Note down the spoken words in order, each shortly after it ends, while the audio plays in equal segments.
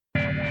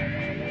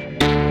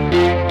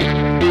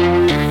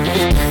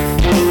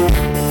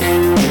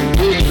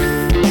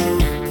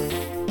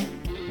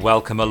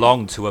welcome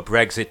along to a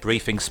Brexit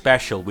briefing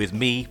special with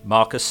me,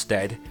 Marcus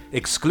Stead,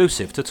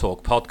 exclusive to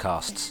Talk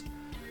Podcasts.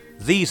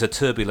 These are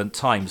turbulent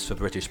times for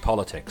British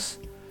politics.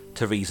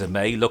 Theresa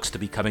May looks to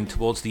be coming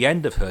towards the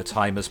end of her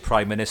time as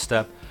Prime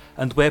Minister,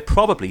 and we're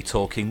probably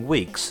talking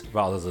weeks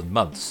rather than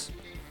months.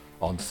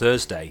 On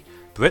Thursday,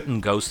 Britain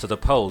goes to the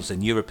polls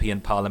in European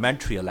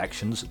parliamentary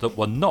elections that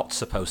were not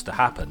supposed to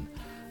happen,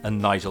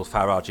 and Nigel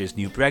Farage's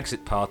new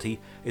Brexit party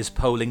is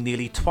polling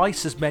nearly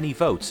twice as many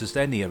votes as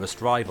their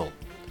nearest rival.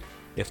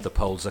 If the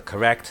polls are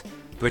correct,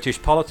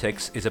 British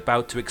politics is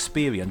about to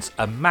experience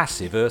a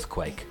massive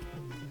earthquake.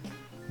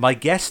 My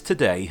guest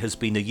today has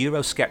been a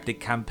Eurosceptic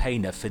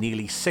campaigner for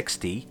nearly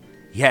 60,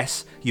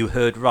 yes, you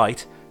heard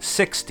right,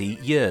 60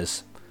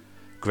 years.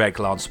 Greg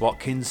Lance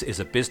Watkins is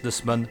a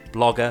businessman,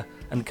 blogger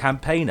and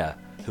campaigner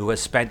who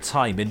has spent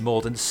time in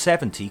more than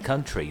 70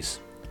 countries.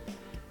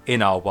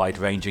 In our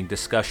wide-ranging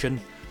discussion,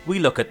 we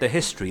look at the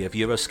history of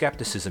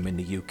Euroscepticism in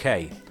the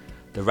UK,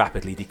 the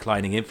rapidly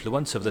declining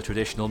influence of the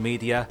traditional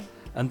media,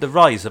 and the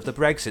rise of the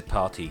Brexit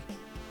Party,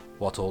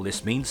 what all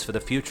this means for the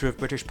future of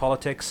British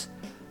politics,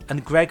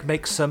 and Greg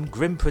makes some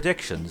grim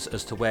predictions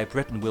as to where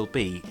Britain will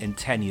be in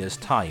 10 years'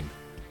 time,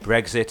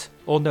 Brexit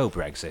or no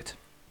Brexit.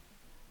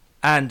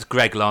 And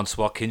Greg Lance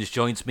Watkins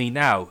joins me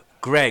now.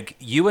 Greg,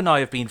 you and I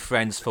have been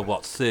friends for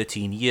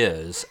 13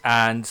 years,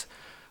 and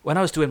when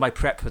I was doing my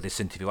prep for this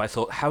interview, I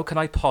thought, how can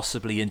I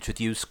possibly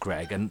introduce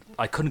Greg? And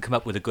I couldn't come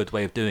up with a good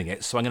way of doing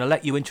it, so I'm going to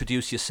let you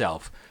introduce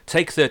yourself.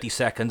 Take 30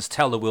 seconds,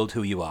 tell the world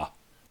who you are.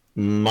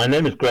 My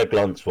name is Greg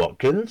Lance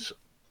Watkins.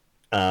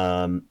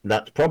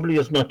 That's probably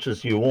as much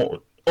as you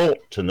ought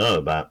to know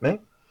about me.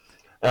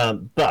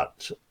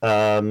 But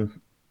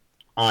I'm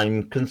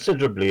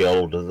considerably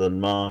older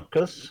than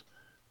Marcus,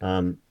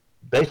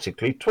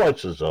 basically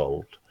twice as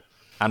old.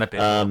 And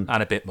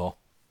a bit more.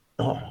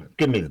 Oh,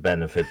 give me the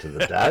benefit of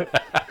the doubt.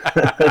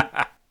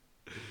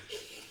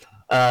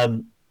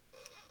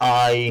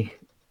 I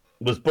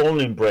was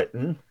born in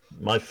Britain.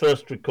 My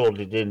first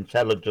recorded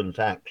intelligent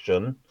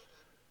action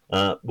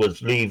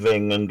was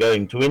leaving and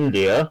going to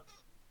India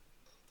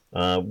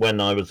when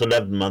I was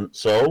 11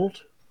 months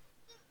old.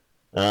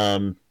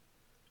 And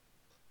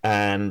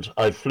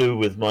I flew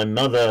with my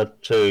mother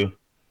to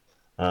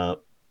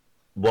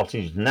what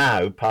is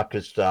now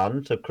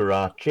Pakistan, to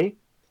Karachi.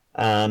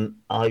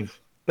 I've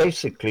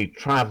basically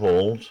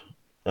travelled,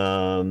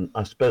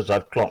 I suppose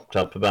I've clocked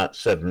up about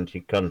 70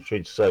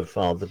 countries so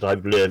far that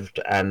I've lived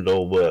and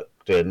or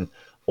worked in,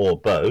 or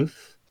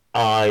both.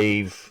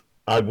 I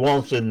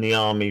was in the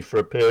army for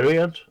a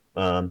period,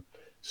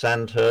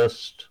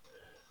 Sandhurst.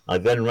 I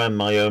then ran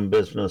my own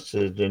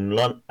businesses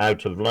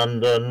out of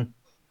London.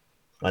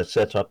 I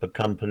set up a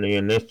company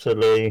in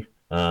Italy.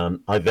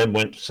 I then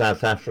went to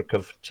South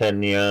Africa for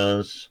 10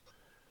 years.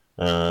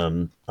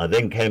 I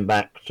then came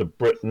back to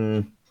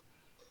Britain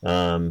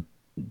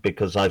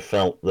because I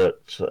felt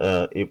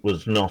that it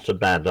was not a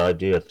bad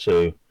idea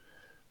to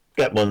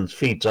get one's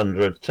feet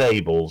under a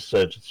table,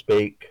 so to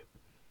speak.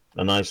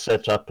 And I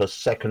set up a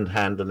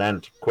second-hand and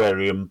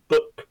antiquarian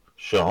book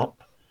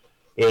shop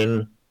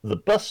in the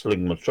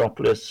bustling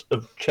metropolis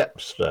of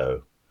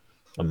Chepstow,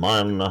 a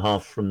mile and a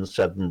half from the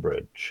Severn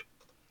Bridge.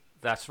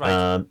 That's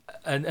right.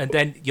 And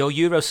then your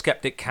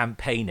Eurosceptic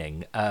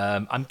campaigning,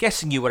 I'm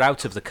guessing you were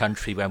out of the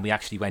country when we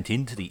actually went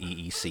into the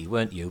EEC,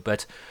 weren't you?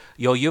 But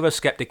your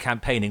Eurosceptic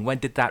campaigning, when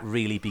did that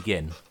really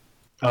begin?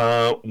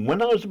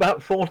 When I was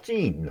about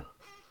 14.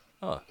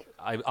 Oh,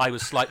 I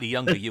was slightly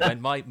younger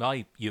when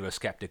my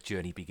Eurosceptic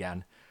journey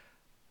began.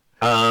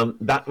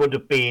 That would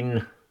have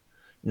been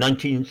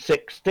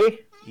 1960.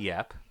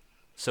 Yep.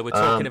 So we're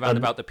talking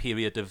about the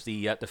period of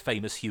the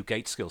famous Hugh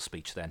Gaitskell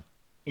speech then.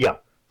 Yeah.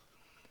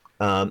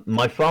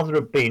 My father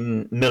had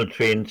been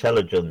military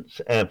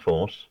intelligence, Air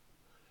Force.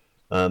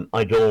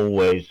 I'd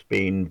always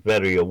been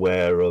very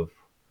aware of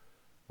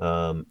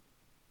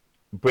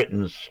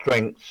Britain's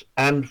strengths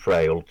and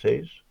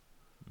frailties,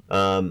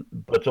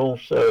 but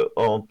also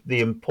of the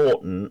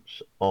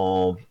importance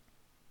of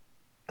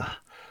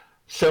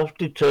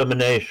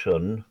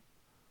self-determination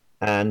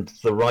and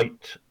the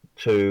right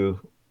to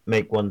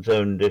make one's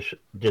own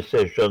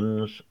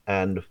decisions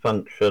and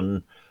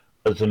function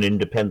as an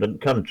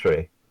independent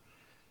country.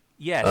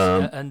 Yes,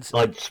 and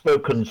I'd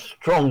spoken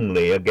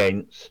strongly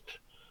against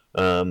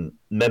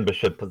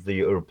membership of the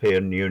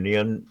European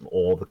Union,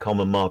 or the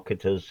Common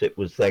Market as it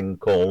was then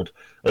called,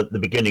 at the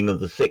beginning of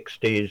the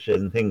 60s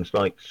in things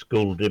like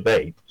school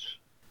debates.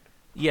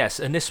 Yes,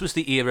 and this was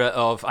the era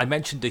of, I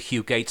mentioned the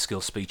Hugh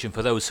Gaitskell speech, and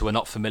for those who are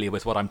not familiar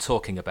with what I'm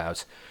talking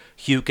about,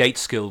 Hugh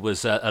Gaitskell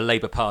was a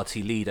Labour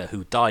Party leader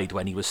who died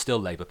when he was still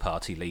Labour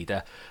Party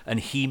leader, and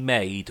he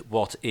made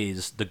what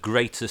is the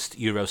greatest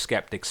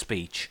Eurosceptic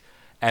speech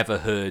ever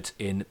heard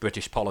in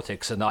British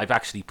politics, and I've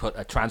actually put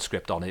a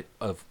transcript on it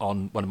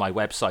on one of my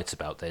websites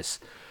about this.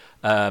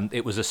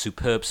 It was a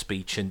superb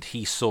speech, and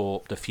he saw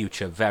the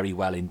future very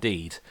well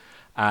indeed.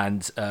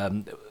 And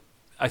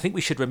I think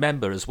we should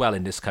remember as well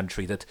in this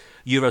country that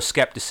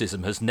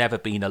Euroscepticism has never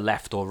been a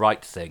left or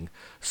right thing.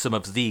 Some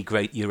of the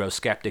great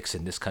Eurosceptics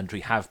in this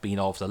country have been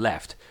of the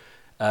left.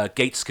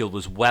 Gaitskell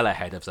was well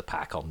ahead of the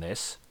pack on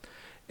this.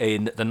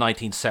 in the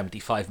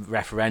 1975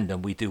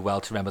 referendum, we do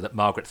well to remember that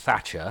Margaret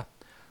Thatcher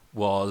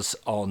was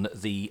on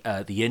the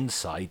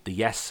inside, the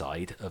yes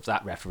side of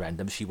that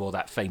referendum. She wore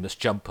that famous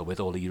jumper with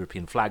all the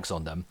European flags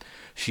on them.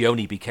 She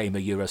only became a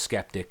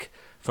Eurosceptic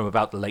from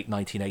about the late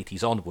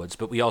 1980s onwards.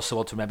 But we also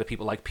want to remember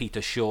people like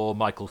Peter Shaw,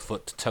 Michael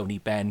Foot, Tony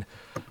Benn.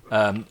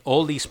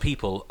 All these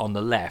people on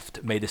the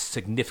left made a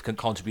significant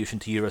contribution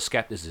to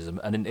Euroscepticism,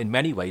 and in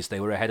many ways they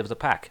were ahead of the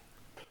pack.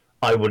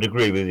 I would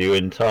agree with you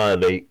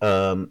entirely.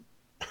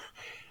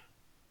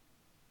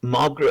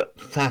 Margaret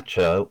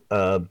Thatcher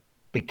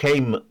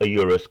became a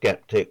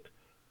Eurosceptic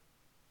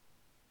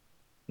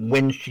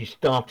when she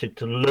started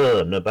to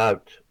learn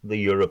about the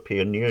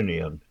European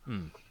Union.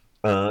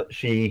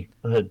 She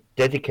had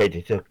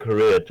dedicated her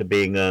career to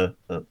being a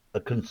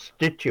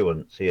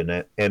constituency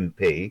an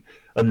MP,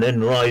 and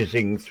then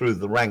rising through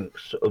the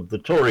ranks of the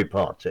Tory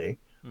party,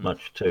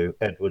 much to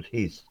Edward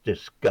Heath's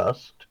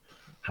disgust.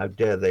 How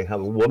dare they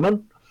have a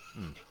woman?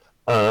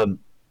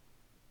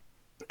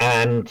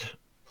 And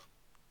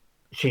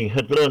she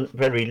had learnt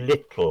very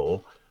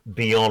little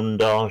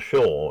beyond our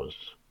shores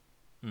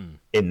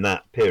in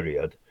that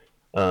period.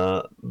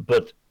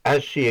 But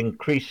as she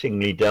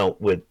increasingly dealt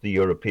with the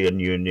European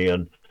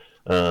Union,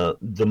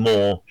 the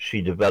more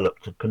she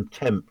developed a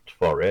contempt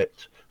for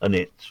it and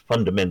its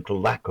fundamental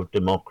lack of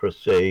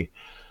democracy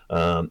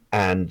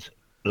and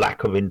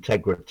lack of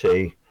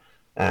integrity,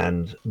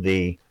 and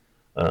the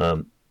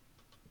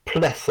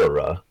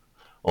plethora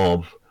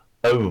of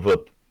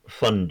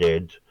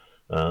overfunded,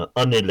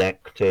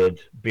 unelected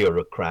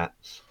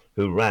bureaucrats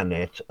who ran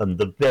it, and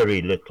the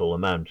very little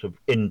amount of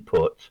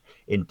input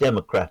in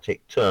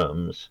democratic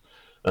terms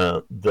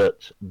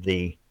that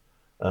the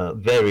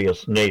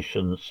various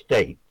nation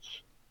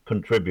states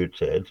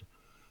contributed.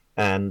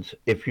 And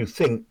if you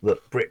think that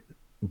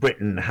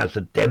Britain has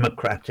a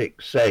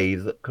democratic say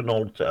that can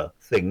alter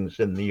things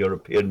in the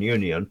European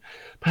Union,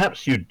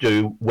 perhaps you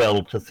do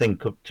well to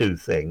think of two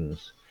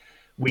things.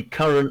 We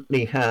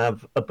currently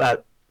have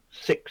about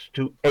 6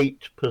 to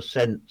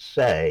 8%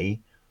 say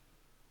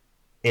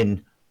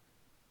in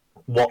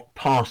what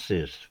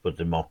passes for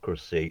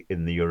democracy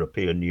in the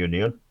European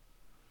Union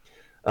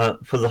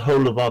for the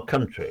whole of our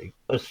country,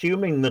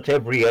 assuming that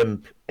every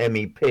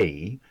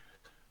MEP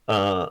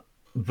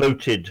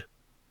voted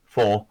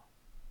for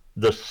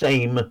the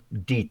same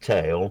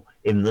detail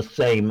in the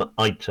same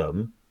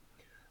item,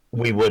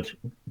 we would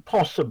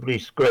possibly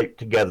scrape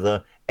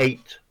together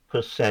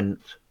 8%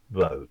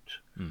 vote.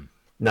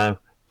 Now,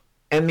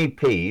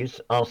 MEPs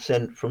are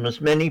sent from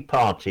as many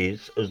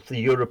parties as the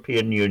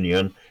European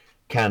Union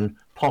can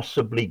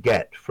possibly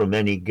get from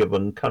any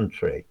given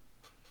country.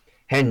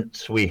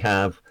 Hence, we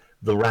have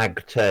the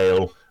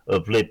ragtail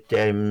of Lib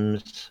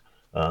Dems,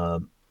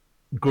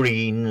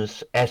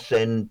 Greens,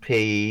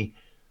 SNP,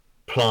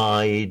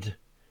 Plaid,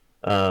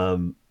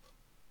 and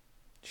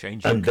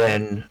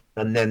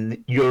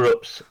then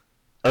Europe's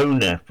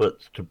own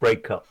efforts to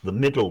break up the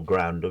middle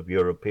ground of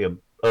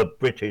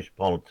British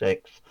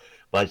politics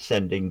by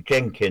sending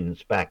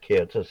Jenkins back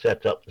here to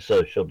set up the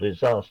Social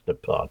Disaster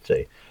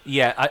Party.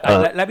 Yeah,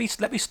 let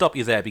me stop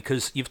you there,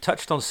 because you've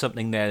touched on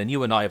something there, and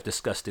you and I have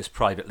discussed this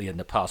privately in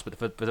the past, but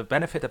for the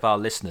benefit of our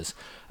listeners,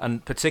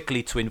 and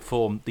particularly to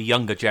inform the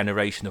younger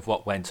generation of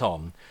what went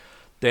on,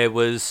 there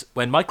was,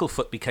 when Michael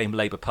Foot became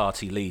Labour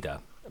Party leader,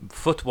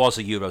 Foot was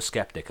a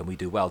Eurosceptic, and we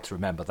do well to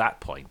remember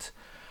that point.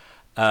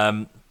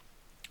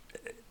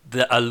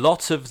 A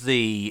lot of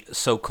the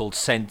so-called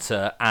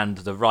centre and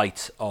the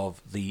right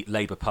of the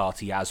Labour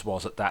Party, as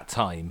was at that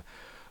time,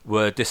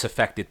 were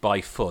disaffected by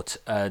Foot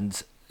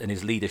and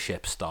his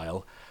leadership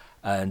style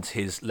and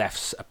his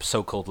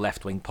so-called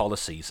left-wing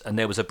policies. And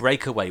there was a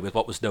breakaway with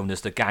what was known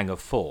as the Gang of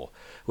Four,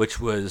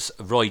 which was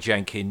Roy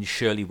Jenkins,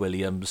 Shirley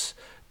Williams,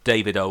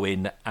 David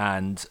Owen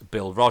and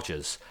Bill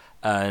Rogers.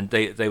 And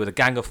they were the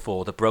Gang of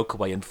Four that broke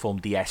away and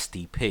formed the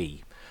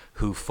SDP,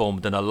 who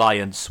formed an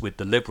alliance with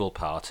the Liberal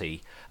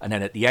Party, and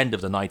then at the end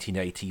of the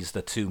 1980s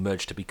the two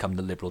merged to become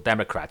the Liberal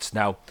Democrats.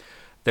 Now,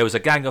 there was a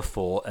Gang of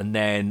Four, and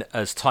then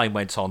as time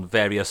went on,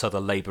 various other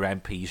Labour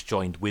MPs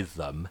joined with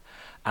them,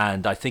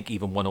 and I think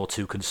even one or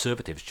two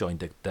Conservatives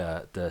joined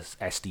the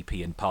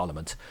SDP in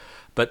Parliament.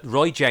 But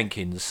Roy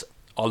Jenkins,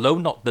 although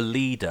not the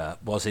leader,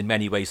 was in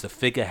many ways the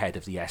figurehead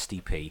of the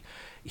SDP.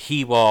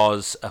 He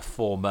was a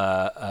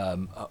former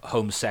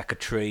Home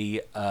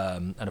Secretary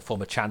and a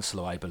former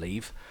Chancellor, I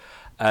believe.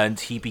 And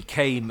he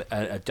became,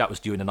 that was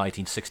during the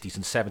 1960s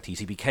and 70s,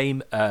 he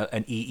became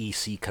an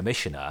EEC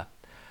commissioner.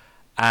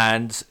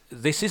 And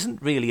this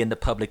isn't really in the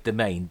public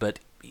domain, but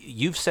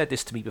you've said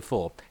this to me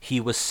before. He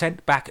was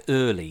sent back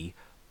early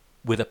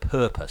with a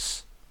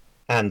purpose.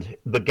 And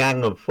the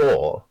Gang of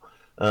Four,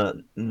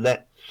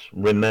 let's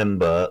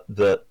remember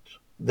that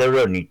there are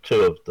only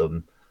two of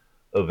them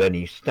of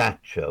any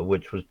stature,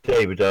 which was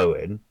David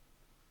Owen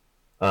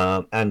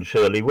and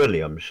Shirley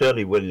Williams.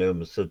 Shirley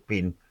Williams had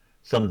been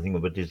something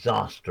of a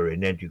disaster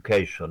in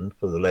education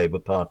for the Labour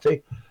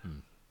Party.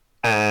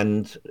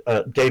 And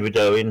David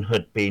Owen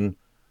had been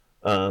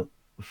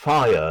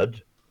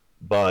fired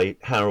by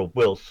Harold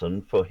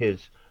Wilson for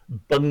his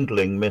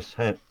bungling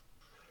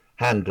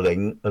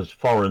handling as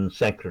Foreign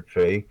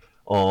Secretary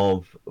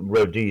of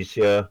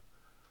Rhodesia,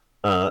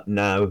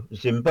 now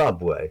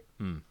Zimbabwe.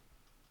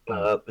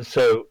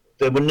 So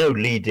there were no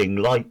leading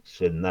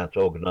lights in that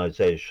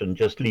organization,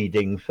 just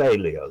leading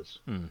failures.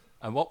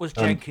 And what was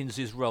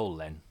Jenkins's role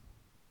then?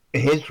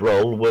 His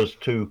role was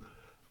to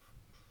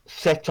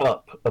set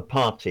up a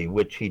party,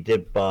 which he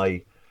did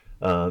by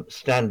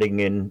standing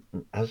in,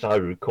 as I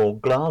recall,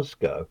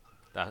 Glasgow.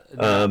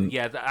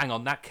 Hang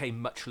on, that came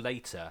much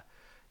later.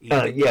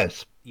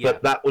 Yes,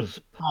 but that was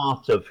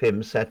part of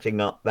him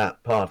setting up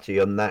that party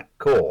and that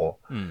core.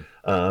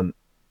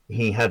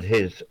 He had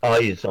his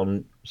eyes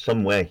on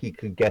somewhere he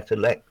could get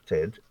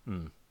elected,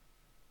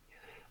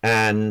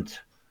 and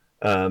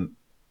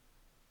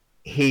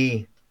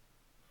he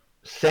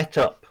set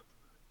up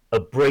a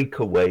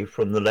breakaway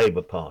from the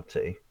Labour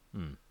Party,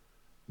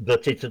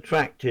 that it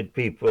attracted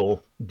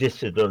people,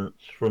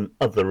 dissidents from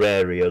other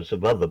areas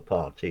of other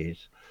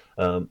parties,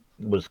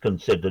 was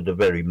considered a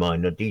very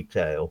minor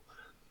detail.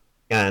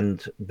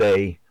 And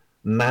they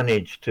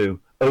managed to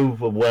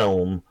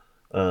overwhelm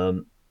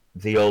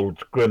the old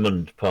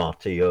Grimond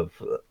party of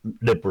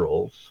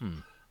Liberals,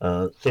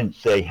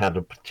 since they had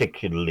a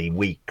particularly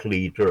weak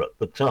leader at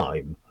the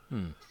time,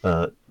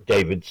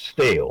 David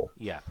Steele.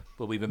 Yeah,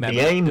 well, we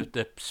remember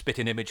the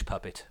spitting image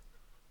puppet.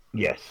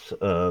 Yes,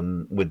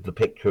 with the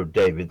picture of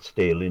David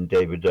Steele in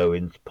David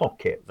Owen's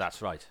pocket.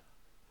 That's right.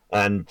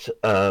 And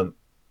there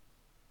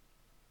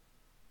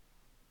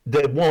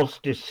was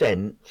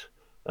dissent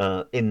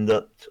in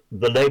that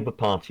the Labour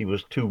Party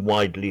was too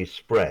widely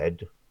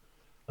spread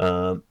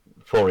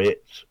for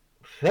its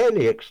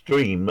fairly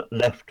extreme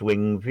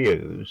left-wing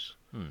views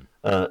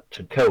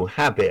to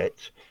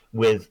cohabit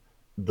with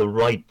the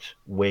right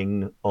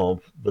wing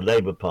of the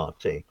Labour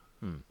Party.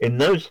 In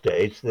those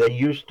days, there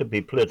used to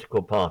be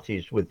political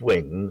parties with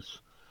wings.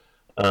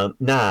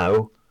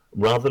 Now,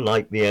 rather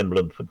like the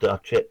emblem for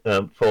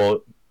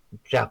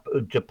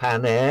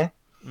Japan Air,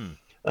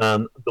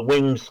 the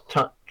wings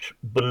touch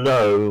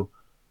below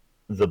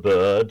the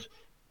bird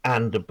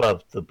and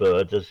above the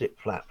bird as it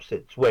flaps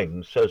its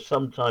wings. So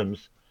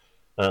sometimes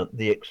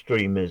the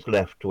extreme is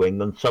left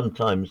wing and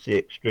sometimes the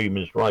extreme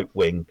is right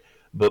wing,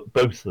 but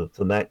both of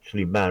them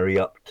actually marry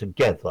up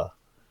together.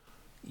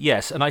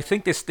 Yes, and I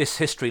think this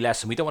history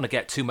lesson, we don't want to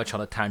get too much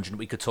on a tangent,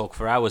 we could talk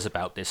for hours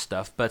about this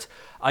stuff, but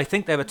I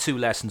think there are two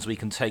lessons we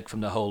can take from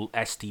the whole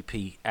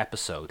SDP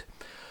episode.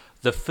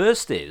 The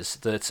first is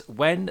that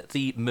when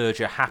the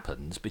merger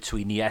happened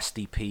between the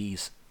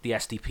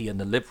SDP and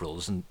the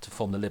Liberals, and to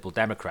form the Liberal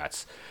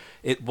Democrats,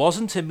 it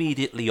wasn't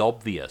immediately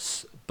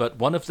obvious, but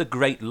one of the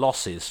great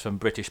losses from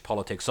British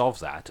politics of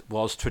that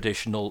was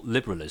traditional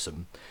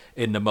liberalism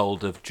in the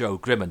mould of Joe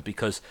Grimond,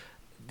 because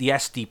the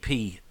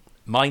SDP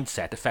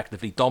mindset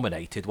effectively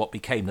dominated what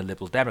became the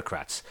Liberal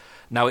Democrats.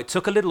 Now, it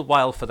took a little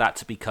while for that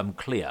to become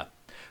clear,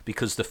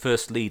 because the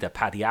first leader,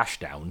 Paddy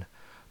Ashdown,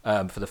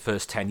 for the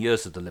first 10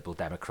 years of the Liberal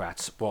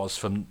Democrats, was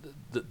from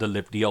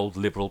the old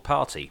Liberal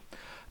Party.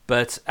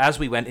 But as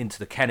we went into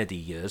the Kennedy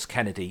years,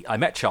 I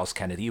met Charles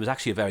Kennedy. He was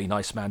actually a very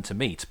nice man to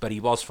meet, but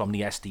he was from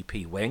the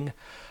SDP wing,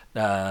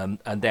 and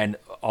then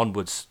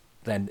onwards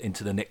then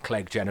into the Nick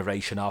Clegg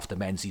generation after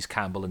Menzies,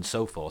 Campbell and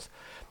so forth.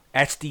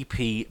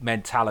 SDP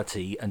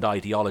mentality and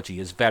ideology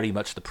is very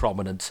much the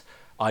prominent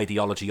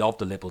ideology of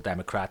the Liberal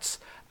Democrats,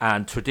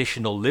 and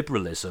traditional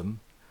liberalism,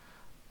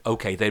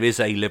 okay, there is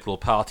a Liberal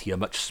Party, a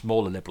much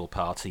smaller Liberal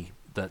Party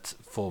that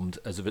formed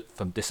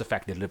from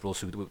disaffected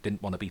Liberals who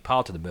didn't want to be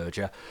part of the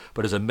merger,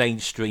 but as a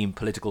mainstream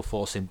political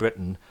force in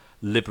Britain,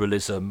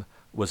 liberalism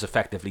was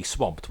effectively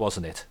swamped,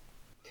 wasn't it?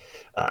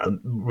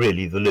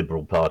 Really, the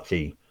Liberal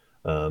Party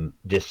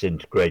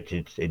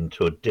disintegrated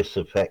into a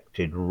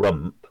disaffected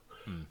rump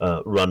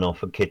run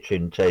off a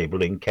kitchen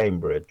table in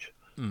Cambridge,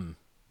 and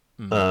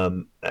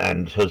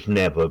has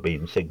never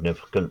been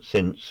significant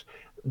since,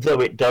 though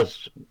it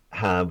does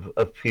have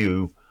a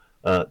few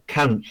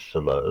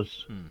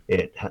councillors.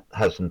 It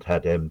hasn't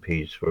had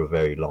MPs for a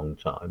very long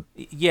time.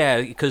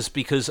 Yeah,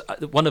 because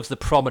one of the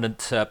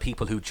prominent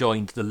people who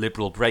joined the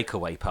Liberal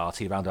Breakaway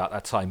Party around about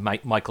that time,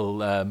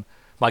 Michael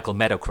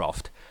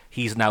Meadowcroft,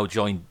 he's now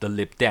joined the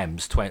Lib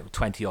Dems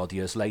 20 odd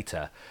years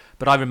later.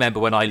 But I remember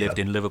when I lived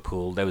in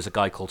Liverpool, there was a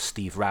guy called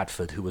Steve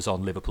Radford who was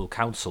on Liverpool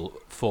Council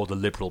for the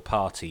Liberal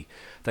Party.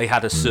 They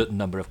had a certain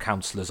number of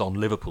councillors on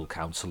Liverpool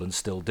Council and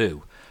still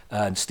do.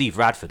 And Steve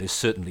Radford is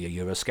certainly a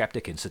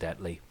Eurosceptic,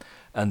 incidentally.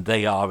 And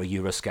they are a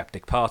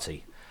Eurosceptic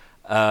party.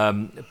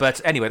 But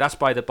anyway, that's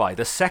by the by.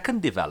 The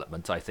second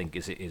development, I think,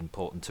 is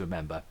important to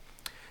remember,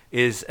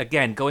 is,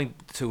 again, going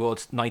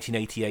towards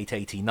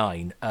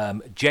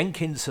 1988-89.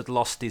 Jenkins had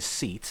lost his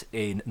seat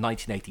in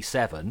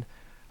 1987,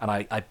 and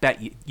I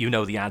bet you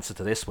know the answer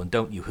to this one,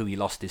 don't you, who he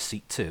lost his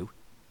seat to?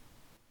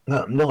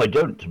 No, I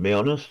don't, to be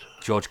honest.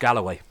 George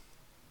Galloway.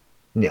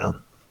 Yeah.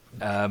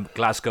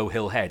 Glasgow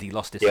Hill Head, he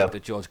lost his seat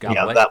to George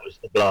Galloway. Yeah, that was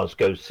the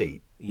Glasgow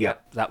seat. Yeah,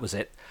 that was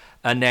it.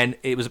 And then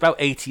it was about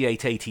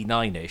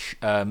 88-89-ish.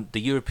 The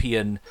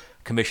European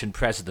Commission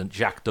President,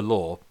 Jacques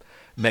Delors,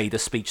 made a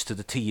speech to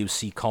the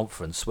TUC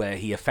conference where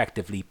he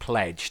effectively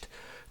pledged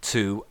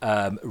to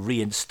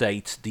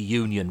reinstate the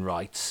union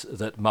rights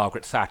that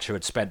Margaret Thatcher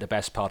had spent the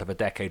best part of a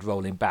decade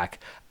rolling back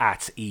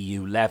at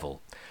EU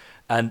level.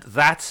 And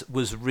that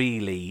was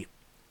really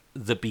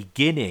the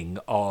beginning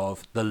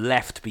of the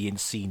left being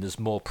seen as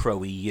more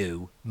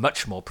pro-EU,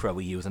 much more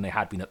pro-EU than they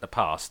had been at the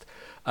past,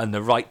 and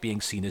the right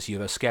being seen as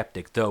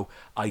Eurosceptic, though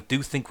I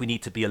do think we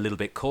need to be a little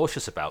bit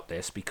cautious about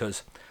this,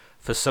 because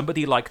for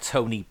somebody like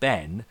Tony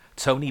Benn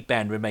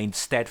remained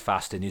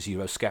steadfast in his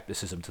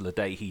Euroscepticism till the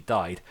day he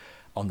died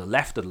on the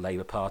left of the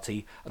Labour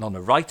Party, and on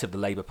the right of the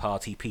Labour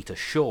Party, Peter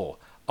Shaw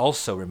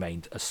also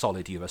remained a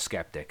solid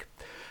Eurosceptic.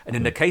 And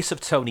in the case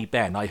of Tony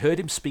Benn, I heard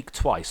him speak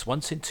twice,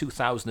 once in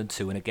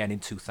 2002 and again in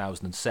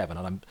 2007,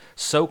 and I'm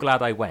so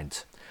glad I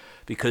went,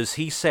 because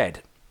he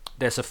said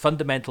there's a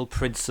fundamental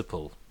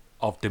principle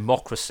of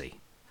democracy.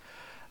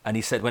 And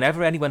he said,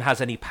 whenever anyone has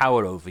any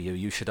power over you,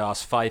 you should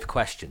ask 5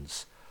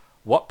 questions.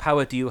 What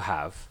power do you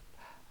have?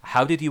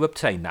 How did you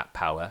obtain that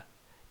power?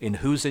 In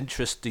whose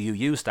interest do you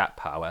use that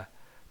power?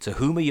 To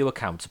whom are you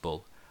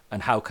accountable?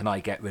 And how can I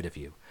get rid of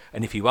you?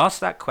 And if you ask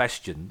that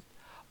question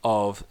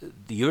of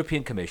the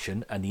European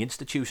Commission and the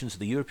institutions of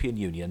the European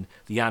Union,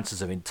 the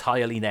answers are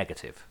entirely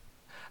negative.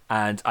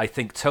 And I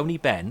think Tony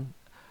Benn,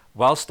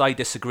 whilst I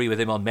disagree with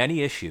him on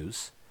many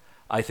issues,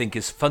 I think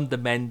his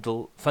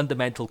fundamental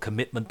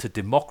commitment to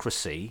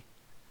democracy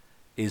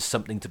is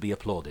something to be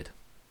applauded.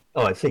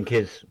 Oh, I think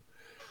his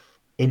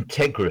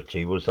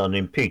integrity was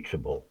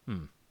unimpeachable.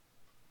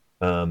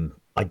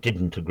 I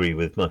didn't agree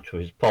with much of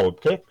his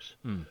politics,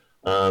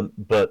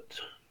 but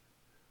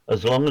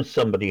as long as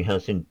somebody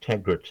has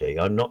integrity,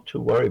 I'm not too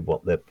worried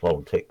what their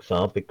politics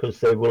are, because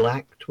they will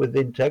act with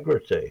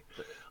integrity.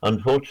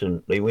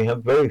 Unfortunately, we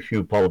have very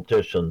few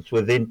politicians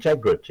with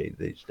integrity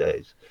these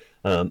days.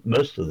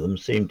 Most of them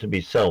seem to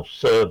be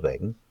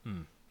self-serving,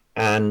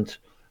 and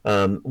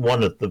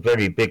one of the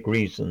very big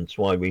reasons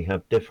why we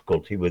have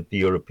difficulty with the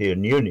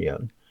European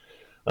Union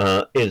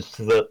is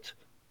that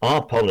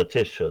our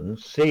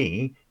politicians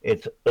see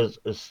it as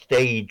a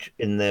stage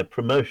in their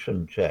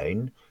promotion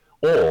chain,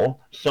 or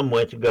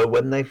somewhere to go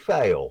when they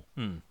fail.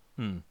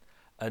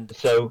 And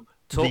so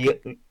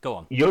go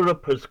on.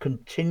 Europe has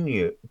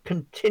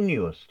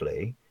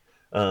continuously,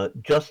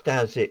 just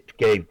as it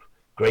gave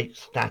great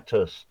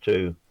status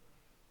to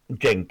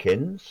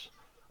Jenkins,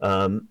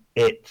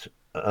 it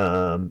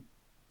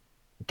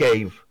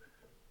gave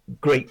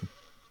great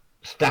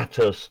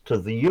status to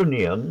the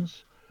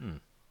unions.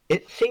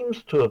 It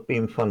seems to have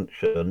been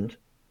functioned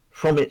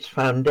from its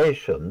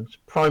foundations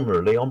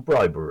primarily on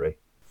bribery.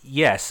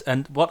 Yes,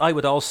 and what I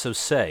would also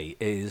say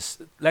is,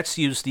 let's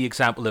use the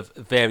example of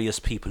various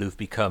people who've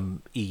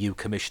become EU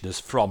commissioners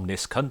from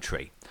this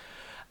country.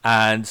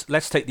 And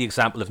let's take the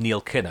example of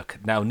Neil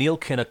Kinnock. Now, Neil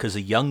Kinnock, as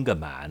a younger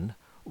man,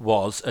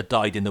 was a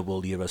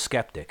dyed-in-the-wool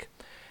Eurosceptic.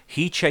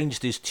 He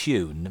changed his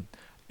tune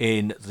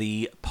in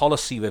the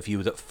policy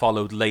review that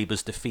followed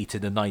Labour's defeat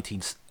in the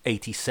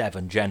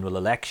 1987 general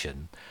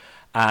election.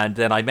 And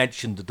then I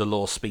mentioned the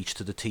law speech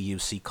to the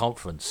TUC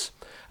conference.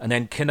 And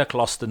then Kinnock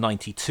lost the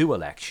 92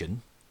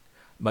 election,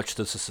 much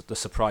to the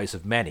surprise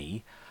of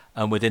many,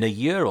 and within a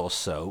year or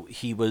so,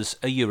 he was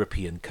a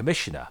European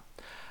Commissioner.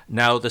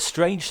 Now, the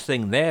strange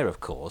thing there, of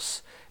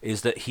course,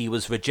 is that he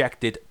was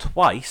rejected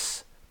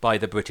twice by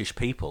the British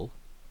people,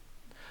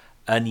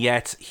 and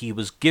yet he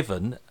was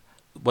given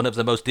one of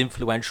the most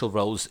influential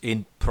roles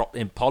in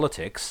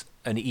politics,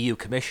 an EU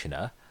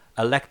Commissioner,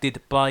 elected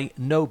by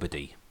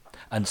nobody.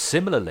 And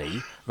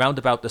similarly, round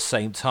about the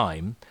same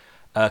time,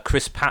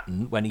 Chris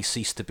Patten, when he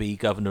ceased to be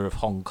governor of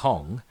Hong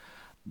Kong...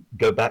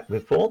 Go back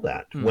before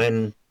that,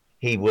 when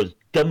he was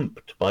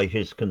dumped by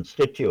his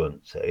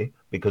constituency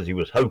because he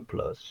was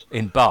hopeless.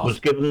 In Bath.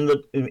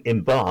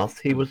 In Bath,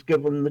 he was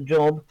given the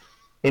job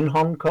in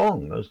Hong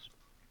Kong as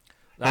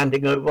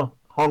handing over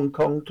Hong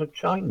Kong to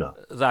China.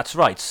 That's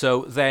right.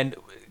 So then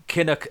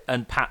Kinnock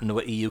and Patten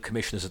were EU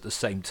commissioners at the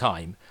same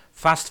time.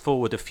 Fast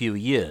forward a few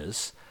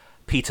years,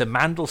 Peter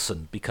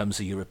Mandelson becomes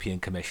a European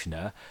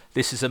Commissioner.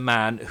 This is a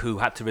man who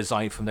had to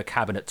resign from the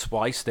cabinet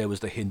twice. There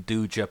was the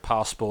Hinduja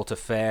passport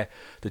affair,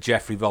 the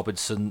Geoffrey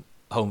Robinson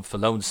Home for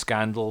Loan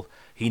scandal.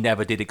 He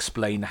never did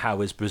explain how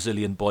his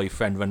Brazilian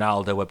boyfriend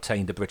Ronaldo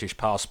obtained a British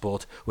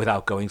passport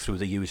without going through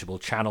the usual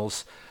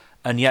channels.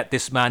 And yet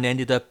this man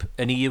ended up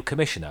an EU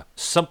Commissioner.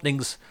 Something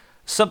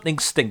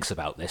stinks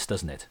about this,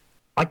 doesn't it?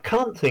 I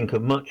can't think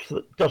of much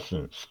that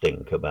doesn't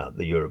stink about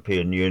the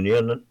European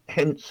Union, and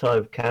hence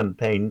I've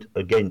campaigned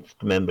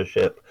against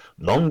membership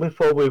long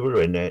before we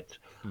were in it,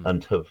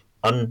 and have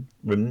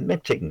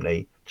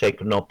unremittingly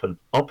taken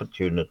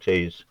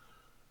opportunities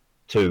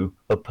to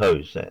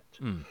oppose it.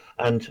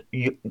 And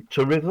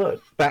to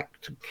revert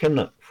back to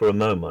Kinnock for a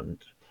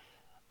moment,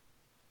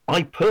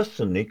 I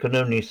personally can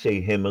only see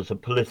him as a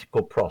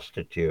political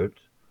prostitute,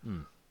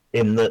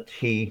 in that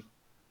he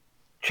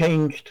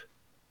changed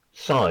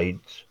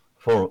sides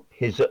for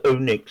his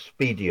own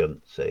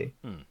expediency.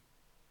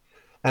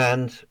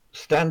 And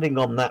standing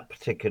on that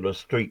particular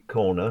street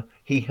corner,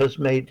 he has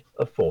made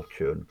a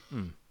fortune.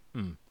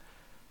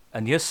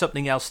 And here's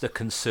something else that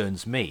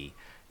concerns me,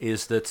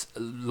 is that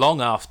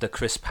long after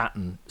Chris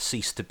Patten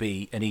ceased to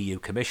be an EU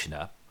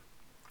commissioner,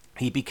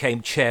 he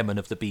became chairman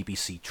of the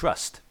BBC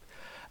Trust.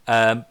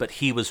 But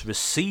he was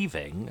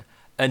receiving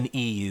an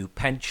EU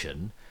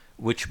pension,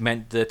 which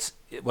meant that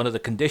one of the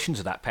conditions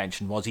of that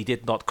pension was he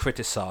did not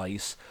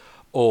criticise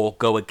or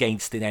go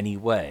against in any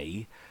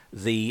way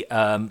the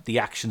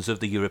actions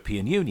of the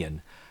European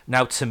Union.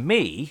 Now, to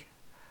me,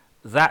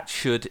 that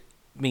should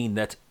mean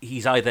that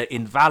he's either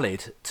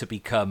invalid to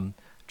become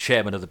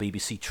chairman of the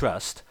BBC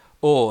Trust,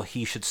 or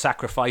he should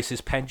sacrifice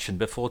his pension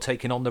before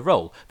taking on the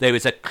role. There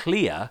is a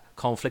clear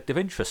conflict of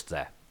interest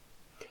there.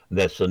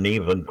 There's an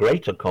even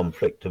greater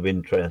conflict of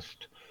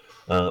interest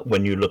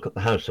when you look at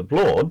the House of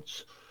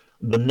Lords.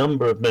 The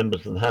number of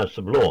members of the House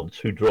of Lords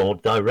who draw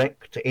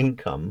direct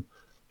income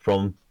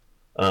from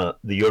the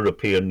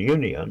European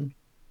Union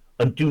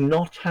and do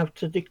not have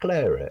to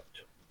declare it.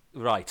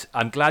 Right.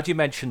 I'm glad you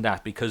mentioned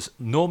that, because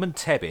Norman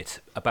Tebbit,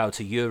 about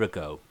a year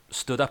ago,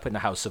 stood up in the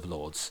House of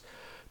Lords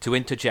to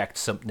interject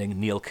something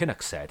Neil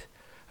Kinnock said.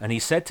 And he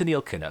said to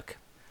Neil Kinnock,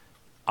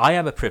 I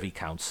am a Privy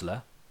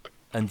Councillor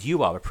and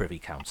you are a Privy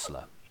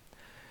Councillor.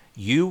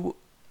 You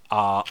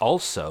are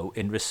also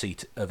in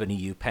receipt of an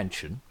EU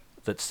pension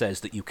that says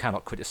that you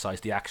cannot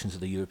criticise the actions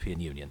of the European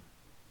Union.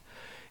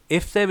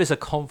 If there is a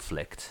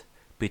conflict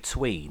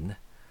between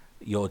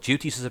your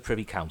duties as a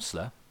Privy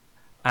Councillor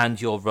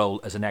and your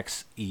role as an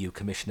ex-EU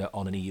Commissioner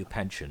on an EU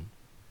pension,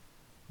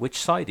 which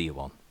side are you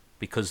on?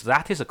 Because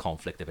that is a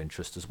conflict of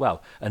interest as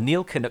well. And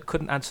Neil Kinnock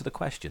couldn't answer the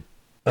question.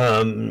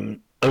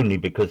 Only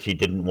because he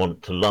didn't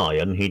want to lie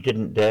and he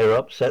didn't dare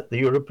upset the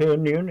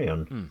European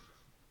Union.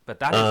 But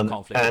that is a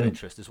conflict of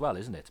interest as well,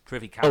 isn't it?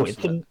 Privy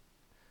Councillor.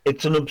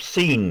 It's an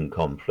obscene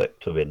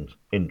conflict of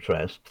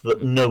interest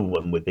that no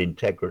one with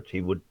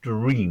integrity would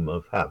dream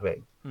of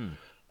having.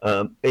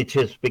 It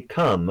has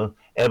become,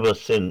 ever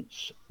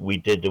since we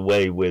did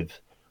away with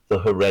the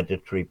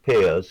hereditary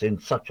peers in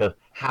such a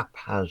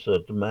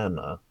haphazard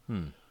manner,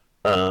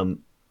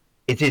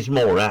 it is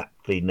more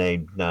aptly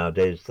named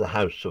nowadays the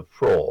House of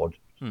Fraud.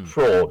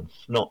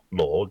 Frauds, not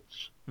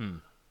lords,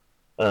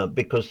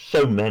 because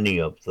so many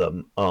of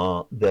them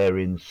are there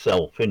in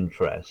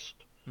self-interest.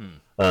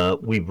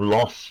 We've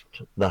lost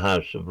the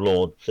House of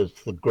Lords as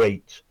the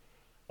great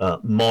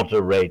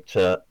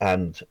moderator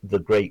and the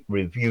great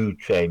review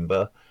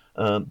chamber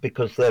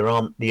because there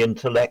aren't the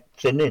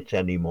intellects in it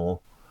anymore.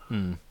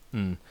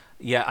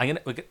 Yeah,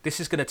 this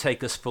is going to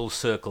take us full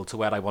circle to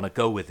where I want to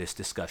go with this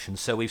discussion.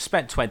 So we've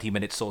spent 20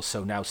 minutes or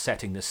so now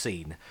setting the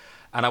scene,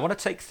 and I want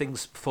to take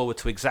things forward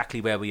to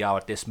exactly where we are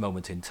at this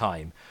moment in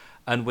time.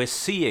 And we're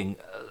seeing,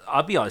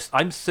 I'll be honest,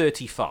 I'm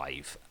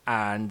 35,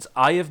 and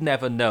I have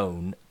never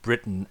known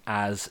Britain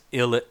as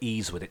ill at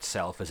ease with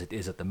itself as it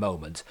is at the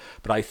moment.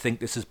 But I think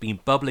this has been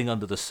bubbling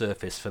under the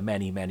surface for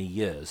many, many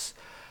years.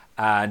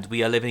 And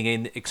we are living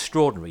in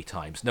extraordinary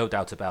times, no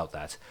doubt about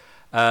that.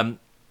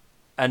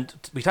 And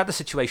we've had the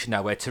situation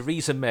now where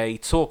Theresa May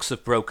talks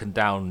have broken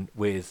down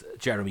with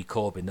Jeremy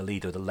Corbyn, the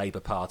leader of the Labour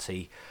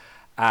Party,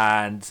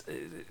 and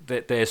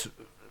there's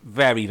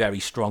very, very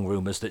strong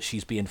rumours that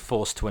she's being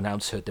forced to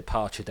announce her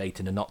departure date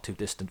in a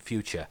not-too-distant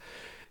future.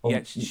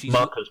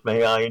 Marcus,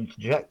 may I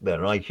interject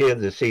there? I hear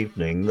this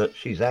evening that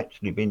she's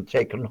actually been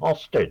taken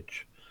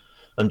hostage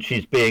and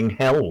she's being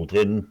held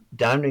in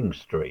Downing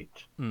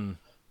Street.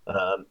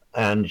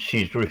 And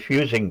she's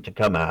refusing to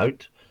come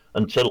out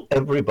until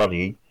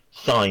everybody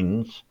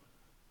signs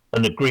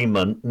an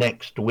agreement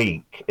next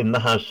week in the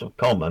House of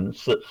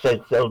Commons that says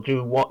they'll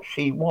do what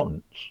she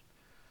wants.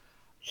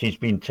 She's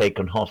been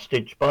taken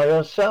hostage by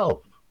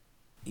herself.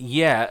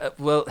 Yeah,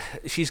 well,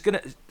 she's going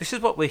to... This is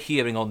what we're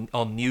hearing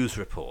on news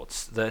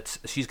reports, that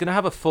she's going to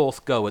have a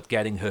fourth go at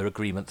getting her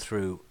agreement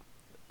through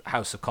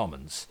House of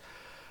Commons.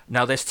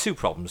 Now, there's two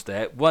problems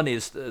there. One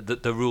is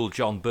the rule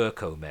John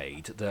Bercow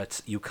made,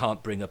 that you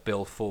can't bring a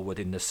bill forward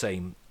in the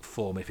same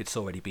form if it's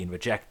already been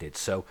rejected.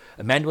 So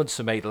amendments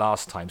were made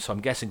last time, so I'm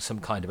guessing some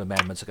kind of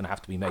amendments are going to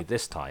have to be made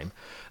this time.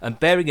 And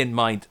bearing in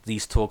mind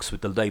these talks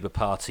with the Labour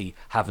Party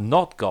have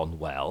not gone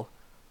well,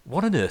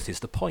 what on earth is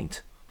the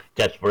point?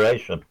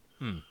 Desperation.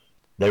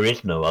 There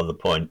is no other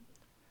point.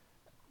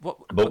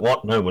 But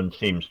what no one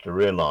seems to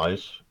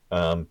realise,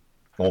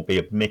 or be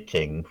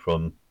admitting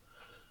from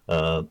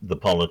the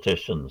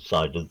politicians'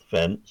 side of the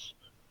fence,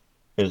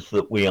 is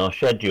that we are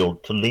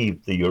scheduled to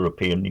leave the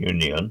European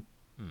Union,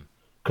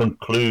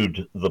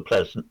 conclude the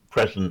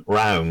present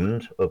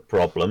round of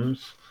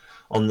problems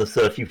on the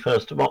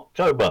 31st of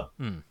October.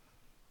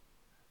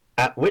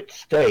 At which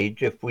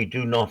stage, if we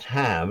do not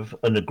have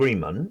an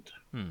agreement,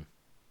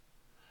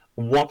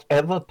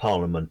 whatever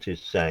Parliament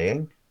is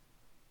saying,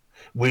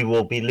 we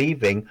will be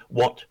leaving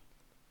what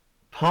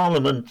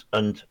Parliament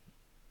and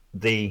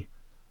the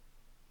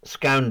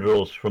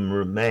scoundrels from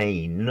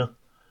Remain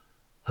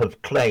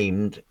have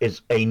claimed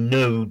is a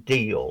no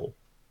deal,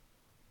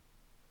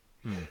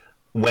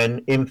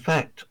 when in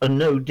fact a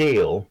no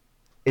deal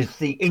is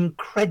the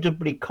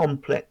incredibly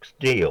complex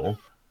deal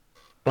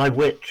by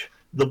which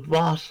the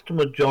vast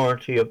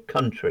majority of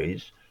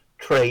countries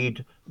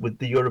trade with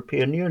the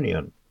European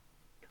Union,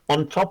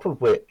 on top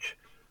of which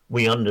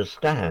we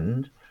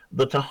understand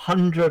that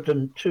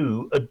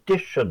 102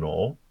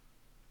 additional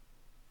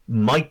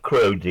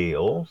micro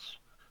deals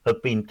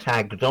have been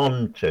tagged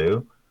on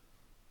to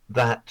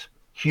that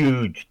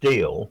huge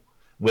deal,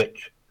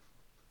 which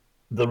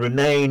the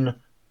Remain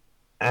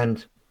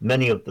and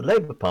many of the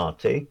Labour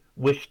Party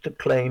wish to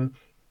claim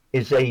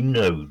is a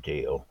no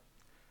deal.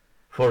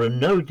 For a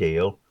no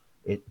deal,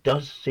 it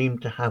does seem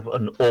to have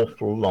an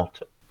awful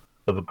lot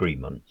of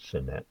agreements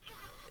in it.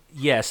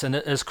 Yes, and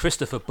as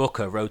Christopher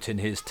Booker wrote in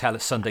his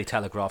Sunday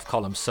Telegraph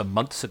column some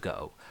months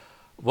ago,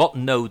 what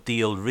no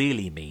deal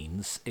really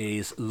means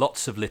is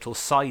lots of little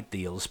side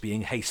deals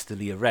being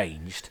hastily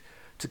arranged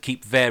to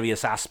keep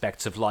various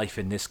aspects of life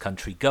in this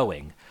country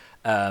going.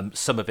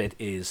 Some of it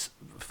is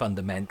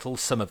fundamental,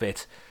 some of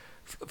it,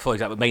 for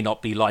example, may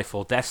not be life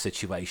or death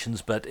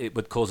situations, but it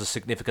would cause a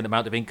significant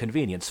amount of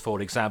inconvenience.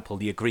 For example,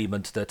 the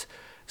agreement that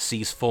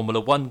sees Formula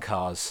One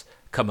cars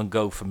come and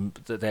go from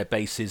their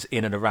bases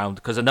in and around,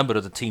 because a number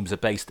of the teams are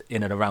based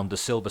in and around the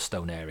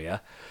Silverstone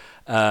area.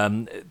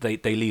 They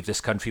leave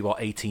this country,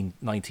 18,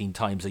 19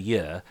 times a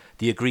year.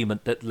 The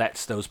agreement that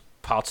lets those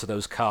parts of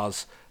those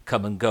cars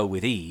come and go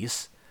with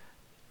ease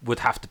would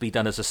have to be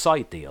done as a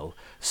side deal.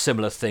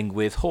 Similar thing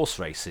with horse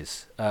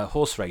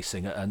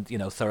racing and,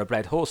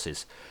 thoroughbred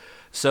horses.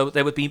 So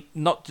there would be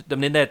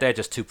they're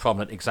just two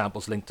prominent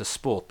examples linked to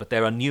sport, but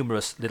there are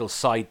numerous little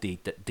side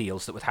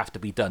deals that would have to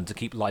be done to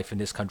keep life in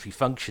this country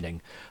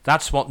functioning.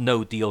 That's what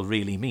no deal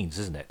really means,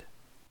 isn't it?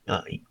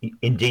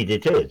 Indeed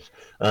it is.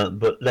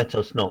 But let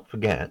us not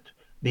forget,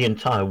 the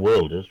entire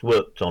world has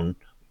worked on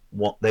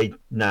what they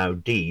now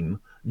deem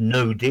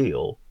no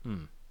deal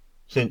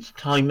since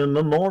time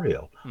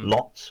immemorial.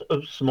 Lots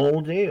of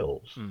small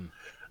deals.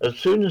 As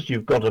soon as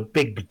you've got a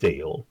big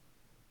deal,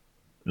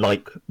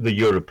 like the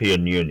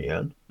European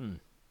Union,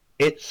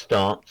 it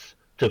starts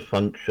to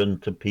function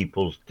to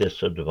people's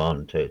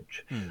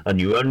disadvantage. And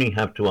you only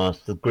have to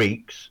ask the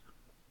Greeks,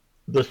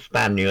 the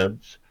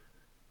Spaniards,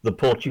 the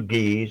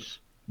Portuguese,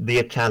 the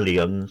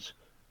Italians,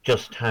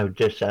 just how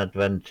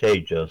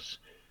disadvantageous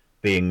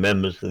being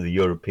members of the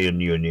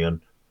European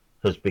Union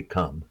has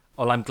become.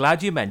 Well, I'm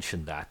glad you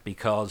mentioned that,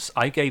 because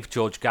I gave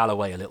George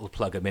Galloway a little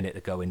plug a minute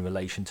ago in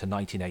relation to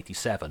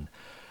 1987.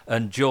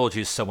 And George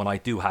is someone I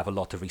do have a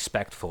lot of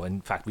respect for.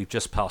 In fact, we've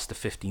just passed the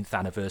 15th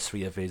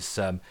anniversary of his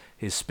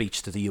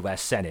speech to the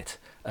US Senate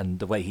and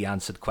the way he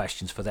answered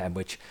questions for them,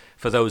 which,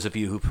 for those of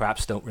you who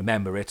perhaps don't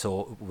remember it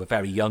or were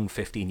very young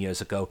 15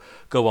 years ago,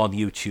 go on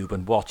YouTube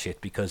and watch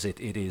it, because it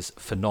is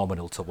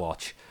phenomenal to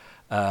watch.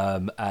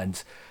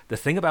 And the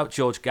thing about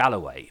George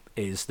Galloway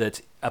is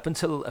that up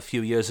until a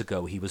few years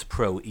ago, he was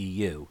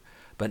pro-EU.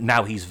 But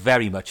now he's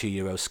very much a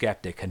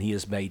Eurosceptic, and he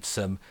is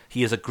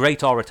a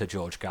great orator,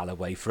 George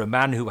Galloway. For a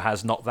man who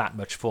has not that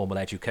much formal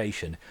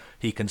education,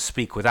 he can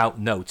speak without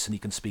notes, and he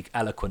can speak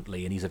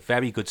eloquently, and he's a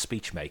very good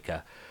speech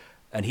maker.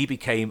 And he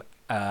became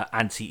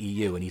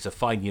anti-EU, and he's a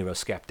fine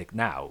Eurosceptic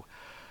now.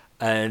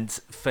 And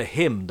for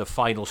him, the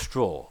final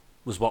straw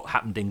was what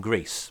happened in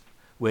Greece,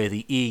 where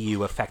the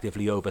EU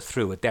effectively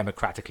overthrew a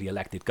democratically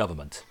elected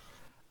government.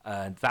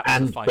 And that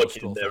was the final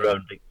straw. And put in their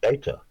own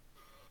dictator.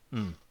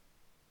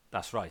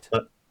 That's right.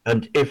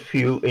 And if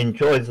you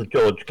enjoy the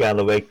George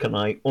Galloway, can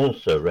I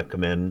also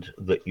recommend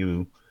that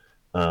you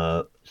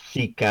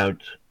seek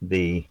out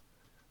the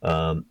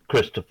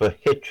Christopher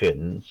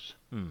Hitchens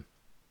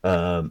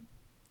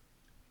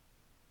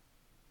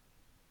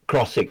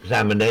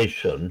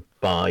cross-examination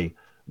by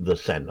the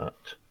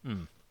Senate?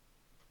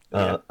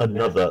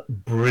 Another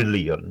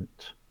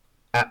brilliant,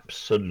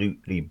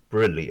 absolutely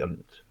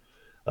brilliant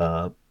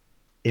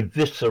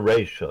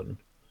evisceration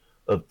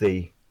of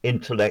the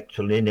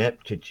intellectual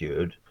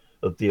ineptitude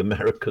of the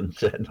American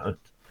Senate.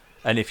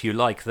 And if you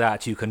like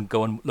that, you can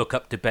go and look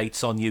up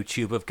debates on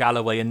YouTube of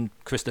Galloway and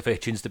Christopher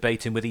Hitchens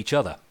debating with each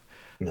other.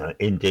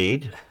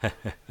 Indeed.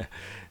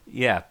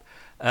 Yeah.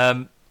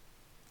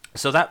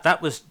 So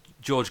that was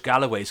George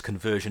Galloway's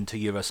conversion to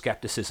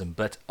Euroscepticism.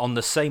 But on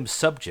the same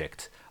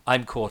subject,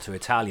 I'm quarter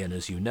Italian,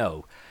 as you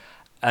know.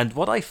 And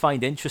what I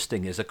find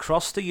interesting is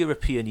across the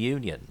European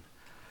Union,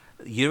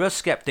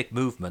 Eurosceptic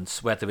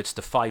movements, whether it's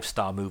the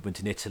Five-Star movement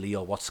in Italy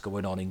or what's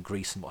going on in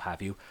Greece and what have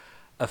you,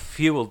 are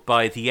fueled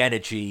by the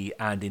energy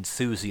and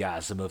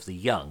enthusiasm of the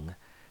young.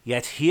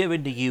 Yet here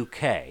in the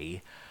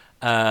UK,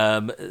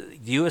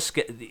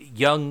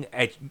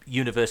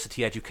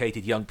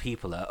 university-educated young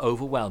people are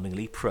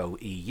overwhelmingly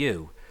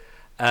pro-EU.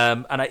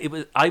 And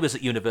I was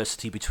at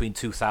university between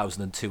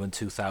 2002 and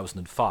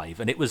 2005,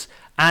 and it was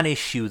an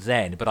issue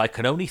then, but I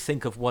can only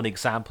think of one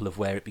example of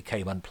where it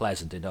became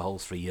unpleasant in the whole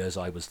 3 years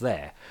I was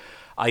there.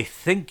 I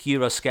think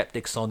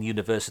Eurosceptics on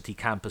university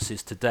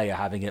campuses today are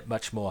having it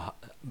much more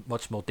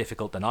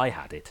difficult than I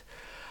had it,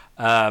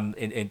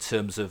 in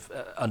terms of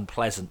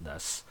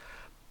unpleasantness.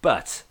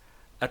 But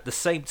at the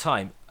same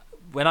time,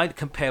 when I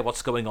compare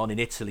what's going on in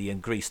Italy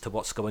and Greece to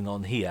what's going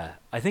on here,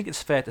 I think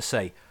it's fair to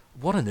say,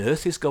 what on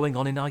earth is going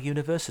on in our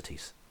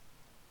universities?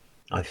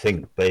 I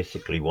think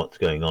basically what's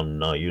going on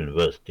in our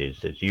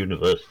universities is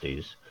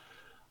universities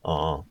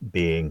are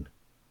being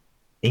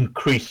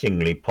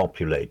increasingly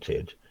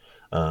populated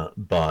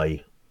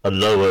by a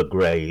lower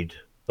grade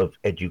of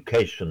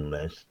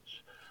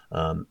educationalists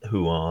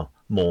who are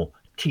more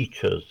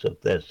teachers of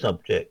their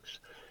subjects,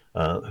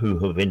 who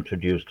have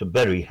introduced a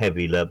very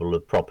heavy level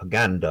of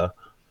propaganda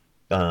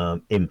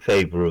in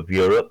favor of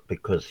Europe,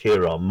 because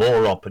here are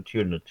more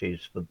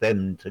opportunities for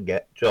them to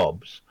get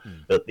jobs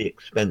at the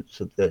expense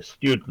of their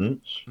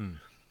students.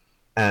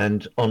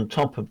 And on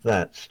top of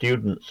that,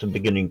 students are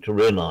beginning to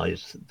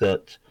realize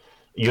that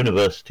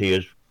university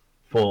is,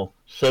 for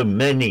so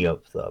many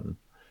of them,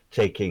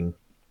 taking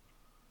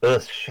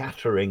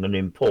earth-shattering and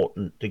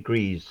important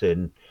degrees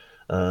in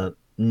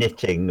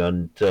knitting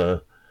and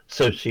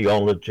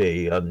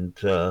sociology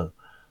and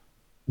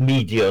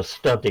media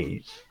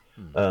studies,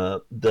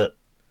 that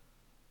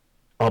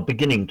are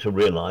beginning to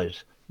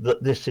realize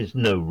that this is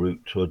no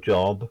route to a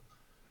job.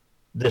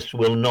 This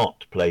will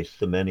not place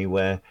them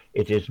anywhere.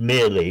 It is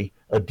merely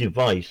a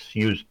device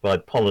used by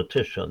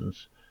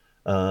politicians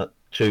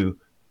to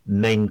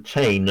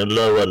maintain a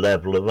lower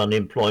level of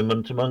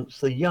unemployment amongst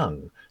the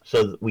young,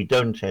 so that we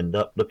don't end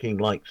up looking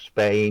like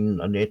Spain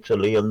and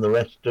Italy and the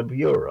rest of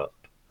Europe.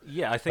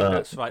 Yeah, I think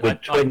that's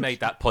right. I've made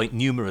that point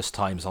numerous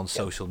times on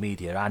social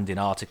media and in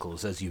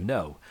articles, as you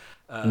know.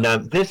 Now,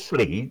 this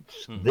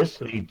leads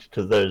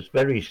to those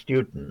very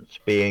students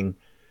being,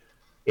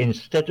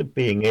 instead of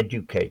being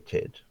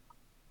educated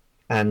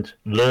and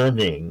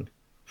learning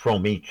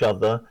from each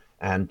other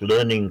and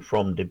learning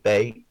from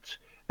debate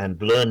and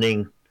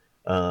learning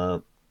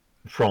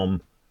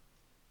from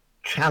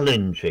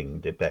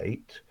challenging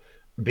debate,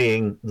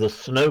 being the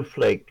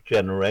snowflake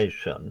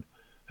generation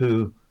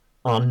who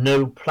are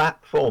no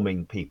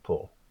platforming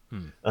people.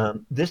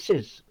 This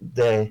is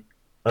their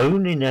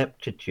own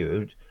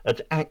ineptitude at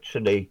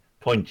actually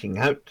pointing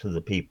out to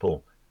the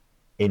people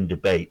in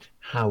debate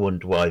how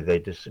and why they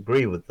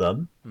disagree with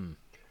them,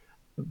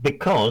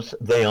 because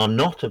they are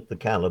not of the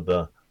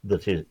caliber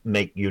that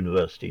make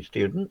university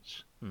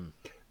students.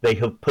 They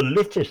have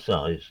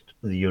politicized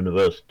the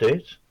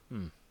universities,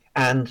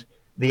 and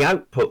the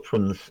output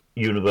from the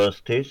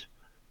universities,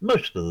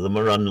 most of them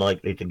are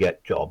unlikely to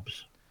get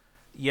jobs.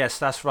 Yes,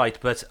 that's right.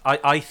 But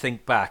I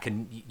think back,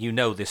 and you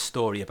know this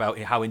story about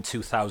how in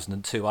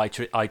 2002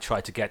 I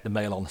tried to get the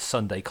Mail on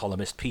Sunday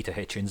columnist Peter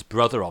Hitchens,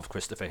 brother of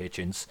Christopher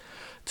Hitchens,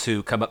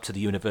 to come up to the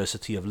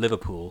University of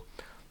Liverpool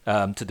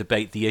to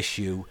debate the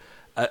issue.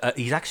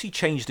 He's actually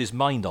changed his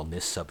mind on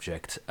this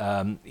subject.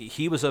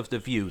 He was of the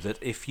view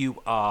that if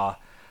you are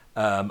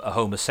a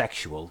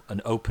homosexual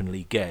and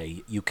openly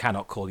gay, you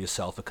cannot call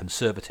yourself a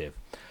conservative.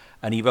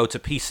 And he wrote a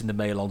piece in the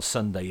Mail on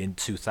Sunday in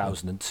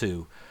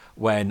 2002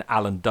 when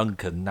Alan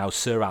Duncan, now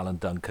Sir Alan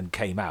Duncan,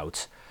 came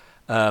out.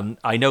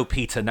 I know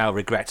Peter now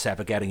regrets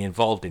ever getting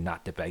involved in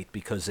that debate,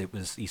 because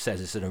he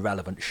says it's an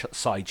irrelevant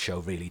sideshow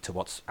really to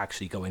what's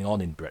actually going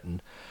on in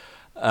Britain.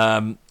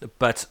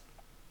 But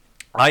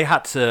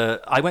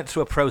I went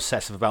through a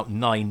process of about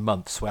 9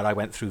 months where I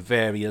went through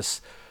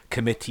various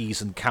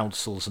committees and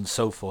councils and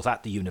so forth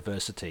at the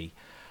university,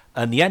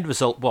 and the end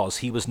result was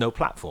he was no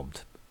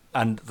platformed.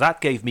 And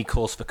that gave me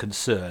cause for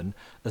concern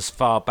as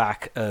far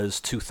back as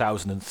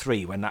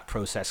 2003, when that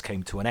process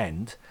came to an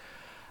end.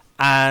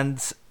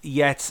 And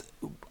yet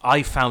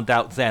I found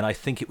out then, I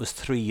think it was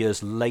 3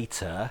 years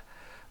later,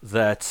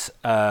 that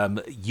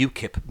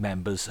UKIP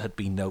members had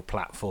been no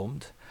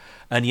platformed.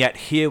 And yet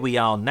here we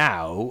are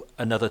now,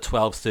 another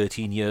 12,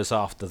 13 years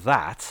after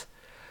that.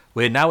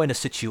 We're now in a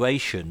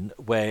situation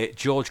where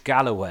George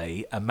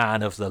Galloway, a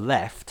man of the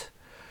left,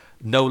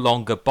 no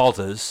longer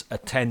bothers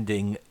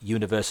attending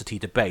university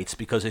debates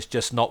because it's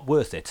just not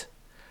worth it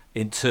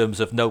in terms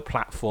of no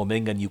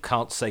platforming, and you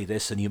can't say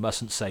this and you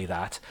mustn't say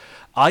that.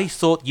 I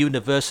thought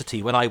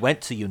university, when I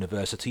went to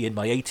university in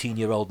my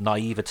 18-year-old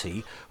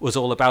naivety, was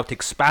all about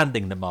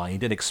expanding the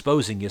mind and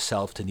exposing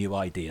yourself to new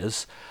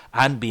ideas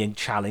and being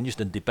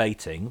challenged and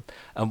debating.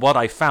 And what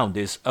I found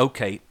is,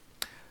 okay,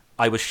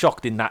 I was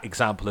shocked in that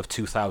example of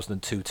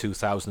 2002,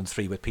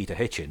 2003 with Peter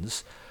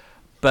Hitchens,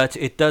 but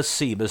it does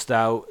seem as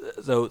though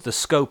the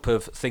scope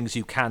of things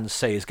you can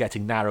say is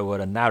getting narrower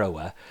and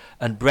narrower.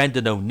 And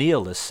Brendan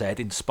O'Neill has said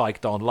in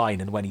Spiked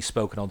Online, and when he's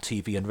spoken on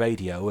TV and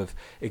radio, of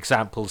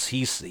examples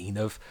he's seen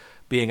of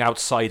being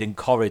outside in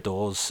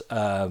corridors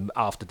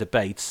after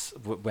debates,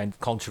 when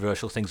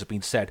controversial things have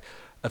been said,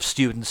 of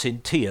students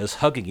in tears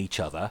hugging each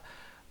other,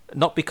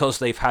 not because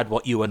they've had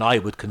what you and I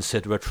would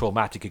consider a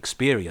traumatic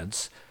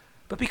experience,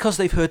 but because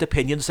they've heard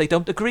opinions they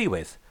don't agree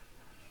with.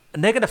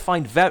 And they're going to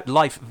find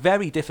life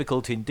very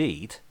difficult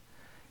indeed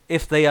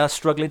if they are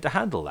struggling to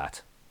handle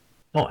that.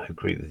 Oh, I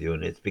agree with you,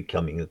 and it's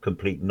becoming a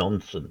complete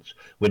nonsense.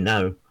 We're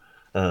now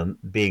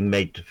being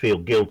made to feel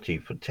guilty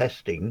for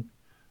testing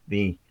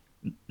the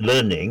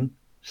learning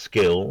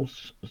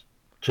skills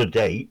to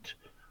date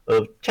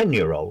of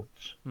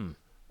 10-year-olds.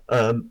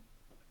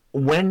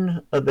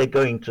 When are they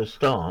going to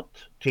start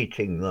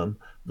teaching them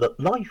that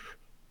life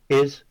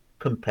is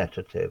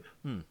competitive?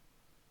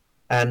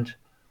 And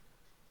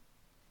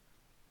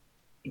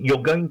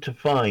you're going to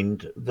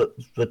find that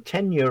the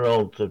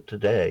 10-year-olds of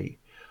today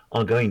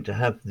are going to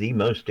have the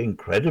most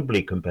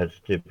incredibly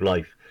competitive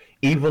life,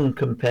 even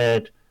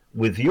compared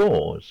with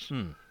yours,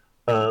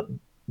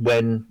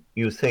 when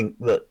you think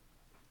that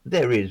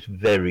there is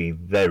very,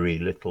 very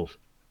little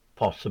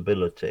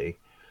possibility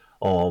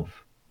of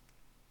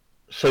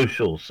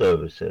social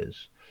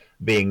services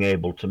being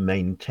able to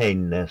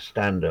maintain their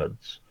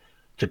standards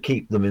to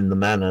keep them in the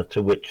manner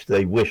to which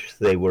they wish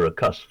they were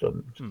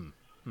accustomed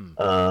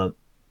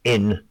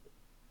in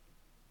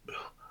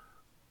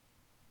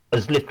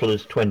as little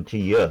as 20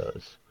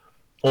 years.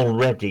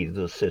 Already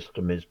the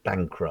system is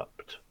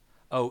bankrupt.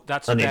 Oh,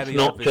 that's And it's very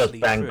not just obviously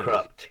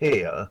bankrupt true.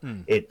 here,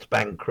 it's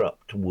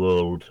bankrupt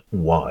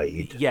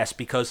worldwide. Yes,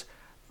 because,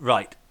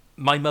 right,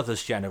 my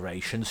mother's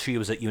generation, she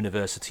was at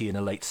university in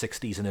the late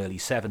 60s and early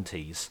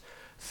 70s.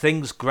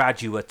 Things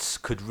graduates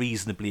could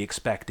reasonably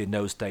expect in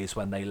those days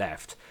when they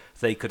left.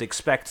 They could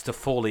expect to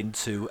fall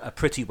into a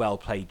pretty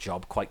well-paid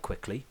job quite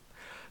quickly.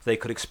 They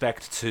could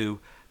expect to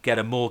get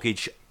a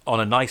mortgage on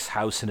a nice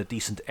house in a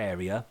decent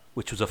area,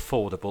 which was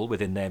affordable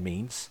within their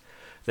means.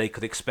 They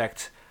could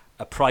expect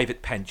a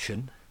private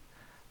pension,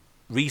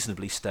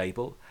 reasonably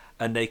stable,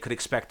 and they could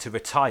expect to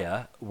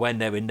retire when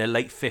they're in their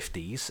late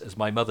 50s, as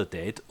my mother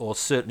did, or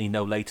certainly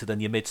no later than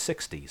your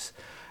mid-60s.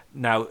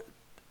 Now,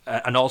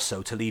 and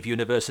also to leave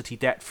university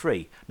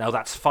debt-free. Now,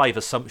 that's 5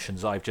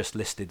 assumptions I've just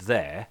listed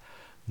there.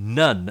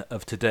 None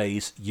of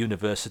today's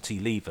university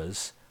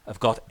leavers have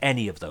got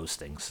any of those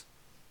things.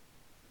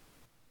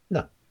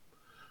 No.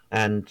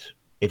 And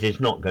it is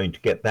not going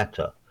to get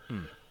better.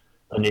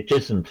 And it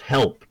isn't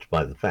helped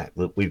by the fact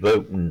that we've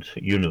opened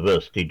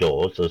university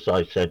doors, as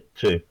I said,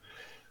 to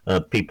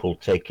people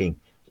taking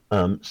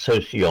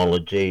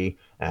sociology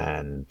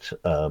and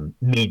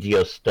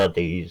media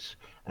studies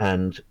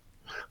and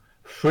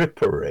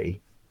frippery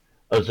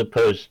as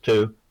opposed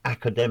to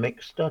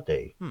academic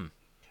study.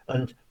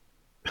 And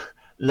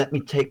let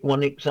me take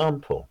one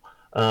example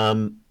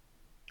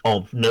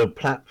of no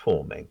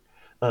platforming.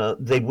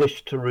 They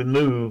wish to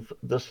remove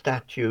the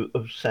statue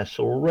of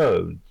Cecil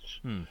Rhodes.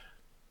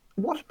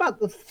 What about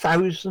the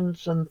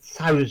thousands and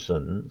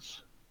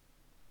thousands,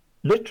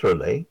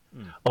 literally,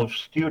 of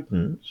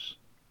students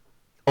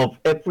of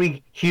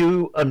every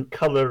hue and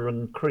colour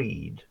and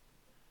creed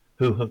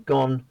who have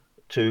gone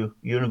to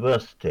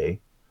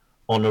university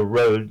on a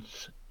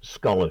Rhodes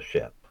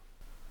scholarship?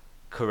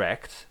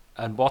 Correct.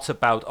 And what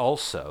about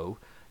also,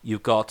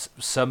 you've got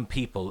some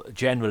people,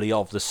 generally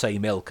of the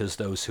same ilk as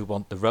those who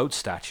want the Rhodes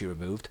statue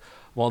removed,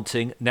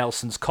 wanting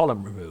Nelson's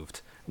column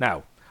removed.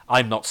 Now,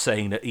 I'm not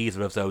saying that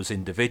either of those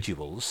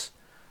individuals,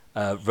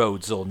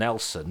 Rhodes or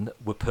Nelson,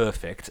 were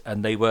perfect,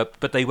 but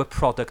they were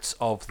products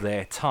of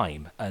their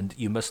time. And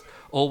you must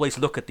always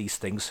look at these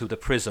things through the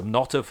prism,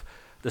 not of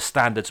the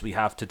standards we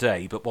have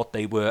today, but what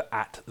they were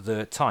at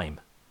the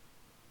time.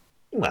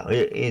 Well,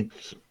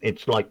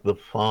 it's like the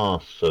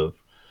farce of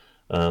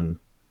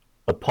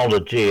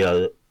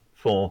apologia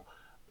for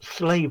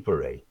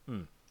slavery.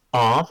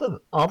 Are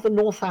the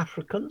North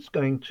Africans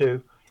going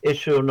to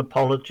issue an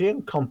apology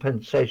and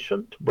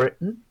compensation to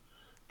Britain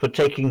for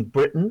taking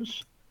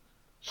Britain's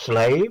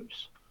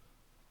slaves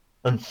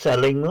and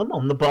selling them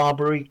on the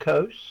Barbary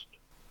coast?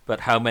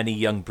 But how many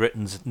young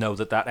Britons know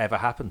that that ever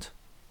happened?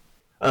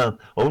 Oh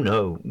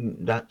no,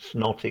 that's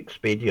not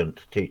expedient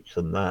to teach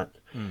them that.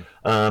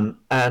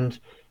 And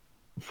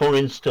for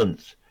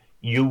instance,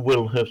 you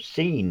will have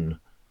seen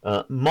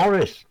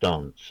Morris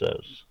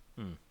dancers,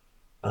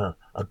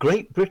 a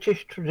great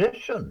British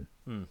tradition.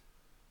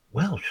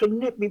 Well,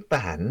 shouldn't it be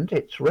banned?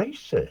 It's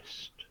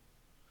racist.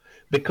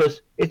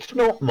 Because it's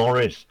not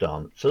Morris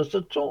dancers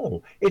at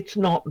all. It's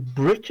not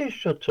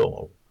British at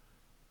all.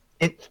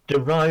 It's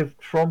derived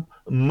from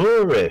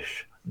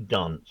Moorish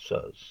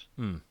dancers.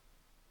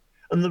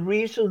 And the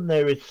reason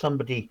there is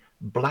somebody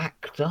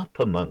blacked up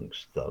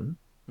amongst them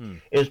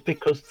is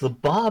because the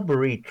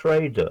Barbary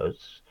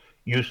traders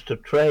used to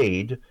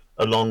trade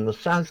along the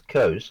south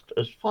coast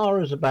as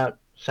far as about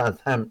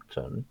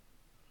Southampton,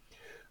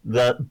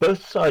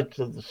 both sides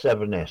of the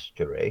Severn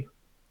Estuary,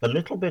 a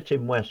little bit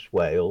in West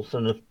Wales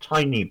and a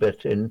tiny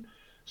bit in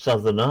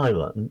Southern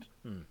Ireland.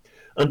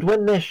 And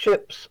when their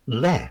ships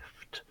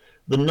left,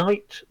 the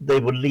night they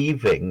were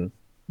leaving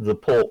the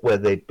port where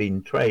they'd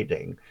been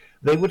trading,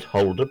 they would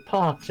hold a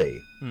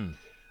party.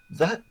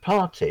 That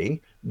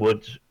party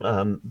would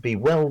be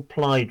well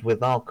plied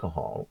with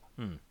alcohol.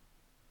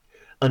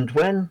 And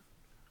when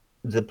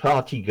the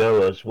party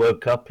goers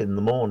woke up in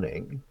the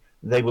morning,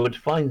 they would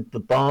find the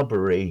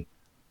Barbary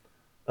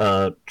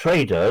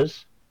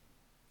traders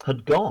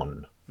had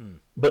gone.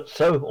 But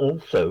so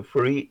also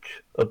for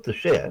each of the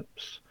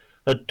ships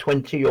had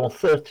 20 or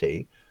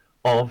 30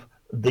 of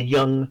the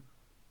young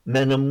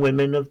men and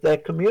women of their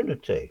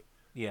community.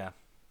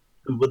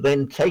 Who were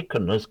then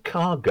taken as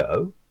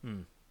cargo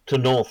to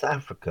North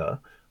Africa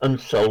and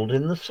sold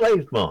in the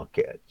slave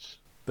markets.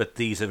 But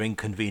these are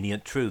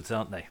inconvenient truths,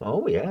 aren't they?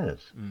 Oh,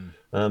 yes.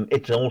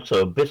 It's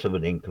also a bit of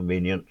an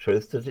inconvenient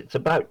truth that it's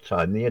about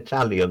time the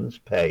Italians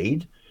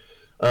paid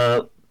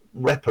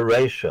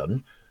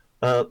reparation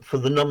for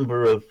the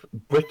number of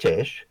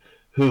British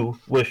who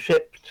were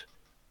shipped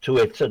to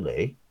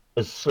Italy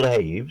as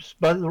slaves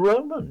by the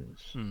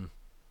Romans.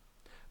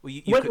 Well,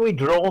 Where do we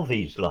draw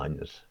these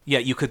lines? yeah,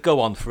 you could go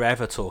on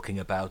forever talking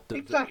about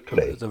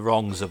Exactly. the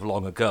wrongs of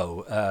long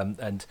ago,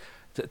 and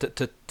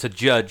to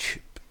judge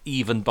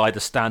even by the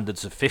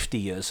standards of 50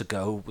 years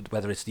ago,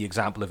 whether it's the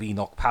example of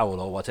Enoch Powell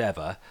or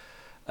whatever,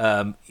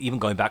 even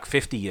going back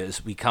 50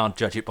 years, we can't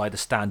judge it by the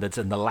standards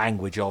and the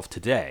language of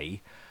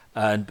today.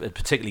 And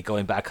particularly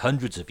going back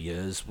hundreds of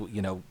years,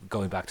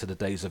 going back to the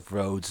days of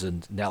Rhodes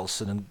and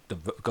Nelson, and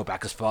go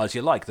back as far as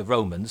you like, the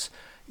Romans,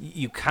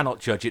 you cannot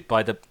judge it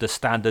by the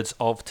standards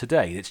of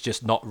today. It's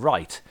just not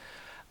right.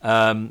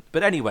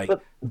 But anyway.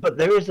 But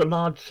there is a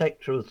large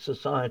sector of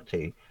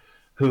society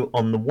who,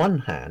 on the one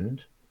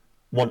hand,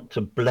 want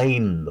to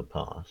blame the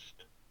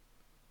past,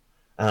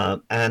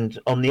 and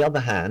on the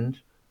other hand,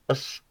 are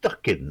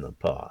stuck in the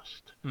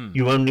past.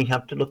 You only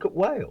have to look at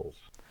Wales.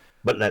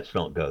 But let's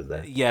not go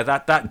there. Yeah,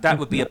 that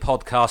would be a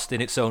podcast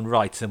in its own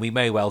right, and we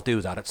may well do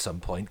that at some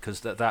point,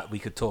 because that we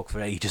could talk for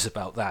ages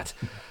about that.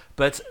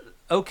 But,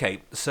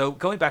 okay, so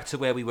going back to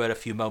where we were a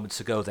few moments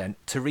ago then,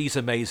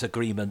 Theresa May's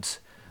agreement,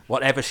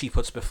 whatever she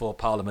puts before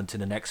Parliament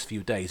in the next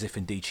few days, if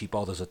indeed she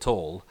bothers at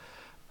all,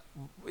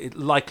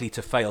 likely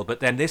to fail.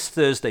 But then this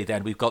Thursday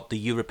then, we've got the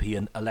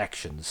European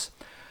elections.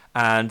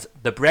 And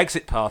the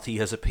Brexit Party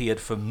has appeared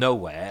from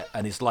nowhere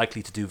and is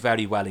likely to do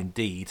very well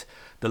indeed.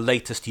 The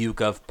latest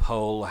YouGov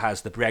poll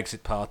has the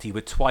Brexit Party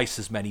with twice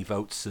as many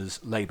votes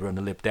as Labour and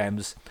the Lib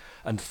Dems,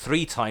 and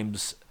 3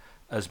 times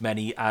as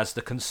many as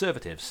the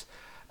Conservatives.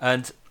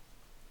 And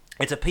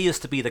it appears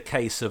to be the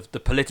case of the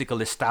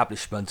political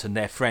establishment and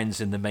their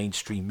friends in the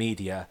mainstream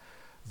media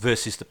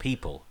versus the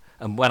people.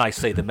 And when I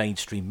say the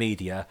mainstream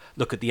media,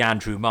 look at the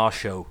Andrew Marr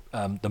show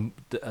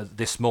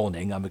this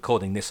morning. I'm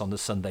recording this on the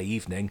Sunday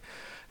evening.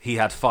 He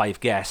had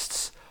 5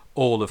 guests,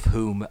 all of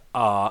whom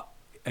are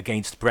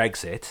against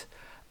Brexit.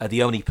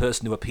 The only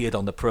person who appeared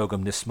on the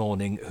programme this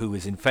morning who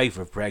is in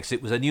favour of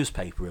Brexit was a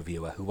newspaper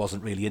reviewer who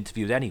wasn't really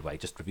interviewed anyway,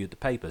 just reviewed the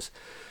papers.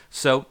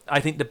 So I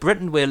think the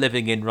Britain we're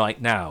living in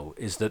right now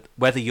is that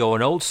whether you're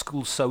an old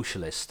school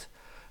socialist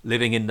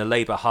living in the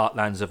Labour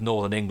heartlands of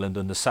Northern England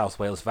and the South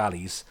Wales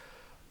valleys,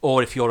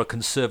 or if you're a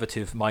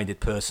conservative-minded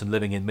person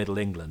living in Middle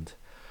England,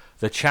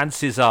 the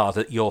chances are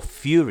that you're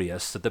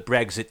furious that the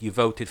Brexit you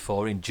voted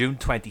for in June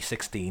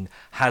 2016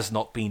 has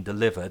not been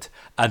delivered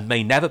and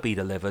may never be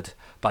delivered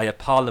by a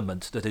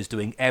parliament that is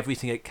doing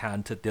everything it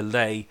can to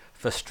delay,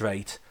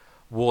 frustrate,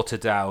 water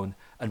down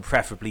and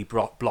preferably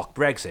block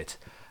Brexit.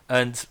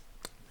 And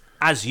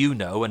as you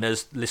know, and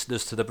as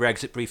listeners to the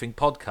Brexit Briefing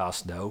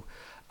podcast know,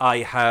 I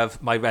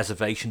have my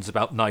reservations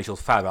about Nigel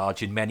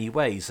Farage in many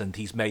ways, and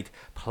he's made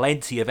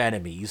plenty of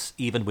enemies,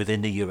 even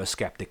within the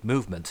Eurosceptic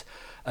movement.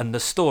 And the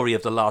story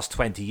of the last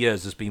 20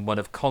 years has been one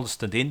of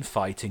constant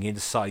infighting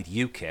inside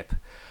UKIP.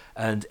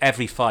 And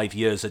every 5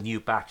 years, a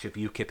new batch of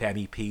UKIP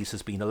MEPs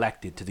has been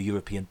elected to the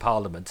European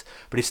Parliament.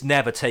 But it's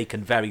never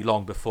taken very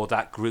long before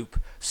that group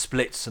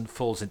splits and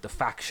falls into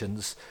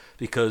factions,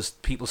 because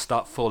people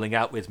start falling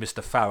out with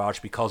Mr.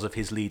 Farage because of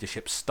his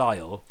leadership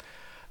style.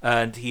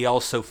 And he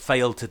also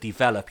failed to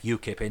develop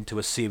UKIP into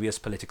a serious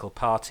political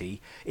party.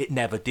 It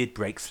never did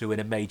break through in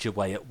a major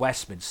way at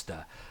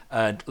Westminster.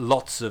 And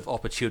lots of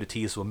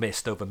opportunities were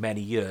missed over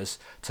many years,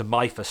 to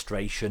my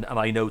frustration, and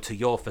I know to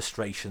your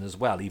frustration as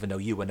well, even though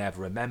you were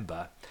never a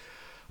member.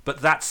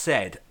 But that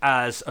said,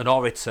 as an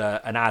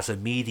orator and as a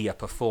media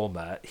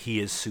performer, he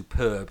is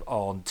superb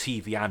on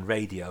TV and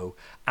radio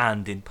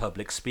and in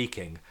public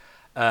speaking.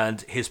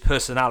 And his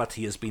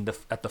personality has been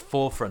at the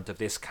forefront of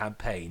this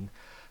campaign.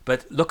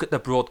 But look at the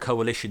broad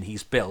coalition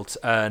he's built,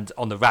 and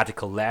on the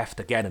radical left,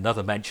 again,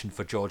 another mention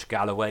for George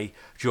Galloway.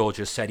 George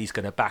has said he's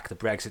going to back the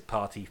Brexit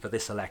Party for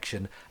this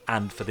election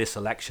and for this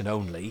election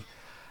only.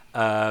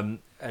 And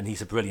he's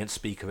a brilliant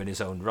speaker in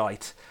his own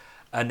right.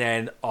 And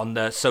then on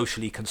the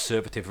socially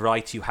conservative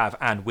right, you have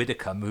Anne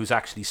Widdecombe, who's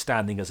actually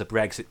standing as a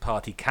Brexit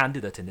Party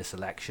candidate in this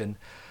election.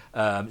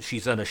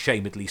 She's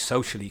unashamedly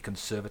socially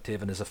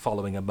conservative and has a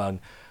following among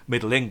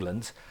Middle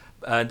England.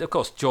 And of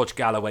course, George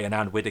Galloway and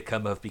Anne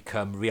Widdecombe have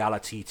become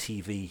reality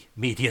TV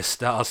media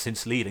stars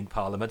since leaving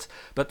Parliament,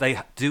 but they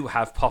do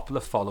have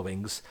popular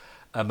followings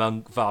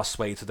among vast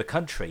swathes of the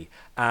country.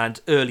 And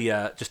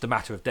earlier, just a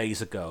matter of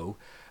days ago,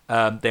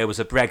 there was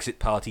a Brexit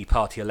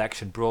party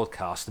election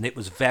broadcast, and it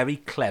was very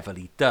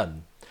cleverly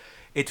done.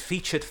 It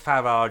featured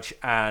Farage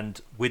and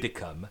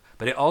Widdecombe,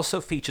 but it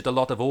also featured a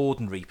lot of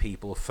ordinary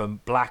people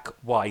from black,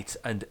 white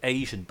and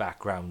Asian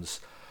backgrounds,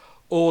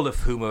 all of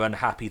whom are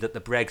unhappy that the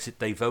Brexit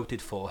they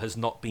voted for has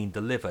not been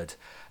delivered.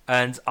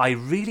 And I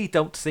really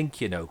don't think,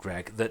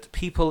 Greg, that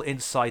people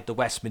inside the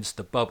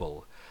Westminster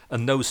bubble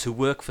and those who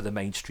work for the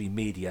mainstream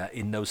media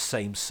in those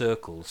same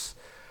circles,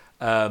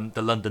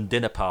 the London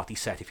dinner party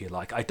set, if you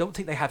like, I don't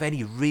think they have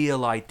any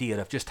real idea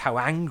of just how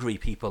angry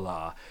people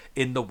are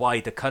in the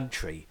wider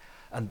country.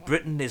 And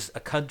Britain is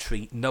a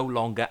country no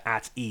longer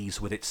at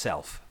ease with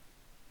itself.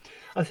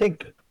 I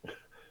think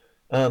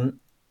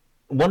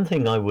one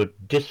thing I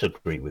would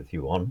disagree with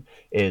you on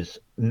is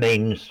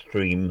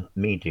mainstream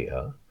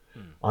media.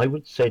 I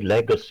would say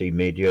legacy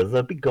media,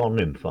 they'll be gone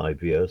in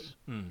 5 years.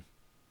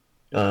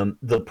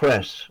 The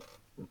press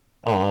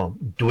are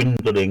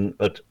dwindling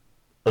at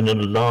an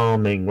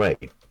alarming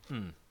rate.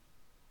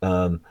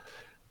 Um,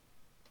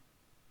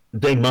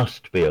 they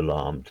must be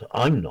alarmed.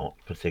 I'm not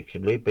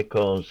particularly,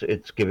 because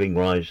it's giving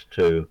rise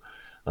to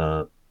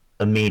a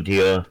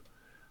media,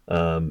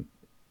 um,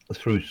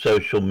 through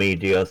social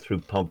media, through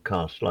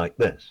podcasts like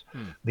this.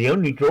 The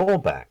only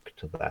drawback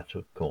to that,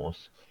 of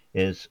course,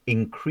 is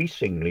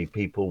increasingly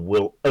people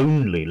will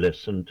only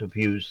listen to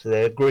views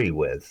they agree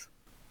with.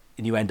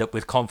 And you end up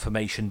with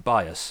confirmation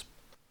bias.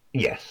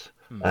 Yes,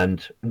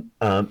 and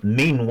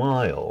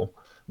meanwhile,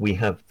 we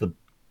have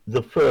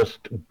the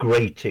first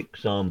great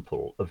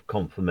example of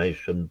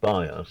confirmation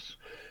bias,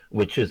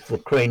 which is the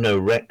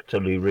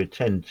cranorectally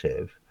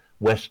retentive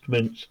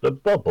Westminster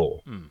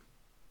bubble,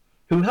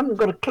 who haven't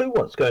got a clue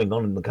what's going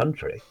on in the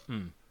country.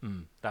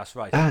 That's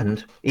right.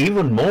 And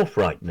even more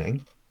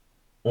frightening,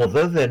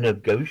 although they're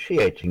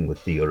negotiating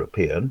with the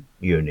European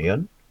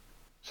Union,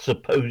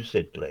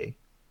 supposedly,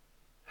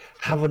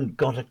 haven't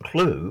got a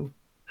clue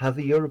how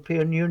the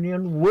European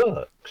Union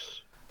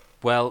works.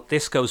 Well,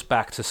 this goes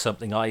back to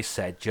something I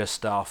said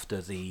just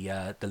after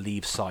the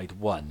Leave side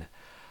won.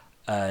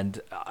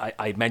 And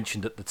I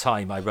mentioned at the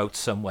time, I wrote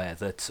somewhere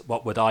that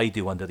what would I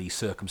do under these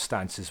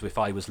circumstances if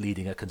I was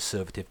leading a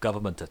Conservative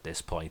government at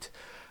this point?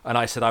 And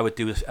I said I would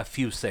do a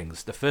few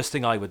things. The first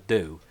thing I would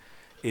do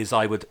is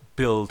I would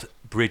build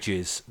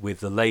bridges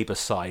with the Labour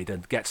side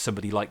and get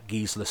somebody like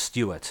Gisela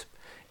Stewart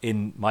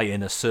in my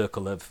inner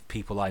circle of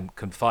people I'm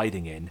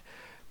confiding in,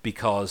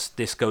 because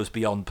this goes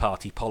beyond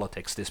party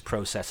politics, this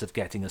process of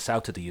getting us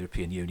out of the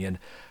European Union,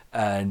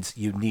 and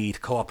you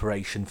need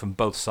cooperation from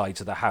both sides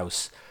of the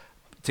House,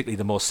 particularly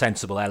the more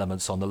sensible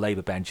elements on the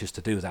Labour benches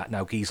to do that.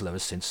 Now, Gisela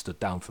has since stood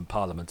down from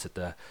Parliament at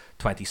the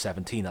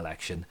 2017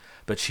 election,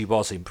 but she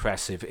was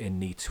impressive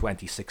in the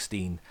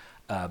 2016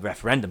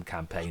 referendum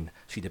campaign.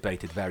 She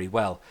debated very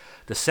well.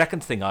 The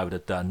second thing I would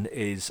have done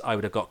is I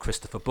would have got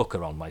Christopher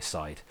Booker on my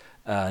side,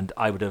 and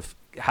I would have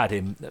had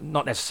him,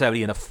 not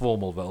necessarily in a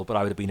formal role, but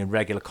I would have been in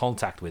regular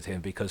contact with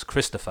him, because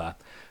Christopher,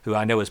 who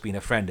I know has been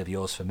a friend of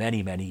yours for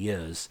many, many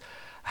years,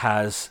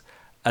 has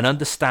an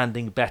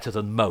understanding better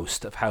than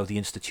most of how the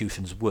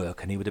institutions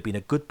work, and he would have been a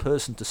good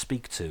person to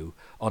speak to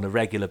on a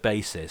regular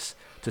basis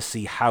to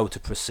see how to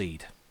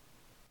proceed.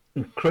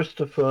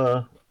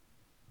 Christopher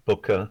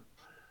Booker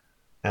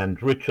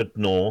and Richard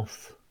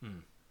North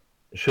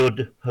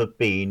should have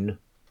been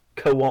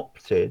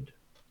co-opted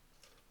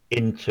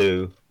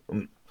into,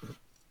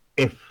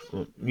 if,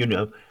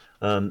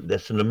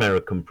 there's an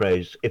American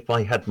phrase, if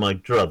I had my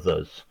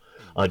druthers,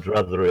 I'd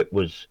rather it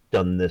was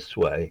done this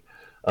way.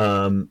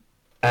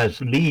 As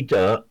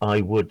leader,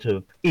 I would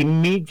have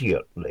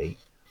immediately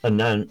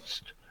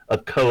announced a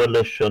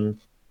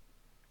coalition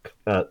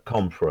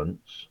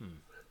conference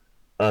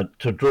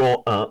to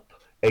draw up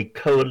a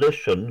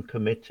coalition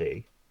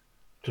committee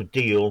to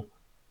deal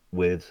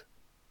with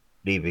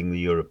leaving the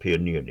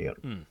European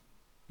Union.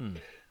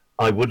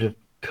 I would have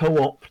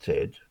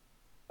co-opted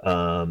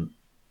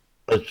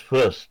as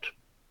first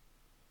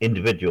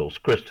individuals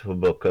Christopher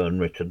Booker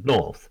and Richard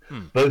North,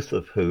 both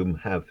of whom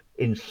have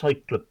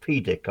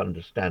encyclopedic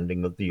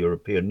understanding of the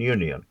European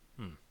Union.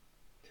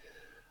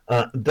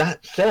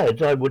 That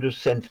said, I would have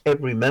sent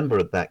every member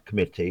of that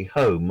committee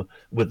home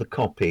with a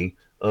copy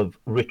of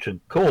Richard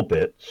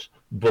Corbett's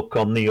book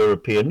on the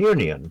European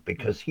Union,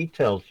 because he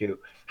tells you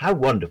how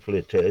wonderful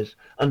it is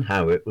and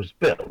how it was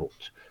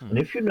built. And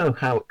if you know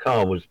how a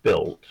car was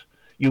built,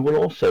 you will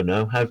also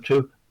know how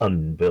to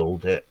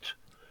unbuild it.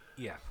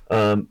 Yeah.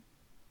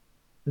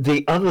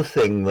 The other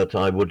thing that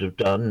I would have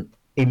done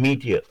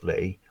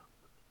immediately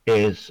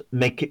is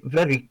make it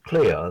very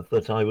clear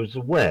that I was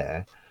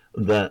aware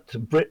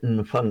that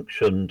Britain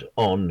functioned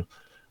on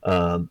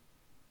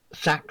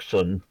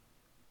Anglo-Saxon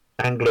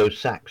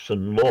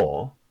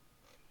law,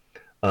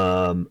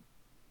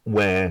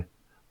 where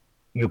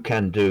you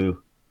can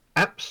do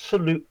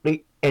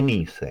absolutely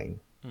anything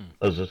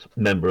as a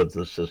member of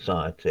the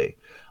society.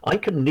 I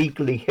can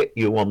legally hit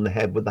you on the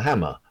head with a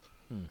hammer,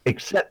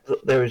 except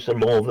that there is a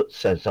law that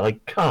says I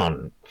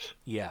can't.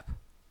 Yeah.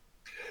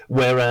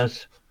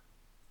 Whereas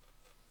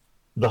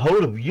the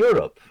whole of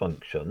Europe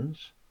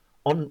functions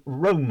on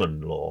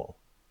Roman law.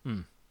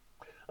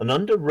 And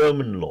under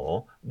Roman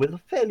law, with a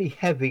fairly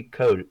heavy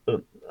code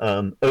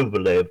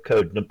overlay of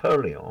Code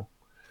Napoleon,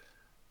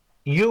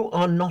 you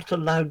are not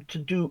allowed to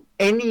do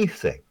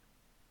anything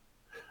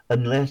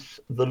unless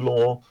the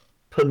law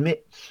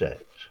permits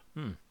it.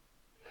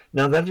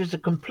 Now, that is a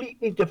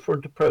completely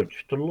different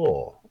approach to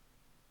law.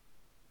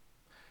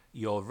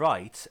 You're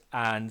right,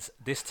 and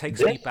this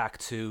takes me back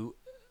to...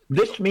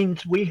 This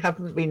means we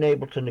haven't been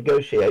able to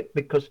negotiate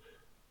because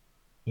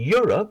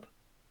Europe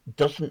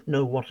doesn't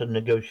know what a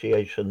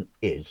negotiation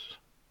is.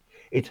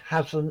 It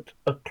hasn't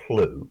a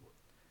clue.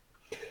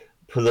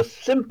 For the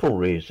simple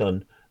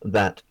reason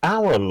that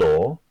our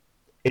law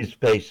is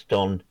based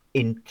on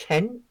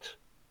intent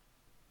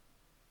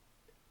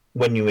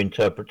when you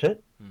interpret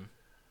it.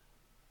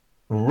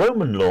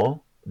 Roman law,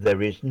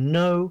 there is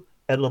no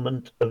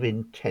element of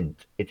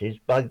intent. It is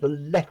by the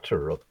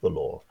letter of the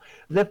law.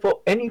 Therefore,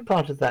 any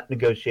part of that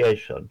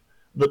negotiation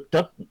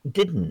that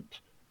didn't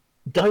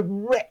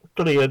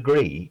directly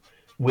agree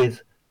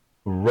with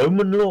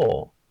Roman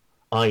law,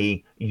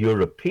 i.e.,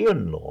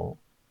 European law,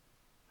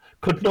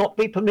 could not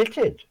be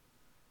permitted.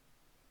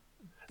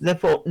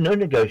 Therefore, no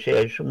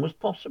negotiation was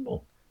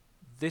possible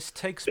This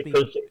takes me,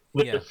 because it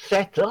was yeah.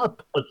 set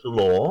up as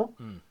law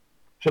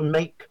to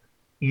make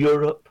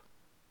Europe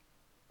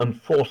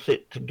and force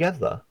it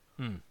together.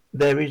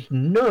 There is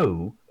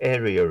no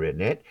area in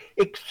it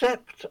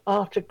except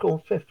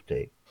Article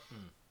 50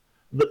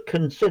 that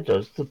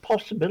considers the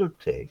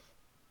possibility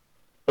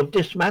of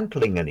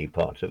dismantling any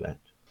part of it.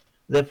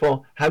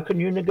 Therefore, how can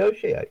you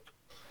negotiate?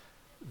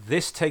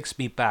 This takes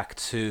me back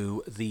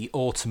to the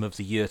autumn of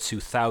the year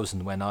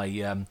 2000 when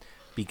I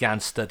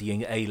began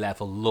studying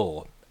A-level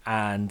law.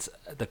 And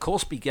the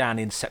course began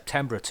in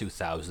September of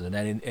 2000, and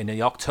then in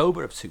the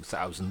October of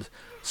 2000,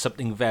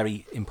 something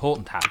very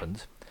important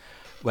happened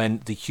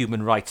when the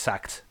Human Rights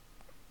Act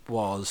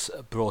was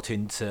brought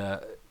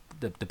into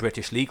the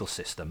British legal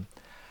system.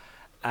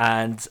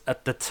 And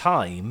at the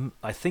time,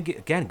 I think,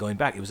 again, going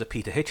back, it was a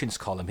Peter Hitchens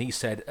column. He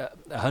said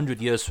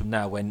 100 years from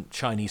now, when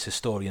Chinese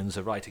historians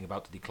are writing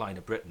about the decline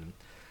of Britain,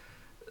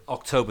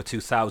 October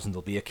 2000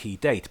 will be a key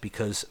date,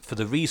 because for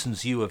the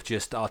reasons you have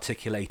just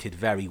articulated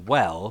very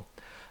well,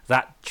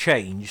 that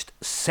changed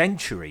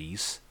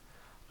centuries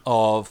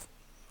of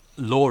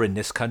law in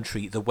this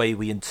country, the way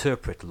we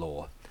interpret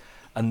law.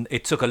 And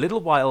it took a little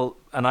while,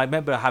 and I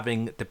remember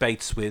having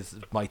debates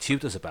with my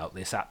tutors about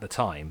this at the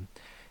time.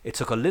 It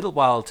took a little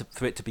while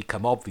for it to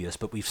become obvious,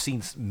 but we've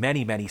seen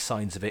many, many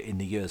signs of it in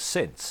the years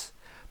since,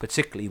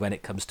 particularly when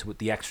it comes to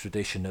the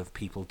extradition of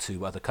people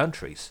to other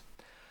countries.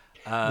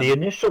 The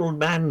initial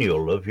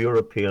manual of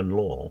European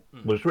law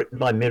was written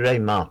by Mireille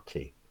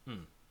Marty,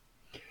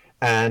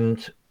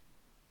 and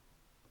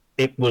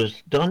it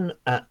was done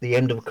at the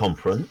end of a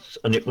conference,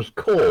 and it was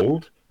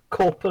called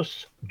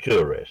Corpus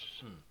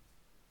Juris,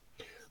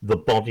 the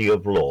body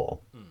of law.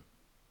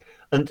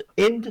 And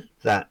in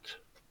that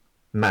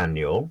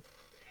manual,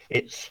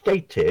 it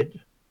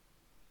stated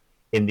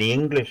in the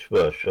English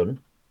version,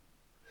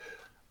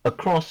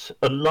 across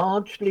a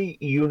largely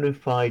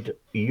unified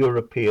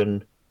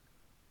European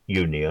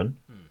Union,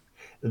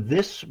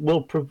 this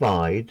will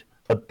provide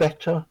a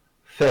better,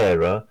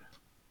 fairer,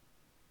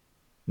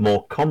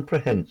 more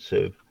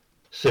comprehensive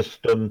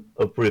system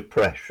of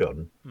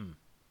repression.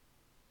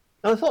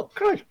 I thought,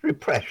 Christ,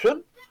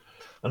 repression?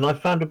 And I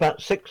found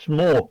about 6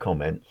 more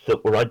comments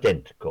that were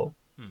identical.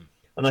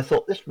 And I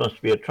thought, this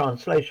must be a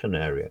translation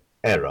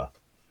error.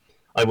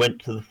 I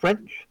went to the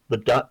French, the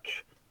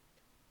Dutch,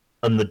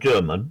 and the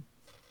German,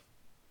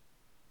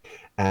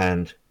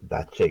 and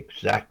that's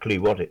exactly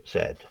what it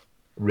said,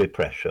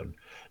 repression.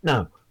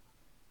 Now,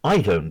 I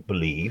don't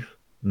believe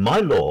my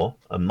law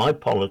and my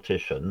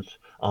politicians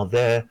are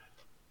there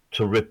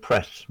to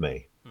repress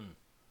me.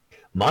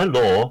 My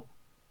law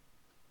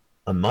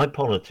and my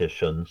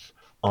politicians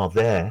are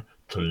there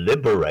to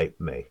liberate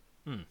me.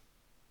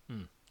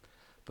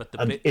 But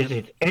and is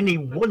it any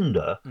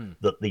wonder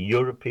that the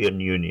European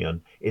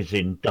Union is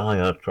in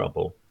dire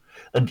trouble?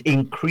 And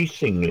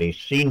increasingly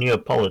senior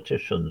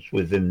politicians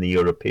within the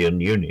European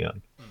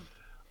Union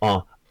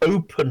are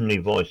openly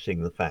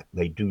voicing the fact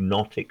they do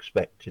not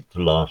expect it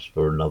to last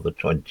for another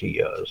 20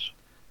 years.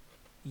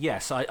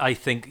 Yes, I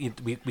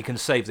think we can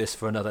save this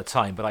for another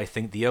time, but I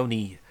think the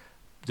only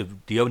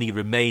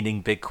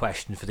remaining big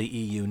question for the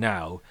EU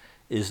now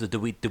is that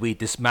do we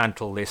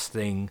dismantle this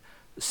thing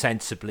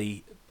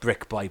sensibly,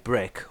 brick by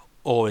brick,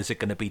 or is it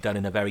going to be done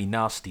in a very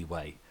nasty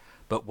way?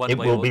 But it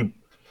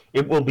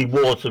will be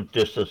wars of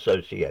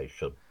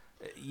disassociation.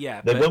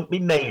 Yeah, there won't be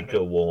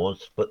major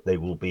wars, but they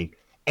will be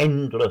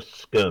endless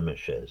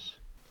skirmishes.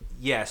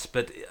 Yes,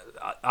 but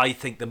I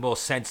think the more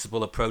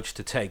sensible approach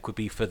to take would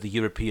be for the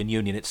European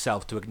Union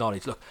itself to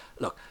acknowledge,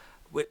 look,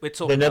 we're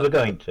talking. They're never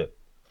going to.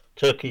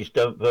 Turkeys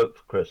don't vote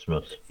for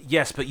Christmas.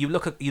 Yes, but you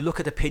look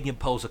at opinion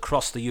polls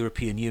across the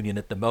European Union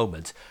at the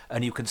moment,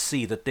 and you can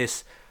see that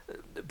this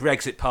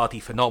Brexit Party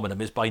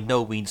phenomenon is by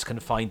no means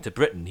confined to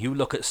Britain. You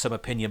look at some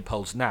opinion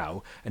polls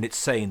now, and it's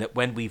saying that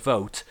when we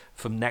vote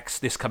from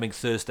this coming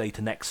Thursday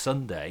to next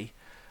Sunday,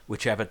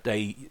 whichever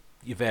day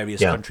your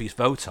various countries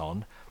vote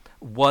on,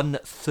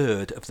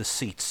 1/3 of the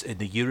seats in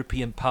the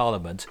European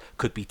Parliament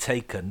could be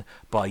taken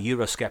by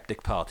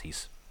Eurosceptic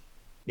parties.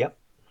 Yep.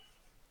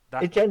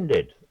 It's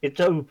ended. It's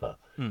over.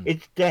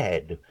 It's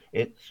dead.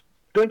 It's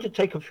going to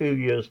take a few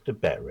years to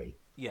bury.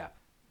 Yeah.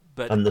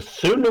 And the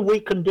sooner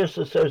we can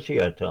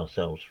disassociate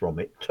ourselves from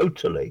it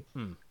totally,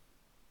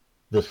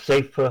 the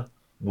safer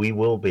we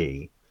will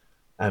be,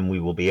 and we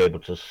will be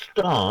able to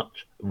start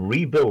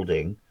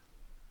rebuilding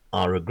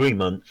our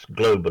agreements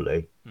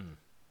globally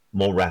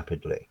more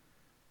rapidly.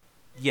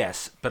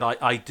 Yes, but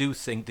I do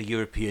think the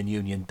European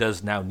Union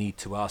does now need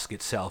to ask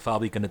itself, are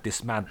we going to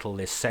dismantle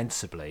this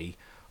sensibly,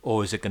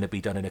 or is it going to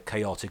be done in a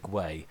chaotic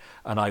way?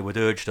 And I would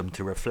urge them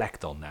to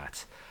reflect on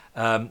that.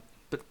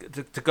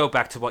 But to go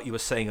back to what you were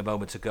saying a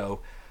moment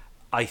ago,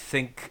 I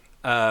think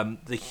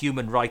the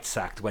Human Rights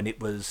Act, when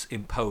it was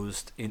it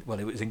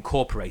was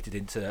incorporated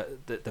into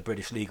the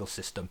British legal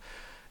system,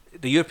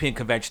 the European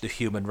Convention of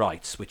Human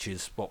Rights, which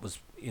is what was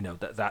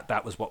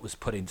that was what was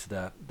put into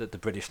the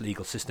British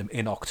legal system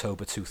in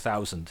October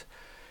 2000.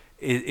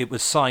 It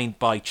was signed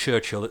by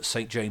Churchill at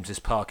St James's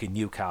Park in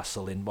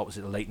Newcastle in, what was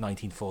it, the late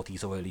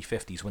 1940s or early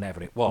 50s,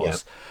 whenever it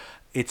was.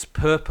 Yeah. Its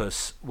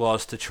purpose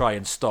was to try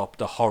and stop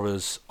the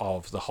horrors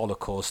of the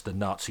Holocaust and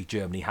Nazi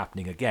Germany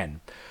happening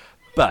again.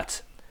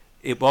 But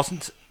it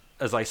wasn't,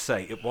 as I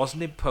say, it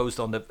wasn't imposed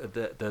on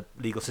the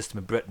legal system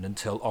in Britain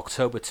until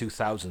October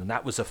 2000, and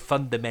that was a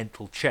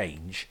fundamental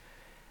change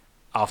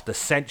after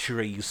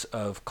centuries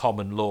of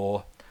common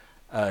law.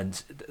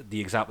 And the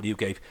example you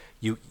gave,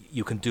 you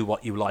can do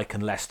what you like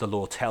unless the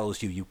law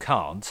tells you you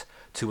can't,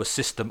 to a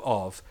system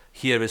of,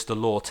 here is the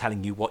law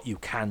telling you what you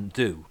can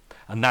do.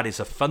 And that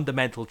is a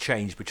fundamental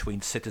change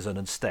between citizen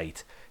and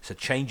state. It's a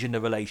change in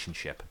the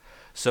relationship.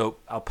 So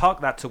I'll park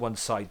that to one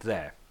side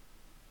there.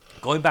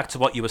 Going back to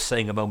what you were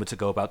saying a moment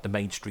ago about the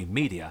mainstream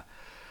media,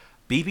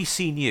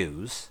 BBC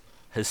News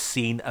has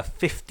seen a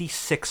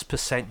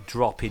 56%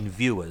 drop in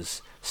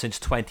viewers since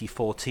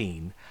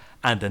 2014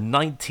 and a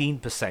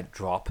 19%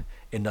 drop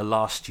in the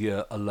last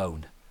year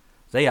alone.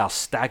 They are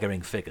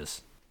staggering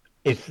figures.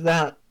 Is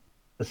that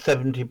a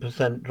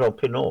 70%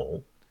 drop in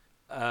all?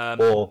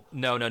 Or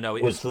no.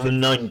 It was the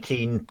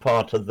 19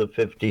 part of the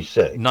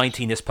 56?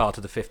 19 is part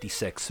of the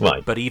 56.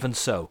 Right. But even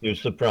so... You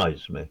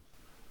surprised me.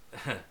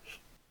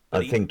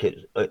 I think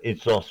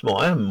it's lost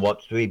more. I haven't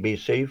watched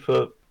BBC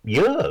for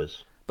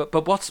years.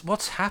 But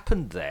what's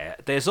happened there?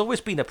 There's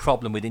always been a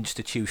problem with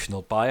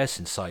institutional bias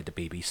inside the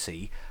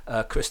BBC.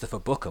 Christopher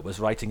Booker was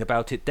writing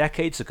about it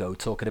decades ago,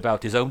 talking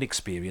about his own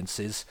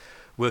experiences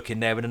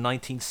working there in the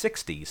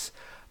 1960s.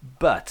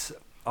 But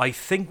I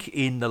think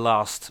in the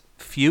last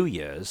few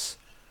years,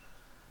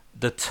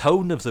 the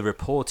tone of the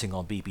reporting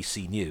on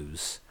BBC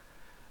News,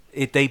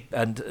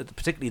 and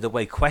particularly the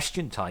way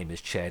Question Time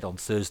is chaired on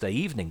Thursday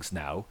evenings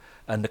now,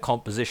 and the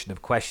composition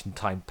of Question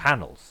Time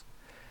panels,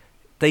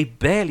 they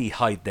barely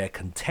hide their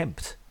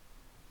contempt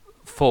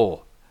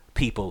for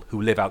people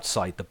who live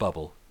outside the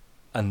bubble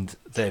and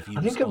their views.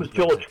 I think it was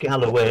George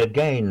Galloway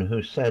again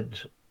who said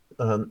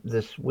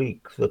this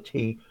week that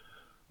he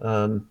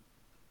wouldn't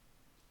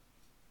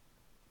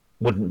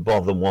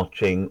bother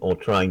watching or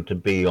trying to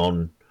be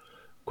on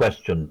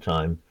Question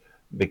Time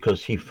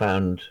because he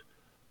found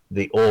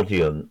the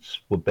audience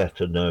were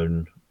better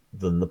known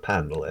than the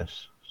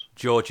panelists.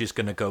 George is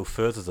going to go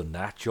further than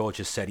that. George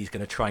has said he's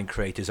going to try and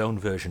create his own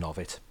version of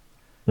it.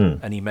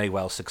 And he may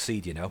well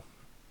succeed,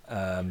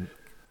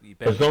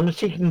 As long as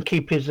he can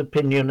keep his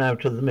opinion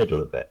out of the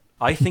middle of it.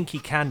 I think he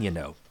can,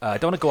 I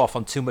don't want to go off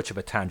on too much of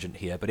a tangent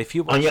here, but if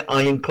you watch...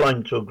 I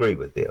incline to agree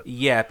with you.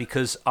 Yeah,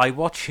 because I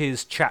watch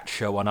his chat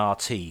show on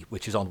RT,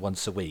 which is on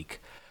once a week,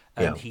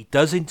 and he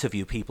does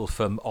interview people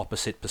from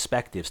opposite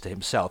perspectives to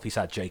himself. He's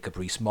had Jacob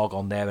Rees-Mogg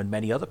on there and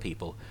many other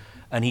people,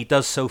 and he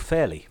does so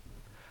fairly.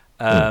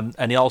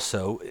 And he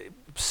also,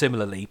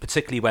 similarly,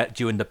 particularly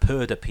during the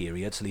Purdah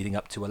periods leading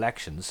up to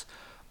elections,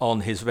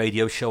 on his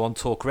radio show on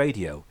Talk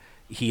Radio,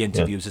 he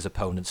interviews his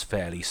opponents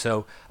fairly.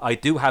 So I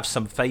do have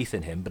some faith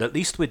in him, but at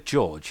least with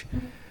George,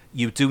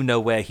 you do know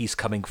where he's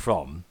coming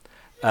from.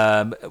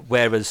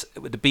 Whereas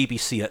with the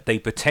BBC, they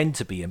pretend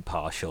to be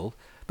impartial,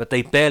 but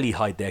they barely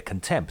hide their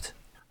contempt.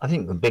 I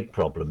think the big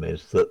problem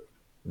is that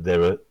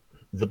the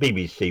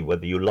BBC,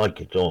 whether you like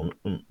it or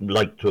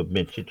like to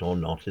admit it or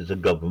not, is a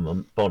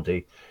government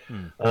body.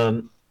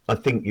 I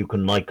think you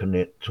can liken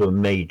it to a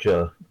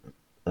major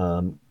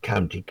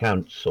county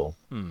council.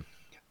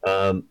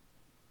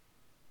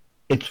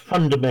 It's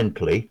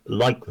fundamentally,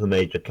 like the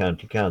major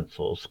county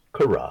councils,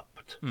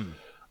 corrupt.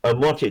 And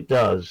what it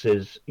does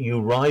is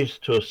you rise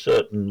to a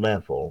certain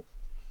level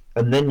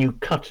and then you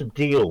cut a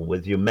deal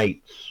with your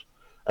mates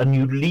and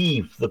you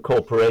leave the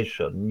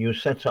corporation, you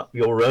set up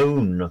your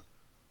own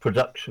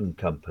production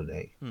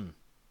company.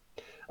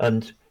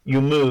 And you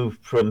move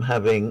from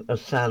having a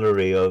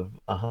salary of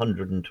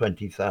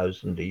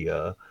 120,000 a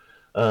year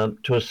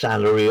to a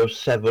salary of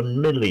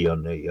 7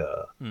 million a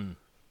year.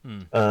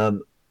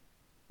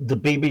 The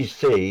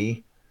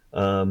BBC,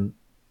 and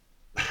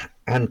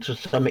to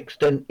some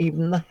extent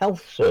even the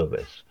health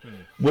service,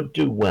 would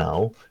do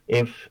well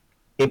if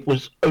it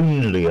was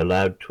only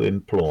allowed to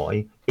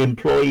employ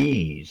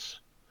employees,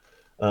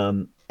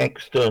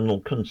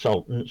 external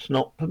consultants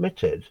not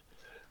permitted.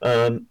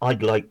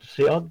 I'd like to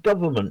see our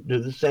government do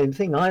the same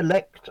thing. I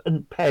elect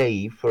and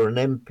pay for an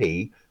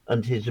MP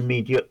and his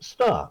immediate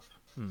staff.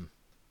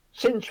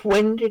 Since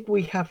when did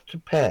we have to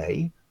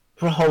pay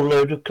for a whole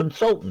load of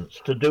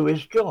consultants to do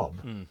his job?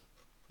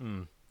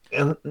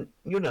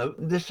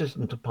 This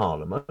isn't a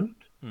parliament.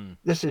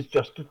 This is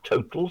just a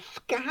total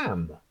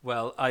scam.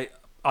 Well,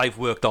 I've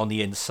worked on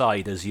the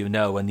inside, as you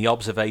know, and the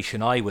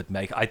observation I would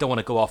make, I don't want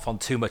to go off on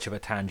too much of a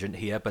tangent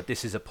here, but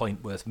this is a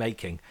point worth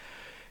making.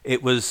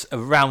 It was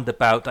around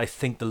about, I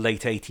think, the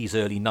late 80s,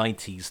 early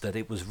 90s that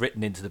it was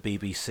written into the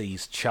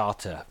BBC's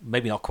charter,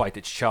 maybe not quite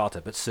its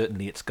charter, but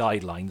certainly its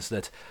guidelines,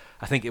 that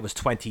I think it was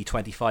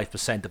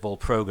 25% of all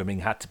programming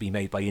had to be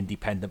made by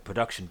independent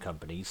production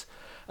companies.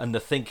 And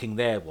the thinking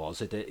there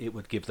was it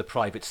would give the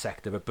private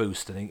sector a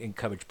boost and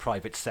encourage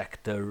private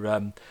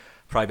sector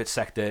private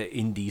sector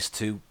indies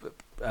to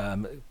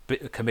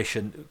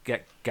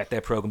get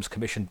their programs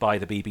commissioned by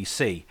the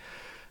BBC.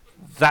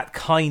 That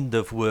kind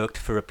of worked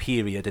for a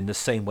period in the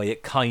same way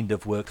it kind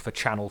of worked for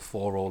Channel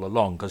 4 all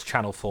along, because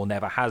Channel 4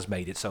 never has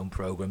made its own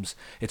programs.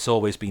 They've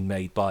always been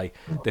made by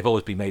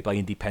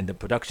independent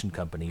production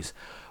companies.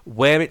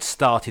 Where it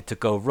started to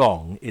go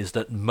wrong is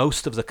that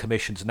most of the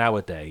commissions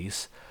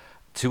nowadays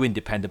to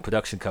independent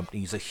production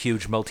companies are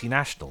huge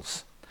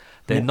multinationals.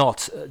 They're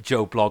not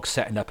Joe Bloggs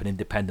setting up an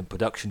independent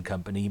production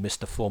company,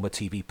 Mr. Former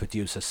TV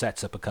Producer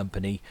sets up a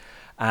company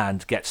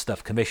and gets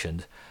stuff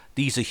commissioned.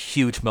 These are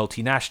huge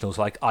multinationals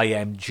like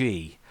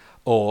IMG,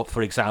 or,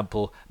 for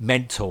example,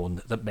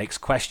 Mentone, that makes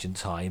Question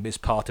Time, is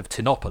part of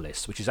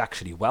Tinopolis, which is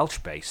actually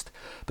Welsh-based.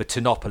 But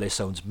Tinopolis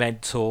owns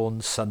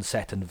Mentone,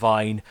 Sunset and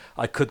Vine.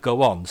 I could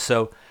go on.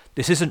 So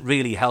this isn't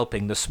really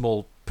helping the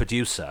small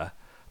producer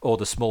or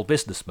the small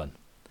businessman.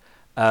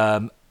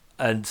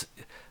 And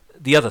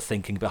the other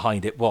thinking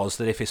behind it was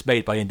that if it's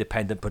made by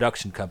independent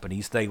production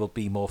companies, they will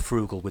be more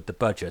frugal with the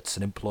budgets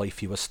and employ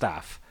fewer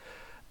staff.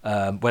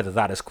 Whether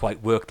that has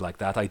quite worked like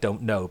that, I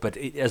don't know. But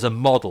as a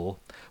model,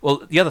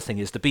 well, the other thing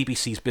is the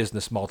BBC's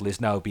business model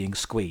is now being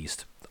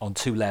squeezed on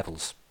two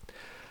levels.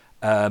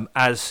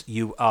 As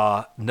you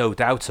are no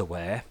doubt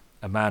aware,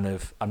 I'm not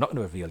going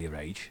to reveal your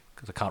age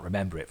because I can't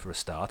remember it for a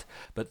start,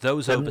 but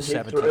those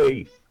 73. over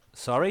 70...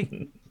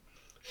 Sorry?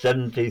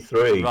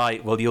 73.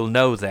 Right, well, you'll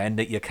know then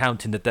that you're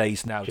counting the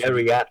days now.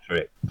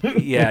 Geriatric.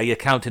 Yeah, you're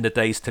counting the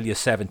days till you're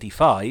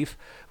 75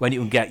 when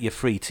you can get your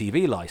free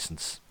TV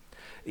licence.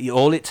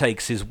 All it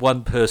takes is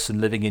one person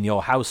living in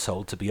your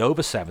household to be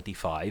over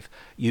 75.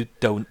 You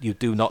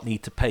do not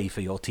need to pay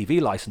for your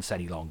TV licence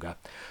any longer.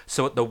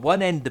 So at the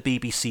one end, the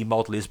BBC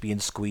model is being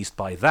squeezed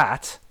by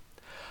that,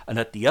 and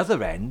at the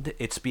other end,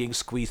 it's being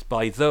squeezed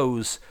by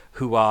those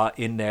who are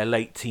in their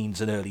late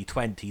teens and early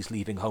 20s,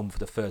 leaving home for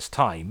the first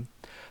time,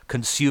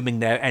 consuming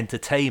their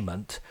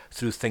entertainment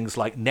through things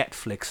like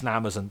Netflix and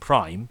Amazon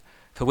Prime,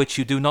 for which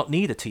you do not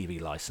need a TV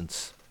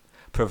licence,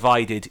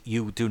 provided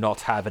you do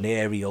not have an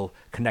aerial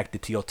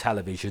connected to your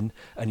television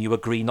and you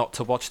agree not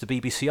to watch the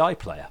BBC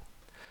iPlayer.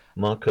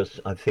 Marcus,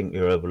 I think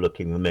you're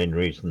overlooking the main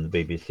reason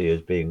the BBC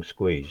is being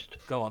squeezed.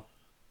 Go on.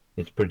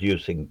 It's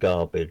producing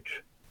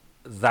garbage.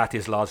 That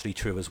is largely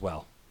true as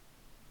well.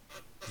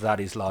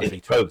 Its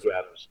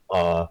programs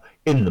are,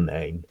 in the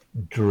main,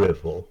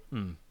 drivel.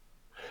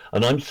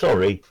 And I'm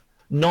sorry,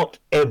 not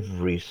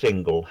every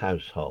single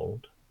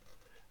household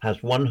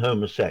has one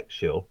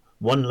homosexual,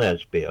 one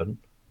lesbian,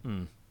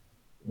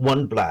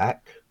 one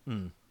black,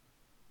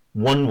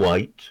 one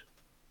white,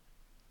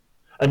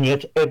 and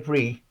yet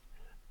every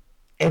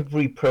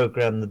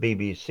program the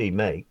BBC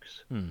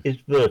makes is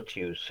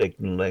virtue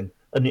signalling,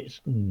 and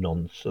it's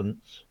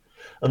nonsense.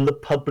 And the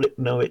public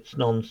know it's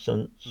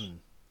nonsense.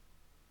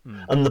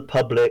 And the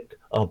public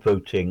are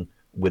voting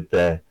with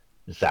their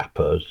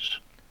zappers.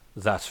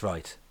 That's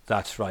right.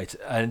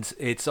 And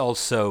it's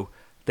also,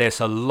 there's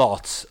a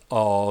lot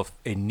of,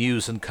 in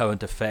news and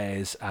current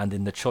affairs and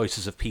in the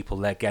choices of people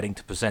they're getting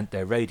to present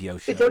their radio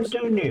shows. They don't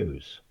do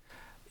news.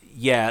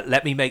 Yeah,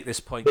 let me make this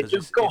point. They do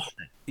gossip.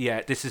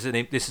 Yeah, this is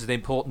an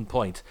important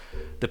point.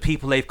 The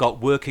people they've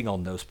got working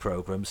on those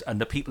programs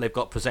and the people they've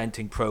got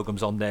presenting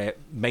programs on their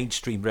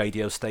mainstream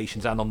radio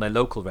stations and on their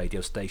local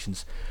radio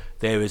stations,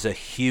 there is a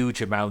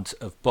huge amount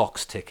of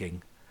box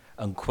ticking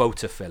and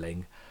quota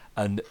filling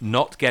and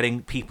not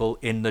getting people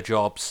in the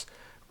jobs.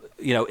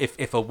 You know,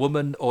 if a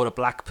woman or a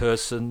black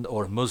person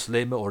or a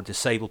Muslim or a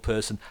disabled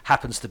person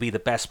happens to be the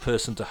best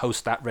person to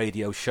host that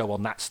radio show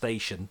on that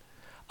station,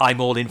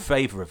 I'm all in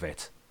favour of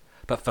it.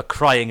 But for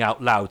crying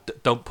out loud,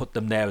 don't put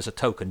them there as a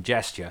token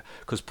gesture,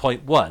 because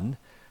point one,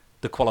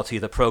 the quality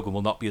of the programme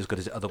will not be as good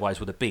as it otherwise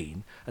would have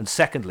been. And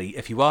secondly,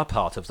 if you are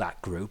part of that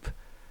group,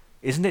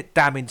 isn't it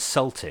damn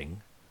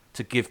insulting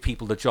to give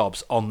people the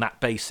jobs on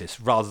that basis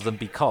rather than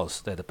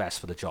because they're the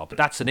best for the job?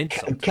 That's an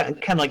insult.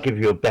 Can I give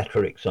you a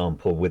better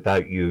example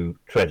without you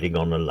treading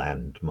on a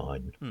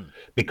landmine?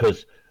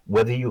 Because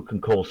whether you can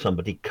call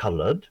somebody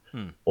coloured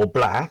or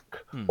black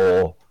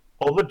or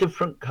of a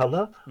different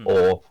colour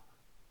or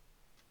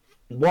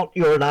what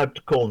you're allowed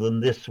to call them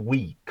this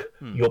week,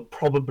 you're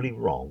probably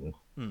wrong.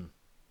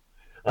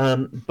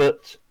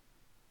 But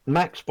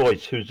Max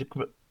Boyce, who's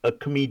a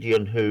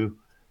comedian who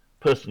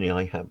personally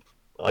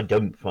I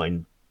don't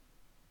find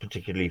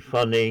particularly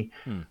funny.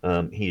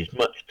 He's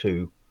much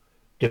too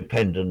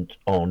dependent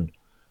on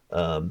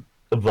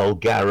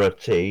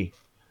vulgarity,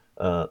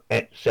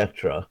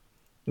 etc.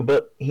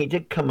 But he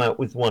did come out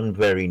with one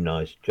very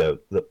nice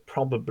joke that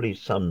probably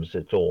sums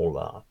it all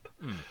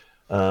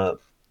up.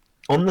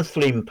 On the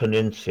Fleam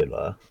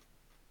Peninsula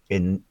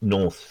in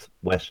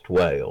northwest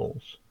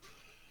Wales,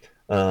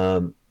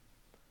 on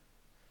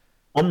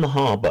the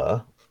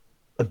harbour,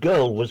 a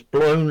girl was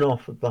blown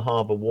off of the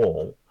harbour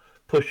wall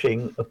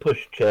pushing a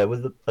pushchair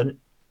with an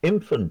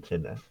infant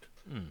in it.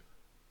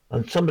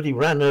 And somebody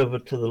ran over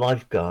to the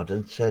lifeguard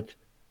and said,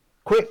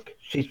 "Quick,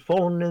 she's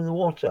fallen in the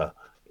water.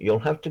 You'll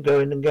have to go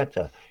in and get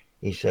her."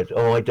 He said,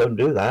 "Oh, I don't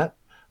do that."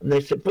 And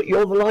they said, "But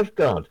you're the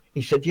lifeguard."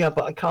 He said, "Yeah,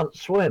 but I can't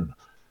swim."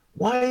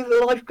 Why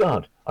the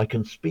lifeguard? I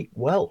can speak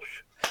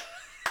Welsh.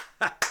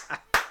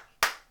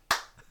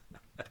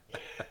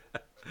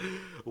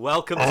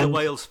 Welcome to And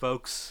Wales,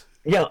 folks.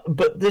 yeah,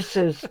 but this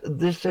is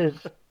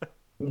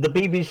the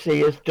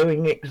BBC is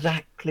doing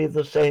exactly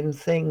the same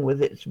thing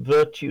with its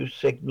virtue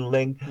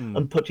signaling Hmm.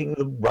 and putting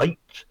the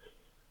right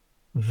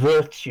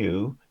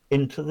virtue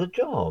into the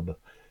job.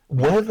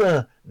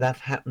 Whether that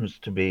happens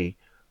to be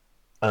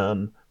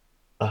um,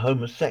 a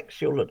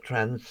homosexual, a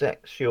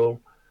transsexual,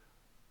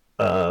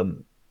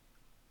 um,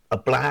 a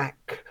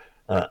black,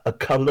 a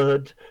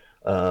coloured,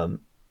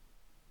 um,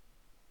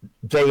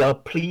 they are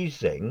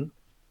pleasing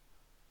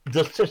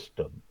the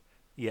system,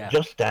 Yeah.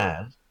 just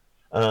as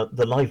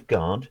the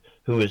lifeguard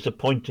who is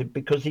appointed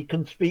because he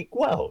can speak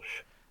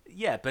Welsh.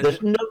 Yeah, but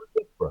There's no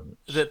difference.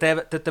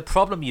 the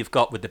problem you've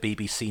got with the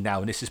BBC now,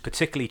 and this is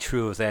particularly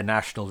true of their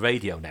national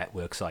radio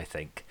networks, I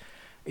think,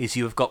 is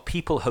you've got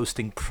people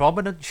hosting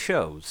prominent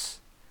shows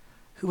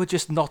who are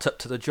just not up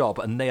to the job,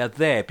 and they are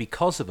there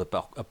because of a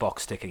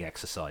box ticking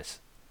exercise.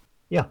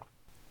 Yeah.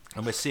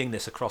 And we're seeing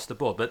this across the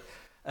board. But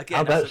How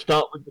again, about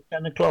start with the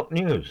 10 o'clock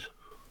news?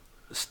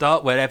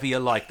 start wherever you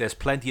like. There's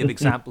plenty of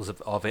examples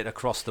of it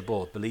across the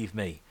board, believe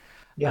me.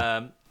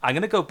 Yeah. I'm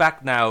going to go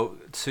back now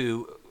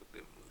to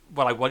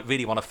what I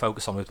really want to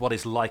focus on, is what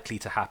is likely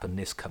to happen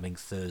this coming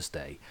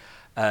Thursday.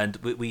 And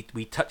we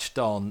touched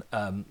on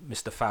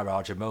Mr.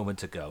 Farage a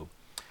moment ago.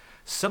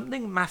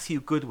 Something Matthew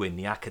Goodwin,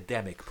 the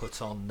academic,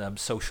 put on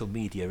social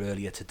media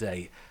earlier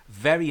today.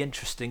 Very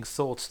interesting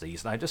thoughts,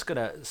 these. And I'm just going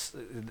to...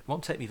 It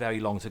won't take me very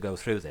long to go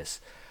through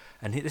this.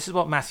 And this is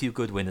what Matthew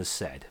Goodwin has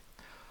said.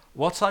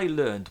 What I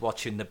learned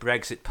watching the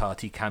Brexit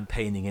Party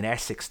campaigning in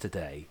Essex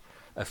today,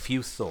 a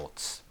few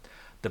thoughts.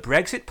 The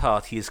Brexit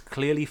Party is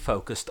clearly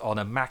focused on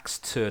a max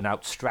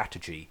turnout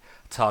strategy,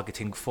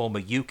 targeting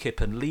former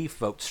UKIP and Leave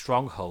vote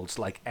strongholds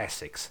like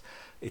Essex.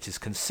 It is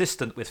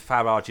consistent with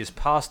Farage's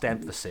past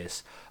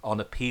emphasis on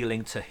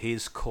appealing to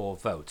his core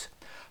vote.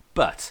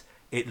 But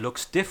it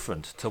looks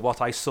different to what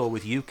I saw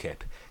with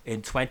UKIP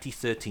in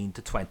 2013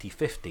 to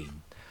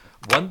 2015.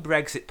 One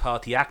Brexit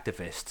Party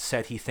activist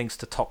said he thinks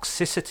the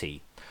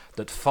toxicity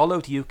that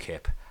followed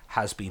UKIP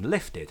has been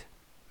lifted.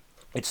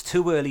 It's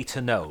too early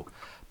to know,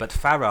 but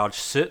Farage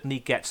certainly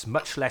gets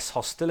much less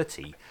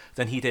hostility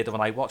than he did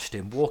when I watched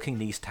him walking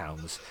these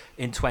towns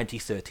in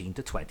 2013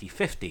 to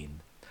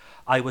 2015.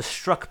 I was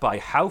struck by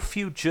how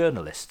few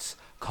journalists,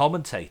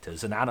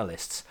 commentators and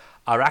analysts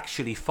are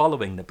actually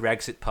following the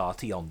Brexit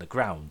Party on the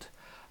ground.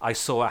 I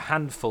saw a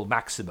handful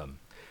maximum.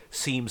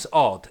 Seems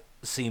odd,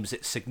 seems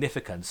its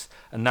significance,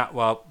 and that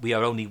while we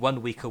are only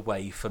 1 week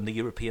away from the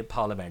European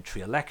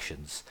parliamentary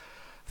elections.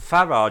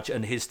 Farage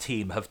and his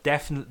team have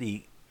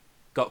definitely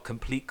got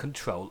complete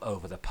control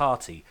over the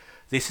party.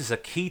 This is a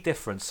key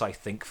difference, I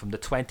think, from the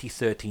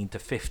 2013 to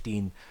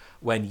 15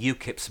 when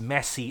UKIP's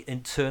messy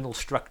internal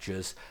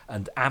structures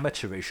and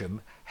amateurism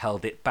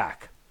held it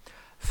back.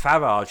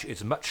 Farage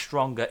is much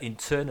stronger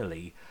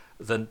internally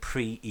than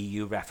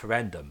pre-EU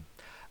referendum.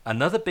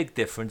 Another big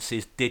difference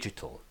is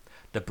digital.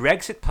 The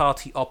Brexit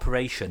Party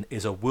operation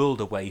is a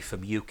world away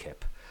from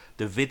UKIP.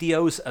 The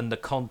videos and the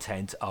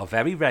content are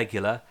very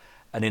regular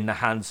and in the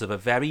hands of a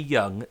very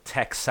young,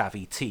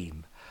 tech-savvy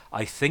team.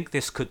 I think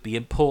this could be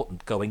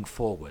important going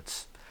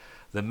forwards.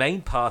 The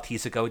main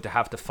parties are going to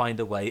have to find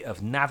a way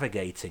of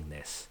navigating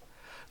this.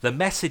 The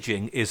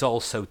messaging is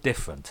also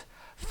different.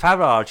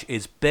 Farage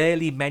is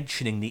barely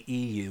mentioning the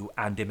EU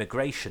and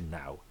immigration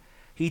now.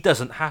 He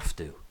doesn't have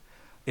to.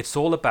 It's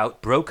all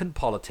about broken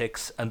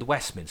politics and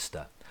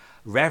Westminster.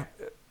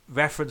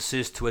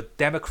 References to a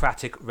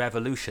democratic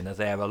revolution are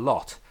there a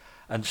lot,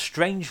 and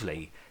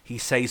strangely, he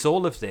says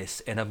all of this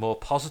in a more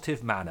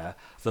positive manner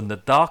than the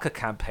darker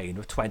campaign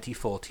of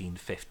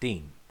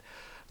 2014-15.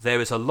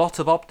 There is a lot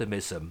of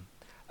optimism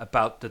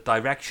about the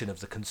direction of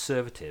the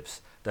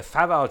Conservatives. The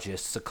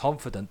Faragists are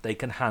confident they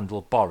can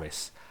handle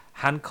Boris.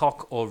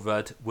 Hancock or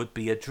Rudd would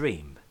be a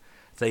dream.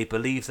 They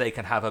believe they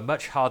can have a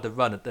much harder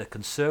run at the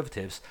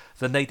Conservatives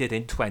than they did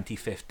in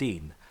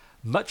 2015.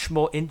 Much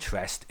more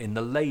interest in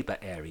the Labour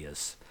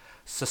areas.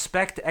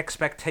 Suspect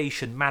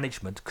expectation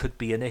management could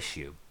be an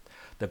issue.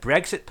 The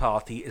Brexit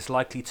Party is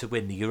likely to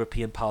win the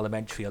European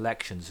parliamentary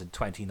elections in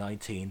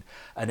 2019,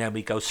 and then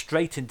we go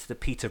straight into the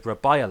Peterborough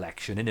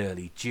by-election in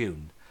early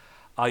June.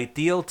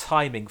 Ideal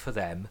timing for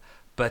them,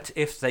 but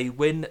if they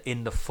win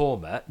in the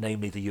former,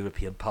 namely the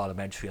European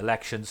parliamentary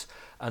elections,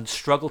 and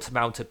struggle to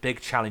mount a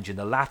big challenge in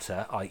the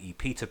latter, i.e.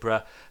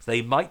 Peterborough,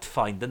 they might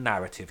find the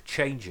narrative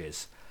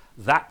changes.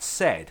 That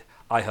said,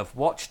 I have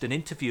watched and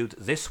interviewed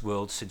This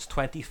World since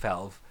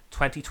 2012,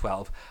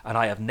 and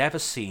I have never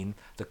seen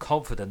the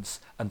confidence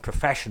and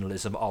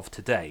professionalism of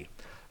today.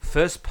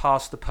 First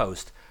past the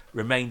post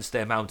remains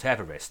their Mount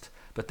Everest,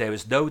 but there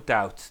is no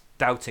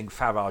doubting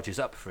Farage is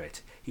up for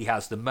it. He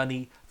has the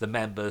money, the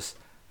members,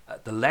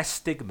 the less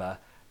stigma,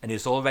 and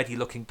is already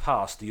looking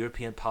past the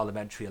European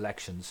parliamentary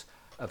elections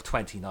of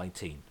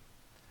 2019.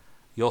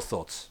 Your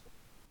thoughts?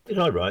 Did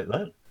I write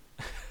that?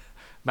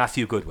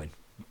 Matthew Goodwin.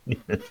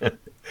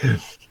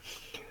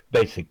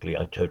 Basically,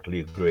 I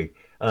totally agree.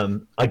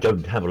 I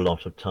don't have a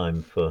lot of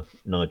time for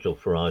Nigel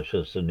Farage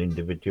as an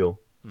individual.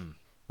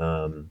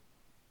 Um,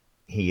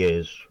 he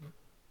is,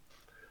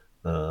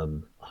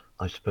 um,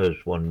 I suppose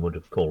one would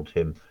have called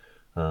him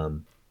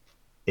um,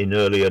 in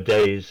earlier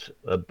days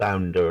a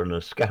bounder and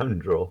a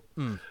scoundrel.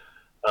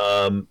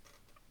 Um,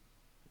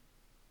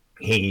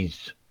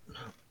 he's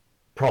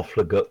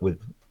profligate with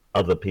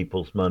other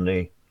people's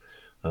money.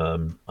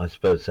 I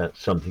suppose that's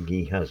something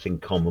he has in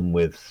common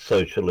with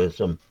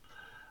socialism.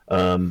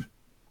 Um,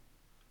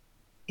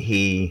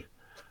 he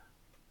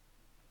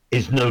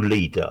is no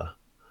leader,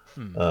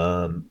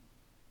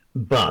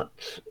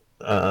 but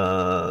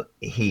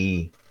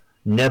he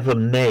never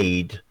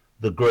made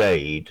the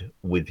grade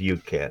with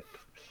UKIP.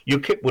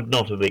 UKIP would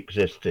not have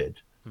existed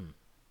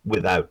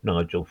without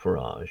Nigel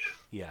Farage.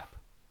 Yeah.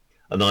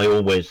 And I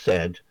always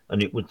said,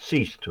 and it would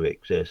cease to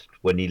exist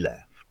when he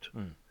left,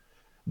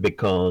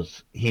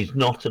 because he's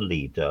not a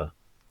leader,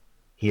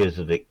 he is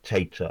a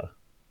dictator.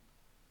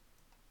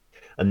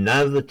 And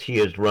now that he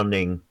is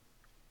running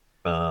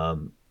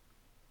the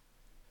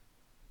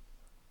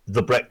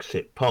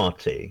Brexit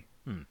party,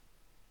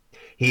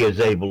 he is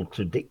able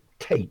to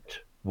dictate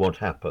what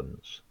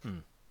happens.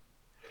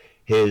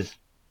 He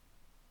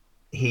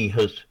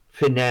has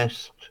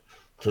finessed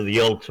to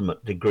the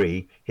ultimate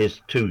degree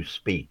his two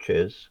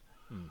speeches.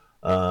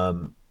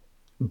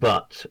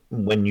 But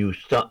when you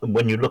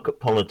look at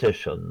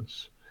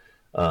politicians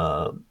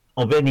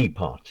of any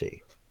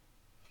party,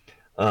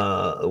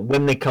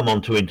 when they come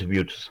on to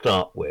interview to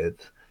start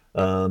with,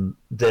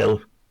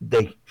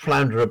 they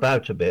flounder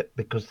about a bit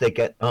because they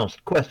get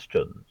asked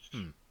questions,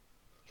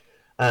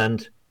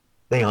 and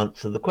they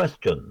answer the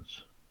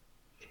questions.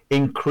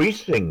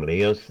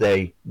 Increasingly, as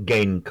they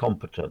gain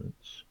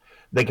competence,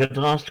 they get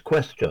asked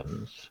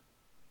questions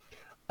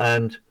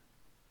and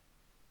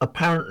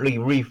apparently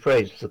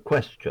rephrase the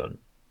question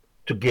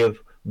to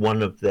give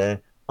one of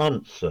their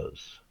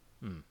answers.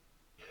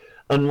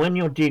 And when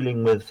you're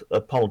dealing with a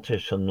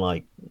politician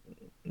like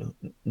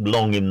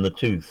long in the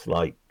tooth,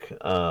 like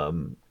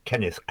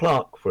Kenneth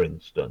Clarke, for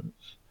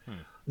instance,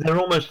 they're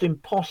almost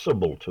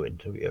impossible to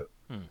interview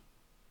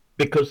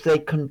because they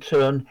can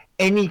turn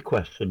any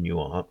question you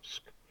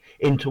ask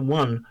into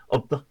one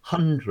of the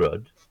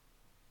 100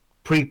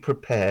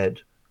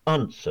 pre-prepared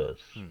answers.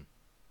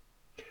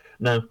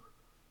 Now,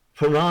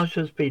 Farage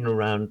has been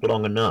around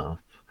long enough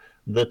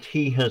that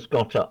he has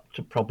got up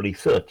to probably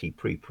 30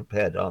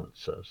 pre-prepared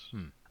answers,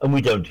 and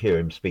we don't hear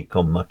him speak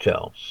on much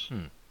else.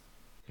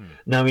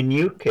 Now, in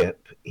UKIP,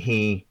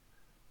 he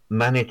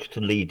managed to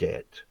lead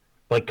it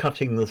by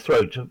cutting the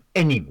throat of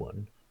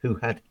anyone who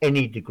had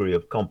any degree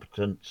of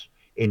competence,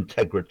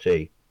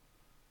 integrity,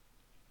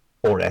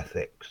 or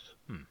ethics,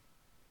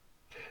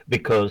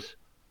 because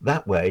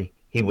that way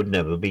he would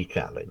never be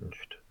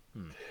challenged.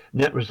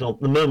 Net result,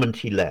 the moment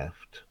he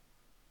left,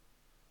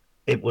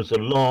 it was a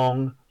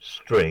long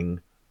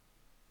string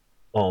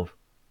of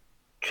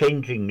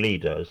changing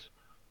leaders,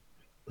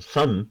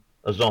 some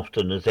as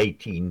often as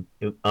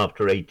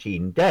after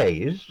 18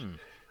 days.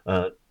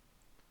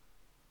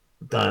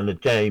 Diana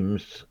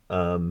James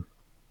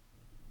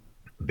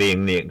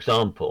being the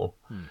example,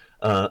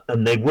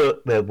 and they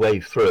worked their way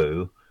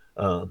through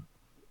the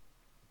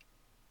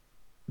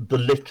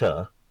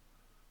litter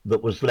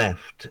that was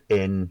left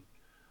in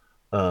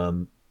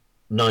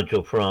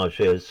Nigel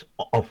Farage's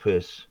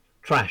office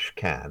trash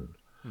can,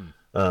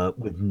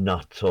 with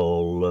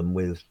Nuttall and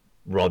with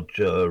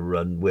Roger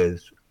and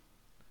with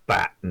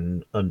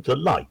Batten and the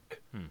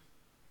like.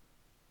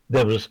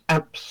 There was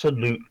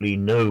absolutely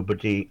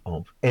nobody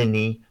of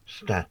any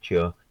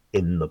stature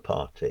in the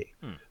party.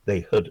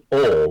 They had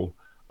all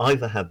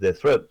either had their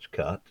throats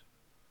cut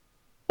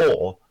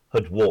or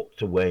had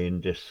walked away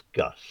in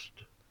disgust.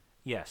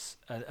 Yes,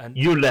 and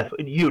you left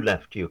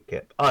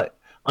UKIP.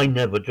 I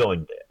never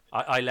joined it.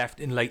 I left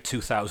in late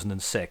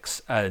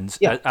 2006, and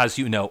Yeah. as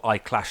you know, I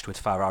clashed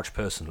with Farage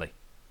personally.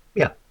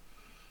 Yeah.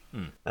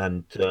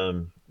 And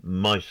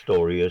my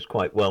story is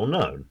quite well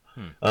known,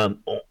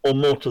 or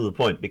more to the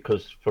point,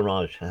 because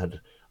Farage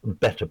had a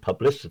better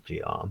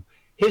publicity arm.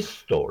 His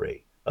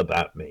story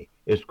about me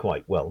is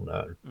quite well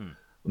known.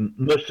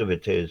 Most of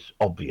it is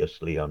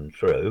obviously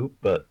untrue,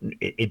 but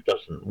it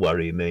doesn't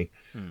worry me.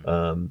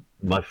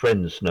 My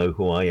friends know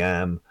who I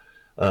am,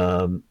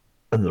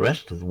 and the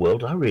rest of the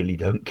world, I really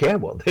don't care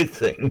what they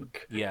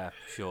think. Yeah,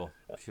 sure.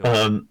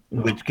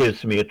 Which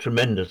gives me a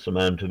tremendous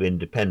amount of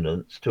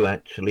independence to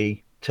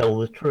actually tell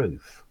the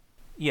truth.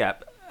 Yeah,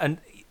 and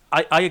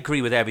I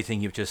agree with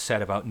everything you've just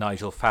said about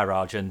Nigel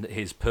Farage and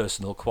his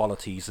personal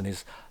qualities and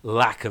his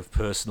lack of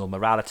personal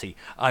morality.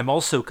 I'm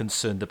also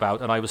concerned about,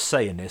 and I was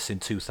saying this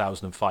in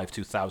 2005,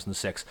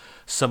 2006,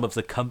 some of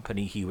the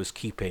company he was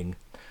keeping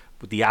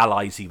with the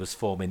allies he was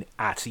forming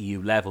at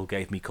EU level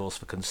gave me cause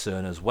for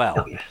concern as well.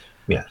 Oh,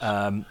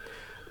 yes.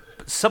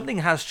 Something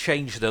has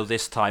changed, though,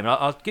 this time.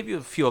 I'll give you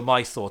a few of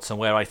my thoughts on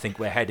where I think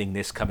we're heading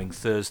this coming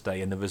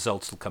Thursday, and the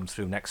results will come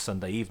through next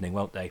Sunday evening,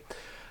 won't they?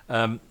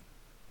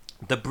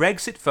 The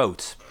Brexit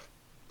vote,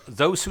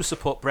 those who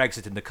support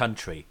Brexit in the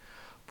country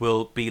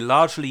will be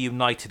largely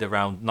united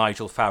around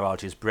Nigel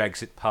Farage's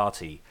Brexit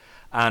Party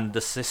and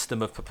the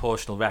system of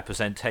proportional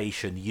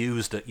representation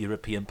used at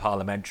European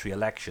parliamentary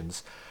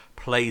elections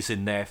plays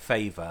in their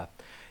favour.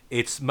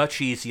 It's much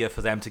easier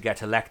for them to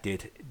get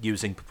elected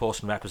using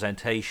proportional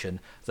representation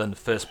than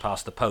first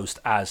past the post,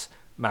 as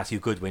Matthew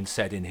Goodwin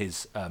said in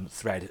his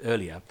thread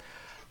earlier.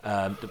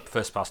 The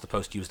first past the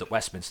post used at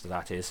Westminster,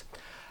 that is.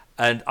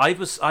 And I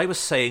was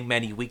saying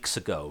many weeks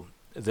ago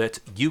that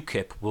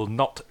UKIP will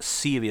not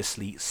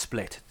seriously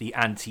split the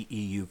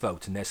anti-EU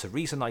vote, and there's a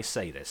reason I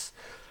say this.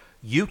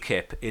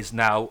 UKIP is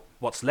now,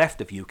 what's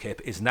left of UKIP,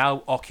 is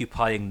now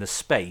occupying the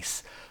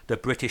space the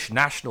British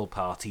National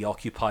Party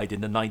occupied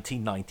in the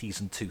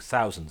 1990s and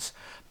 2000s.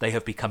 They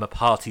have become a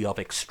party of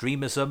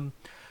extremism.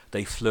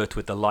 They flirt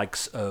with the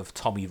likes of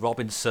Tommy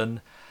Robinson,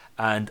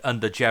 and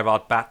under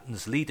Gerard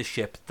Batten's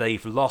leadership,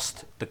 they've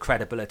lost the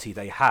credibility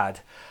they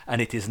had,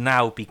 and it is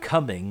now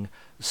becoming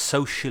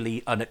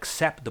socially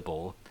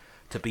unacceptable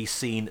to be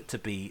seen to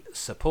be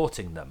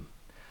supporting them.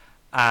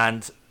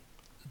 And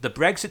the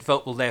Brexit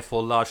vote will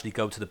therefore largely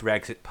go to the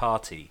Brexit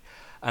Party,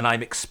 and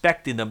I'm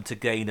expecting them to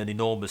gain an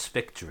enormous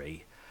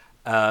victory.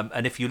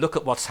 And if you look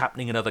at what's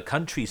happening in other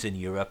countries in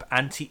Europe,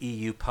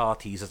 anti-EU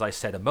parties, as I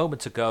said a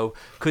moment ago,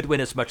 could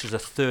win as much as a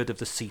third of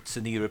the seats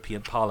in the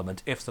European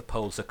Parliament if the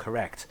polls are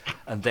correct.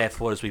 And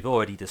therefore, as we've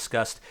already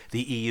discussed,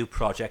 the EU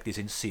project is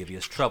in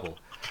serious trouble.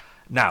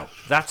 Now,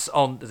 that's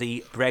on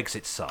the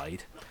Brexit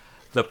side.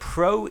 The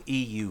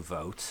pro-EU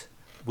vote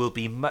will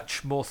be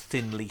much more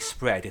thinly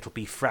spread. It'll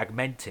be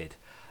fragmented.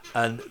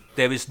 And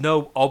there is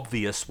no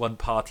obvious one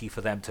party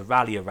for them to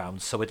rally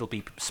around, so it'll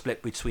be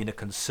split between the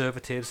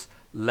Conservatives,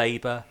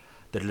 Labour,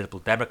 the Liberal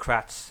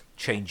Democrats,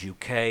 Change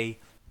UK.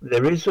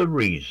 There is a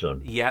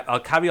reason. Yeah, I'll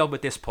carry on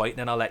with this point and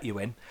then I'll let you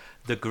in.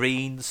 The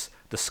Greens,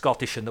 the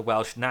Scottish and the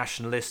Welsh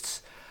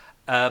Nationalists.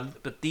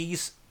 But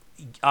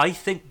I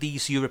think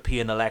these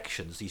European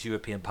elections, these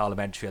European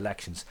parliamentary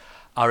elections,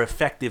 are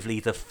effectively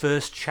the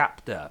first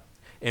chapter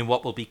in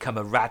what will become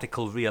a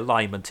radical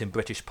realignment in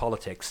British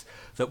politics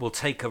that will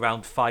take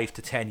around 5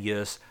 to 10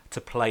 years to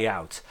play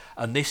out.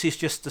 And this is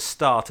just the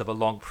start of a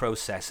long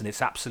process, and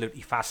it's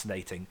absolutely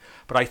fascinating.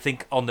 But I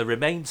think on the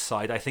Remain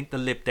side, I think the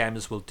Lib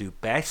Dems will do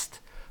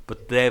best,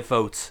 but their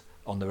vote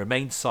on the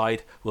Remain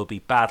side will be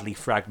badly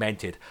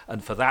fragmented.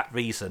 And for that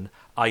reason,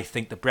 I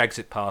think the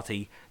Brexit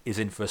Party is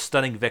in for a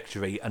stunning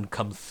victory, and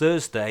come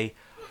Thursday,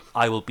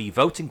 I will be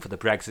voting for the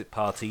Brexit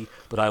Party,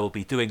 but I will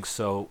be doing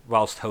so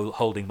whilst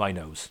holding my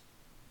nose.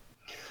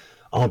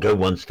 I'll go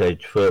one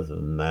stage further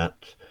than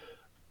that.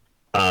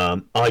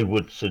 I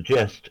would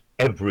suggest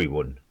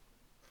everyone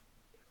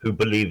who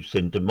believes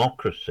in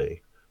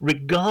democracy,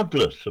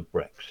 regardless of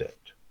Brexit,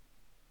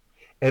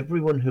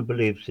 everyone who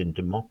believes in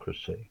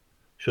democracy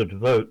should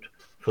vote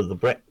for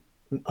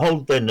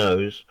hold their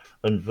nose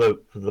and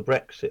vote for the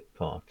Brexit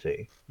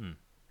Party,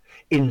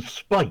 in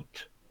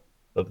spite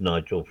of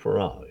Nigel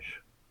Farage.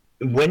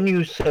 When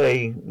you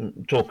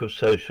talk of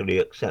socially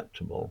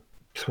acceptable,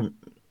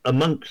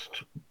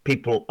 amongst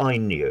people I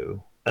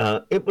knew,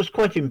 it was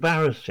quite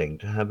embarrassing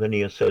to have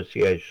any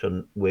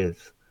association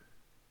with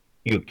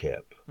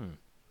UKIP.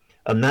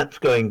 And that's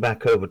going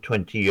back over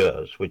 20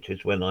 years, which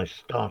is when I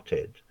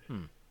started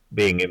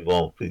being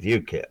involved with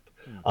UKIP.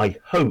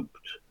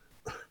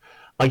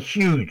 I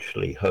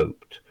hugely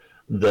hoped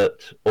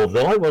that,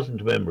 although I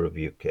wasn't a member of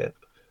UKIP,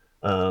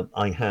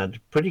 I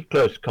had pretty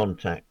close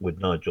contact with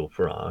Nigel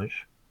Farage,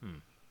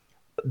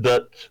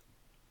 that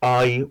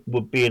I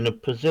would be in a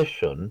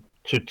position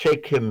to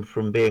take him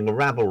from being a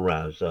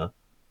rabble-rouser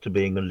to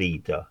being a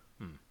leader.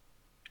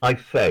 I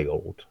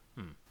failed.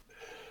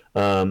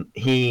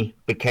 He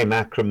became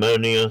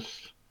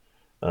acrimonious.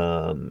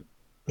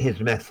 His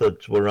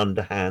methods were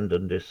underhand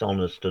and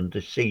dishonest and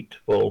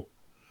deceitful.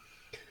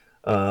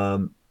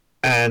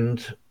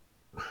 And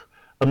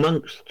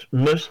amongst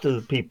most of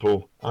the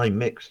people I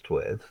mixed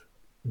with,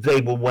 they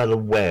were well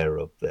aware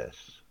of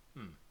this.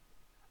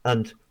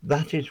 And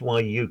that is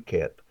why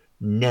UKIP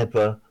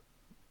never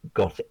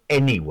got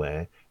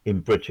anywhere in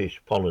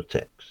British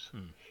politics.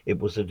 It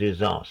was a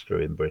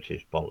disaster in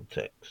British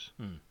politics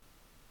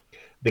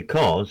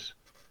because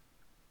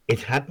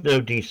it had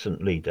no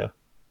decent leader.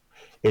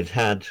 It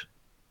had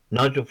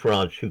Nigel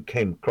Farage, who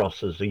came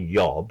across as a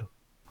yob,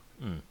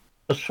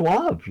 a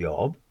suave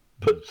yob,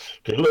 but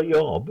still a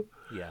yob.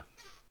 Yeah.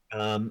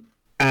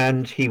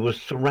 And he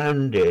was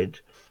surrounded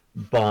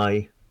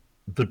by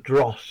the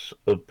dross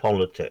of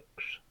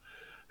politics,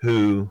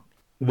 who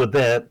were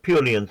there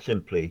purely and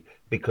simply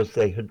because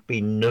there had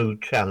been no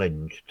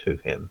challenge to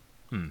him.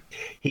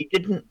 He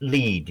didn't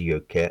lead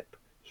UKIP,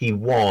 he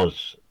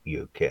was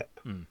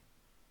UKIP.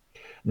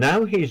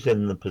 Now he's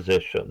in the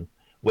position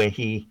where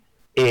he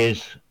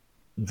is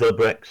the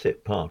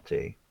Brexit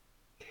Party.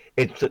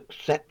 It's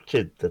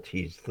accepted that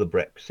he's the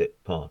Brexit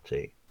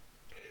Party,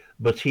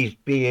 but he's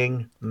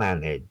being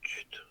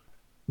managed.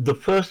 The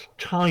first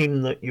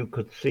time that you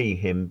could see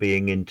him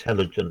being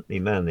intelligently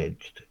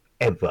managed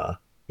ever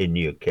in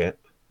UKIP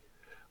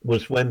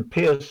was when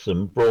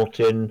Pearson brought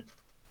in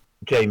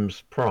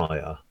James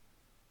Pryor.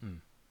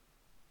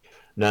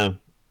 Now,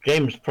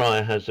 James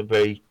Pryor has a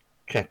very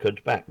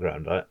checkered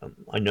background.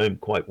 I know him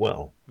quite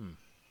well.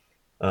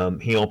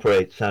 He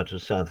operates out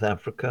of South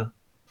Africa.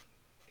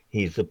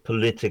 He's a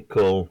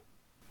political,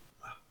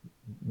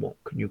 what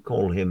can you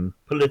call him?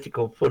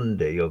 Political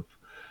fundy of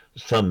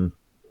some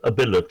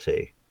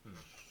ability.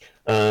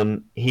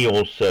 He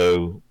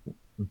also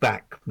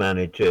back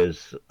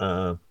manages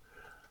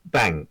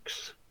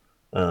banks,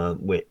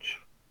 which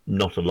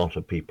not a lot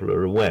of people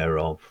are aware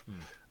of.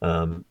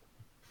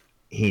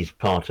 He's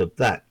part of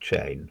that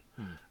chain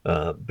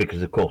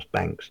because, of course,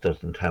 Banks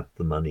doesn't have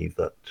the money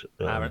that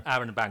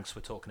Aaron Banks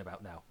we're talking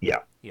about now. Yeah,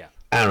 Yeah.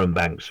 Aaron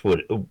Banks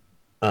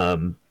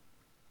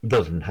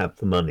doesn't have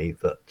the money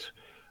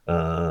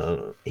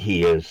that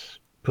he is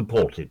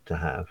purported to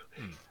have.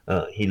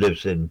 He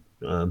lives in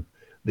the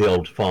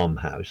old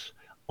farmhouse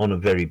on a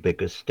very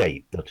big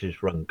estate that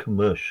is run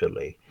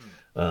commercially,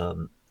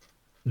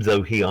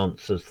 though he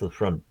answers the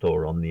front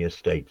door on the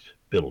estate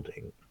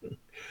building.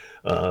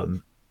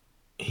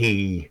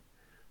 He,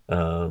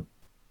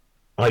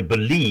 I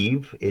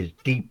believe, is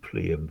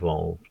deeply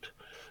involved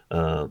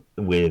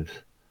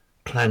with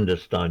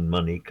clandestine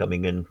money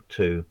coming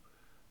into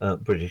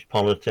British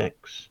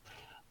politics.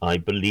 I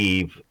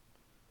believe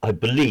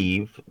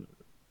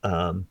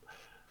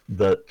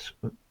that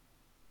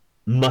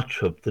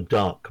much of the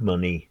dark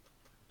money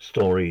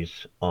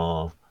stories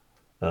are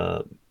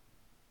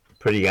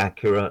pretty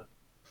accurate.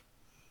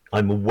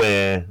 I'm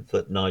aware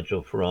that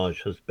Nigel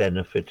Farage has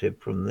benefited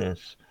from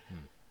this.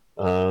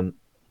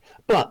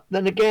 But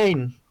then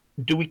again,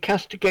 do we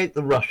castigate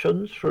the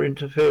Russians for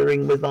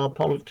interfering with our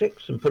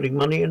politics and putting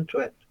money into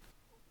it?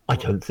 I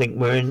don't think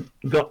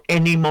got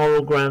any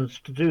moral grounds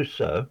to do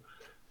so,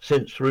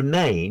 since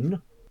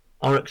Remain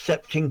are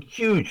accepting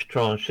huge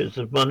tranches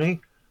of money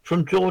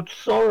from George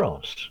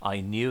Soros. I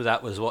knew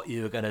that was what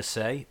you were going to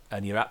say,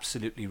 and you're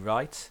absolutely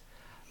right.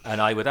 And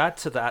I would add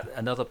to that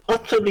another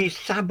point. Utterly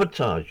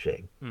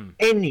sabotaging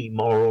any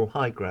moral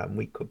high ground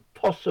we could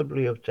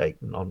possibly have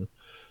taken on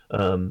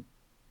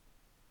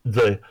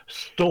the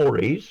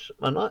stories,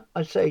 and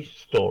I say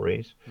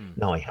stories,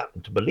 now I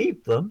happen to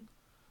believe them,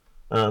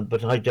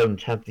 but I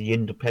don't have the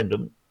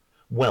independent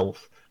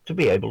wealth to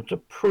be able to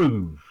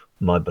prove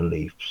my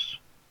beliefs.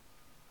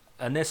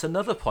 And there's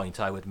another point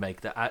I would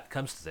make that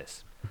comes to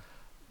this.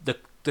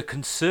 The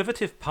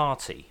Conservative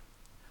Party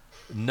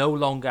no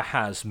longer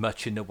has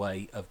much in the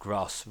way of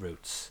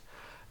grassroots.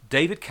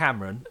 David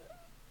Cameron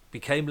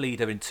became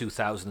leader in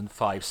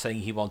 2005,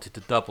 saying he wanted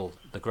to double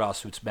the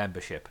grassroots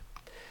membership.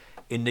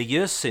 In the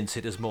years since,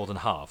 it has more than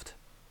halved.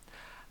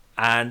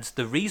 And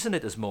the reason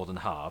it has more than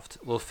halved,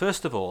 well,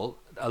 first of all,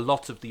 a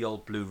lot of the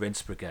old Blue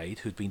Rinse Brigade,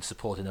 who'd been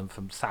supporting them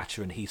from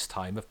Thatcher and Heath's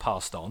time, have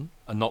passed on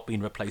and not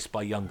been replaced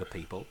by younger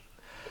people.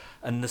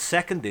 And the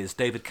second is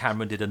David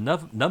Cameron did a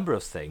number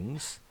of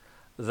things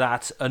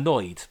that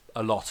annoyed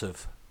a lot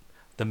of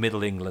the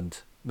Middle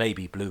England,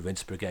 maybe Blue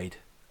Rinse Brigade,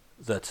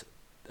 that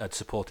had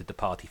supported the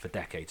party for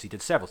decades. He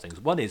did several things.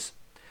 One is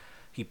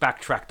he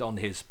backtracked on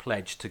his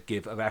pledge to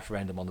give a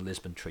referendum on the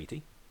Lisbon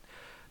Treaty.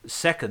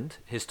 Second,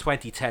 his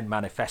 2010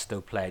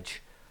 manifesto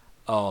pledge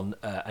on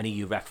an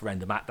EU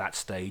referendum at that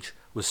stage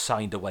was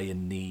signed away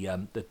in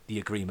the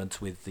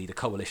agreement with the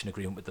coalition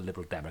agreement with the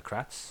Liberal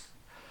Democrats.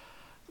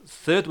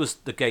 Third was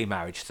the gay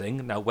marriage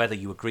thing. Now, whether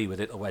you agree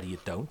with it or whether you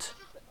don't,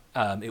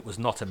 it was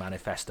not a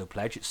manifesto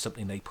pledge. It's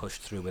something they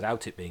pushed through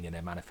without it being in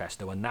their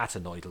manifesto, and that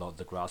annoyed a lot of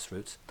the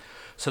grassroots.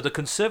 So the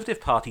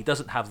Conservative Party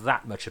doesn't have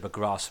that much of a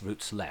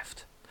grassroots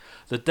left.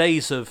 The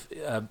days of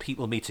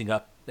people meeting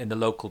up in the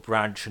local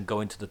branch and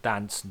going to the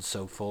dance and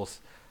so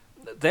forth,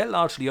 they're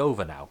largely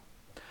over now.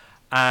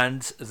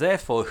 And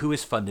therefore, who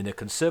is funding a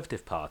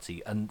Conservative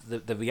Party? And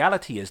the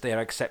reality is they are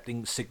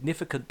accepting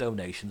significant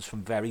donations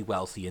from very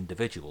wealthy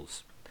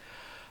individuals.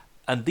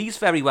 And these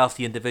very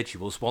wealthy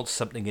individuals want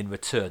something in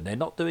return. They're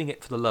not doing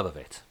it for the love of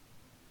it.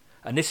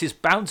 And this is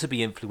bound to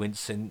be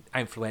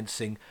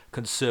influencing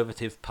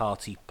Conservative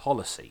Party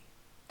policy.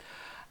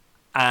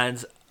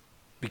 And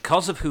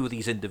because of who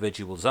these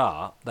individuals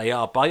are, they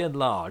are by and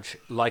large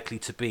likely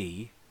to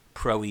be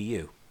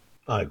pro-EU.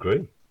 I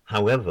agree.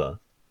 However,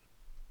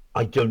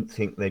 I don't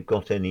think they've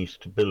got any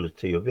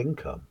stability of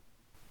income.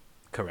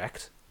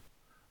 Correct.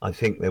 I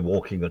think they're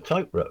walking a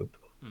tightrope.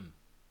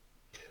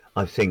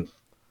 I think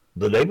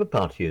the Labour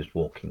Party is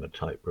walking a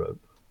tightrope.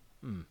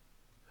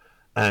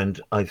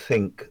 And I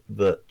think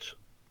that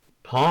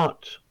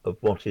part of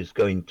what is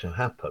going to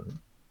happen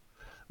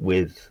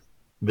with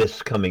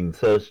this coming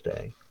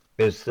Thursday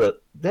is that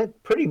they're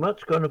pretty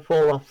much going to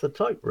fall off the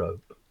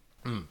tightrope.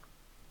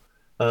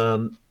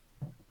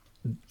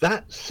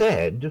 That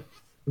said,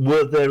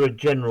 were there a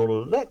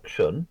general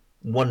election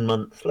 1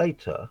 month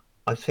later,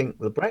 I think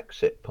the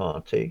Brexit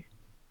Party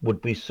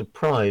would be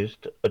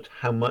surprised at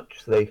how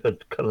much they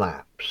had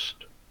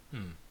collapsed.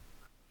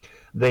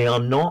 They are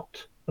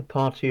not a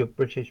party of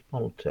British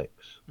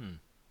politics.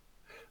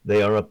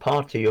 They are a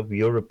party of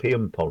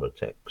European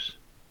politics.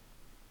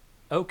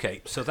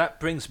 Okay, so that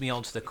brings me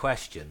on to the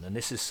question, and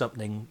this is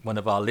something one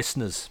of our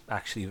listeners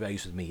actually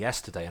raised with me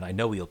yesterday, and I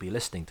know he'll be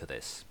listening to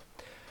this.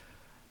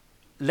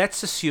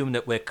 let's assume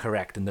that we're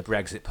correct and the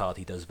Brexit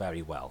Party does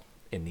very well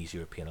in these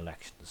European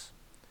elections.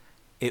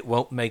 It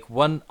won't make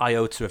one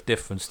iota of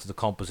difference to the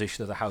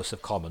composition of the House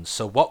of Commons.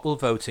 So what will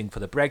voting for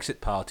the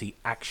Brexit Party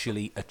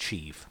actually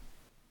achieve?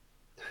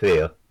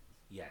 Fear.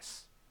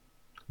 Yes.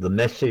 The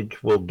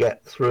message will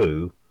get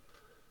through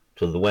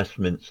to the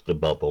Westminster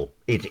bubble.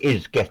 It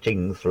is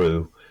getting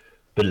through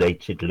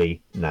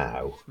belatedly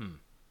now.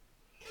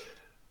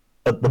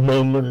 At the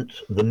moment,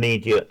 the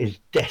media is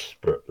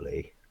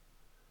desperately,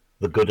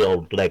 the good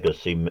old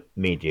legacy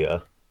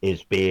media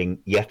is being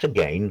yet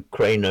again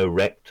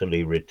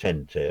crano-rectally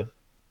retentive,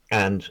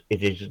 and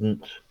it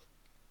isn't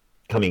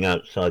coming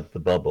outside the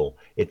bubble.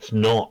 It's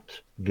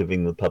not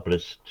giving the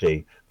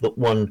publicity that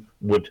one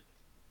would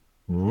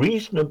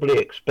reasonably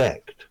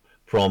expect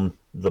from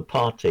the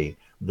party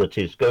that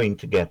is going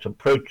to get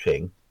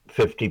approaching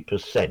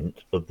 50%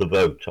 of the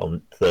vote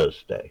on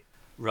Thursday.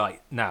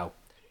 Right. Now,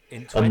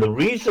 and the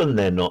reason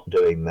they're not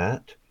doing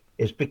that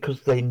is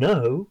because they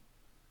know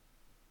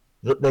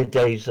that their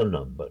days are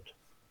numbered.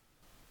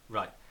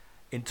 Right.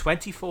 In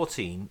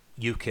 2014,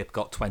 UKIP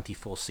got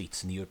 24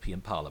 seats in the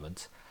European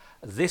Parliament.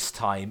 This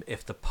time,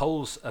 if the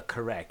polls are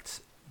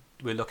correct,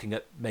 we're looking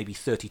at maybe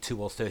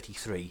 32 or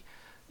 33.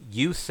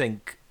 You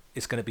think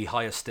it's going to be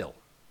higher still?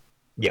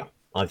 Yeah,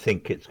 I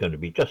think it's going to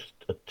be just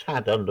a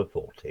tad under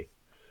 40.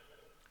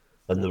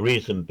 And the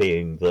reason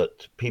being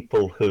that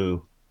people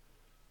who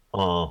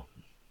are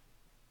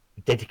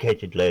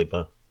dedicated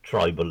Labour,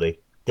 tribally,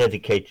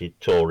 dedicated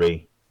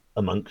Tory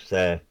amongst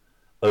their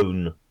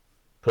own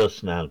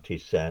personality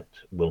set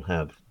will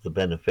have the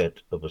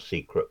benefit of a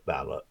secret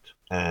ballot.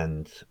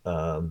 And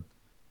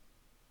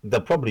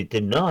they'll probably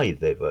deny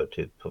they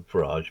voted for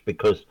Farage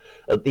because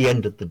at the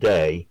end of the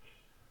day,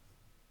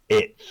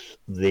 it's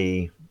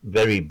the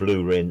very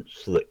blue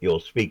rinse that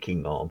you're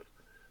speaking of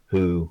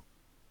who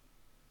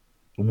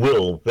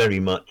will very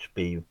much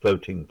be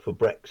voting for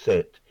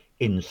Brexit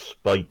in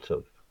spite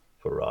of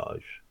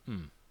Farage.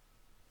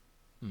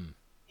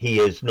 He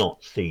is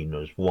not seen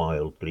as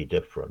wildly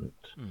different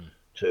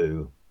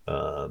to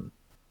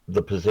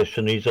the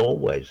position he's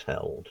always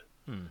held,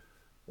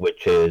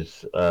 which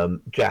is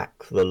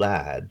Jack the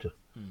lad.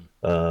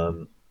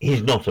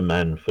 He's not a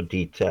man for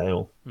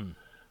detail.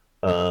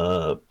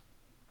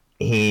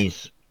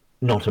 He's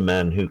not a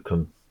man who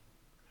can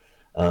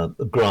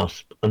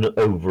grasp an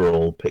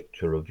overall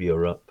picture of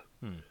Europe,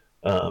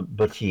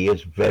 but he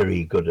is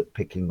very good at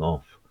picking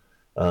off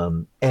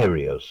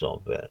areas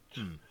of it.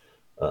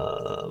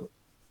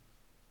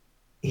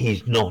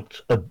 He's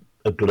not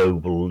a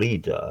global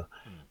leader.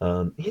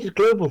 He's a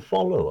global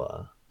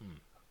follower.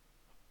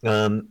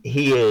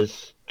 He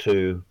is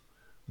to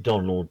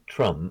Donald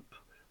Trump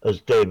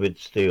as David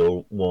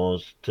Steele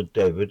was to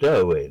David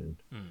Owen.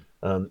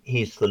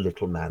 He's the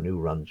little man who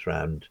runs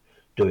around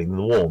doing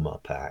the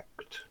warm-up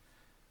act.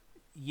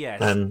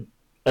 Yes. And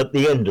at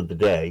the end of the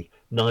day,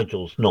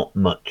 Nigel's not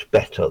much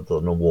better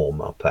than a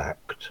warm-up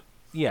act.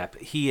 Yeah,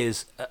 but he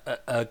is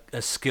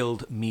a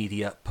skilled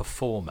media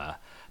performer,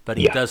 but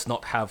he does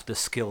not have the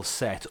skill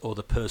set or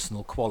the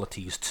personal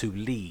qualities to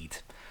lead.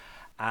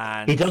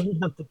 And he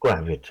doesn't have the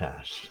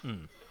gravitas.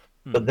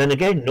 But then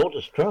again, nor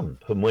does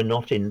Trump, and we're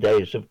not in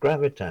days of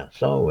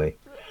gravitas, are we?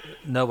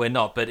 No, we're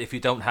not. But if you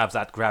don't have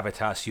that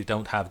gravitas, you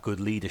don't have good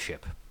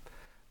leadership.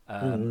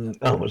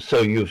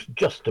 So you've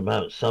just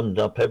about summed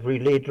up every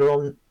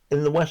leader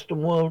in the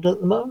Western world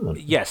at the moment.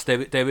 Yes,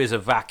 there is a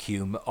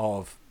vacuum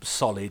of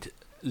solid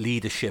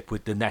leadership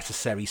with the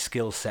necessary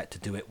skill set to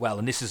do it well.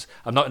 And this is,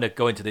 I'm not going to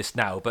go into this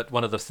now, but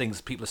one of the things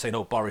people are saying,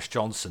 oh, Boris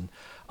Johnson.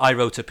 I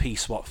wrote a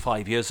piece,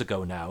 5 years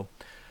ago now,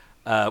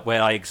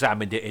 where I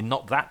examined it in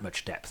not that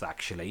much depth,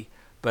 actually.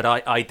 But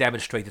I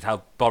demonstrated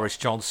how Boris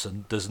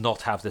Johnson does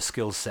not have the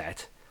skill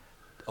set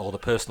or the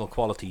personal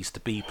qualities to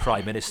be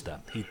Prime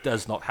Minister. He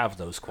does not have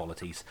those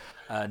qualities.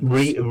 And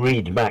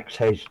read Max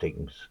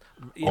Hastings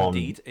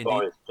on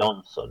Boris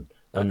Johnson,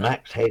 and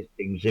Max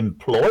Hastings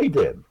employed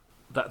him.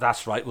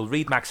 That's right. We'll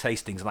read Max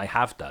Hastings, and I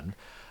have done.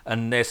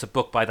 And there's a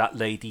book by that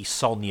lady,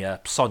 Sonia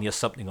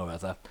something or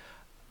other.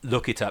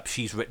 Look it up.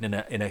 She's written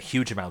in a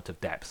huge amount of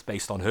depth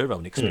based on her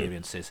own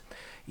experiences.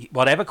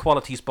 Whatever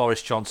qualities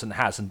Boris Johnson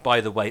has, and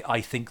by the way,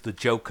 I think the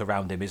joke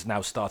around him is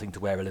now starting to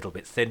wear a little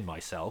bit thin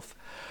myself.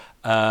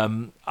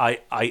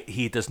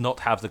 He does not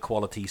have the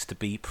qualities to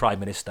be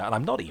Prime Minister, and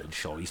I'm not even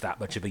sure he's that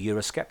much of a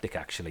Eurosceptic,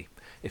 actually,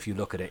 if you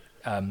look at it.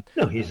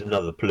 No, he's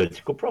another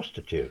political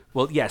prostitute.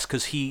 Well, yes,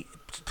 because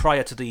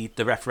prior to the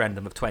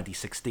referendum of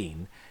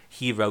 2016,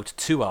 he wrote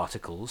 2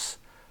 articles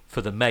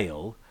for the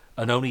Mail,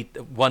 and only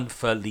one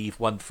for Leave,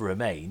 one for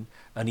Remain,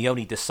 and he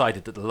only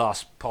decided at the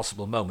last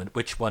possible moment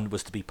which one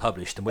was to be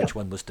published and which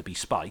one was to be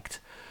spiked.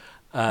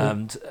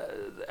 And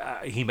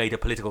he made a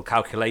political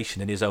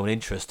calculation in his own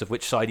interest of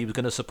which side he was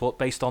going to support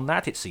based on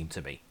that, it seemed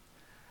to me.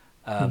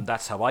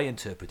 That's how I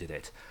interpreted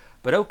it.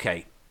 But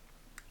okay,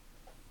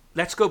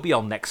 let's go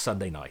beyond next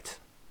Sunday night,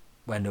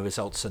 when the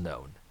results are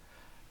known.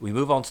 We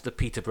move on to the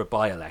Peterborough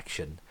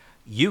by-election.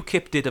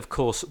 UKIP did, of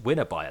course, win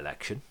a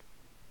by-election.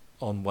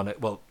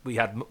 We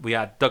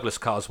had Douglas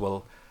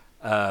Carswell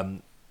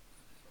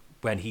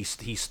when he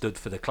stood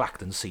for the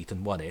Clacton seat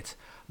and won it.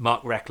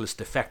 Mark Reckless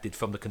defected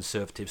from the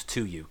Conservatives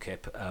to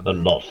UKIP.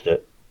 And lost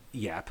it.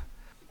 Yep.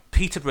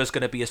 Peterborough's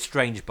going to be a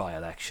strange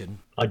by-election.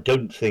 I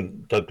don't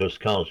think Douglas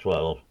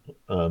Carswell,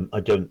 I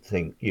don't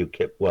think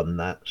UKIP won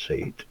that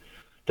seat.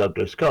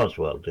 Douglas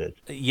Carswell did.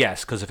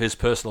 Yes, because of his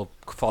personal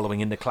following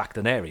in the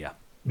Clacton area.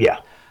 Yeah.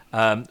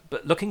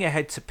 But looking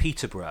ahead to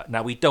Peterborough,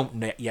 now we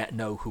don't yet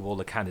know who all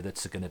the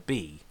candidates are going to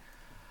be.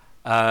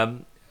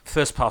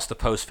 First past the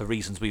post, for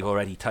reasons we've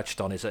already touched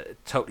on, is a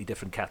totally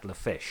different kettle of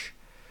fish.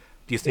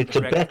 Do you think it's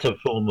a better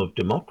form of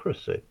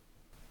democracy?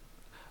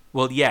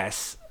 Well,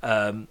 yes,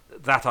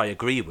 that I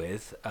agree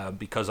with,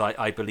 because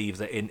I believe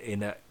that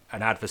in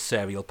an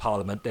adversarial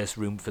parliament there's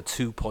room for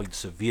 2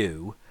 points of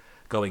view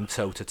going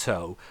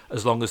toe-to-toe,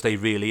 as long as they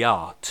really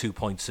are 2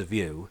 points of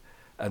view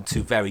and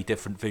two very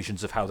different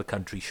visions of how the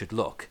country should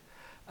look.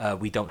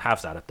 We don't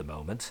have that at the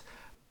moment.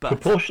 But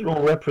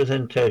proportional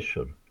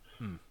representation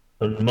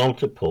and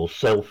multiple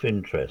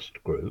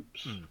self-interest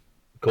groups,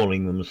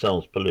 calling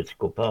themselves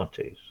political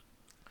parties,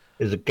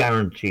 is a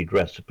guaranteed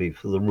recipe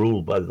for the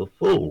rule by the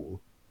fool.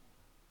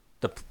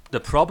 The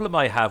problem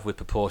I have with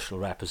proportional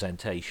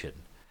representation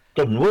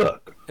doesn't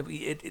work.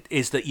 It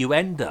is that you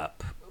end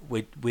up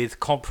with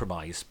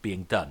compromise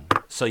being done.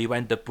 So you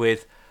end up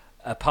with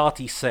a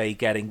party, say,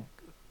 getting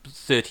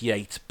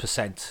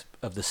 38%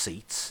 of the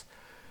seats,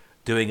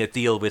 doing a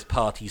deal with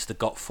parties that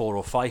got 4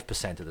 or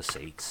 5% of the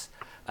seats,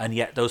 and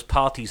yet those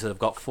parties that have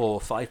got 4 or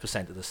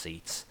 5% of the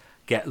seats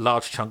get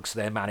large chunks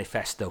of their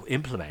manifesto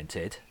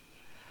implemented,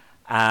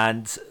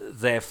 and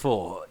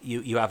therefore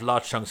you have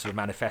large chunks of a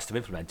manifesto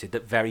implemented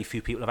that very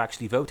few people have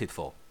actually voted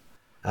for.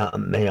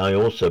 May I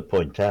also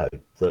point out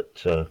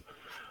that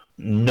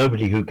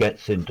nobody who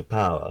gets into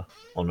power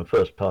on a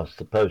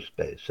first-past-the-post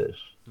basis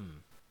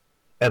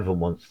ever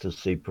wants to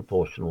see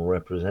proportional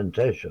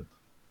representation.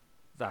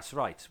 That's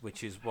right,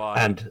 which is why...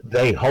 And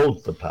they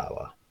hold the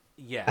power.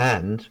 Yeah.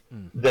 And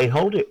they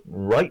hold it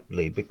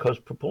rightly, because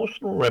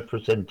proportional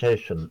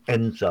representation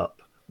ends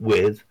up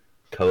with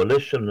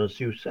coalition, as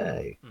you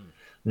say.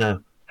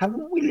 Now,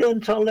 haven't we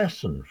learnt our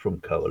lesson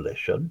from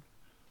coalition?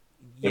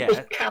 Yeah. It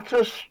was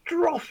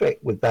catastrophic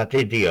with that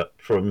idiot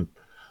from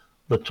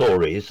the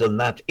Tories and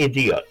that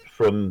idiot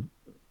from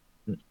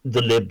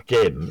the Lib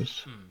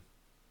Dems.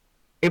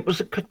 It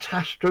was a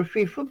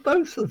catastrophe for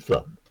both of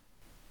them.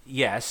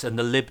 Yes, and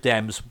the Lib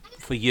Dems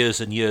for years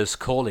and years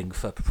calling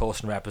for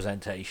proportional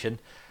representation.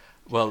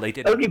 Well, they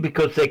didn't. Only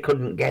because they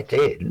couldn't get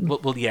in.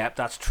 Well, yeah,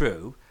 that's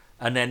true.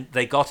 And then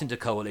they got into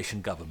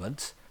coalition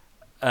government,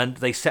 and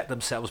they set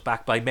themselves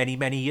back by many,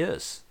 many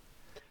years.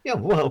 Yeah,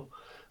 well,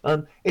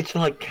 it's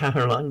like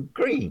Caroline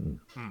Green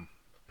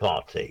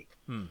party.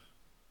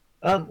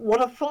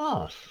 What a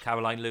farce.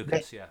 Caroline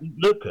Lucas,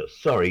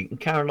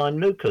 Caroline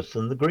Lucas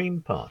and the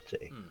Green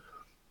Party.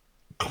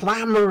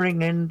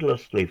 Clamouring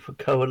endlessly for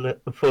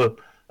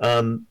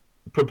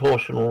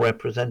proportional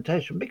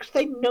representation, because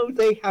they know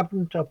they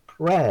haven't a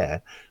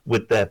prayer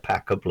with their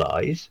pack of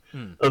lies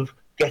of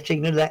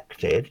getting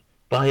elected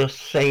by a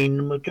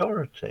sane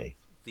majority.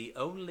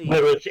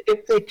 Whereas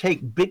if they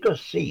take bigger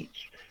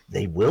seats,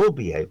 they will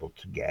be able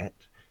to get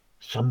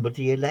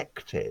somebody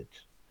elected.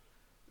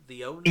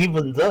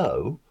 Even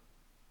though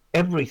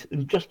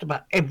just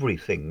about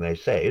everything they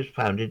say is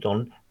founded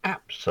on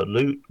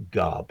absolute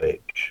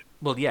garbage.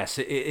 Well, yes,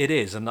 it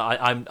is, and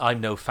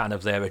I'm no fan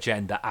of their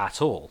agenda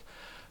at all.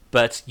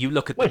 But you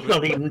look at... Well, it's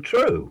not even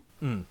true.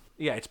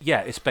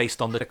 It's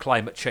based on the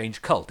climate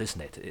change cult,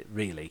 isn't it?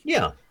 Really.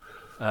 Yeah.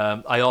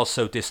 I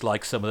also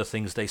dislike some of the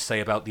things they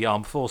say about the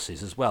armed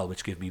forces as well,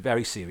 which give me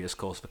very serious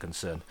cause for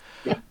concern.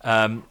 Yeah.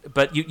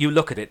 But you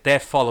look at it, their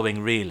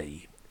following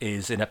really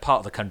is in a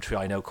part of the country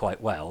I know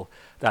quite well.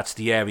 That's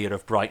the area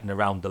of Brighton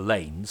around the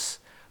lanes,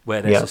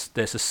 where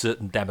there's a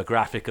certain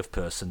demographic of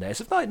person there.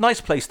 It's a nice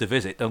place to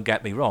visit, don't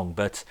get me wrong,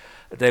 but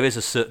there is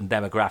a certain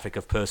demographic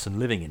of person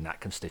living in that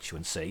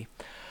constituency.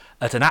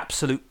 At an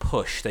absolute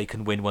push, they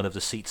can win one of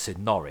the seats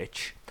in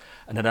Norwich,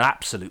 and at an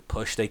absolute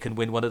push, they can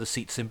win one of the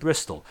seats in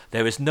Bristol.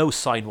 There is no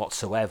sign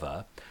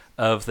whatsoever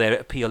of their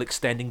appeal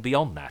extending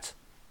beyond that.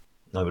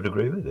 I would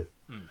agree with you.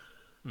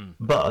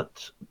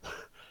 But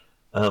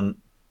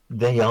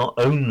they are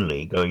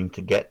only going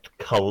to get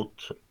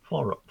cult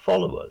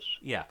followers.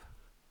 Yeah.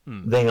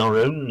 They are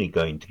only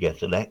going to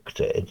get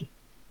elected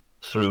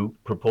through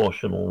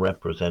proportional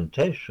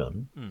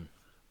representation,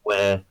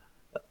 where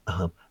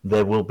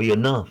there will be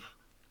enough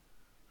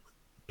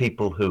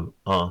people who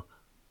are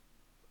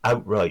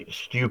outright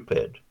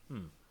stupid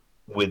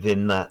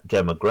within that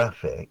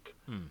demographic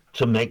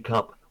to make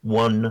up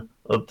one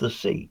of the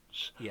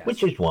seats,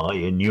 which is why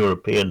in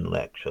European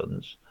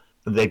elections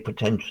they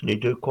potentially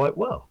do quite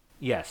well.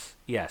 Yes.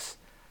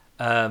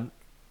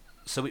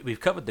 So we've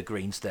covered the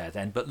Greens there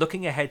then, but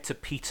looking ahead to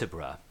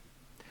Peterborough,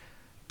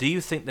 do you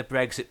think the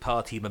Brexit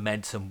Party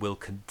momentum will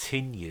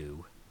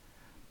continue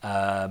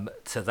to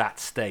that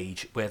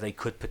stage where they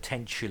could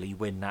potentially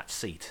win that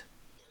seat?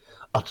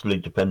 Utterly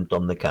dependent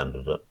on the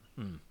candidate.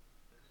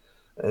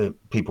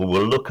 People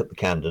will look at the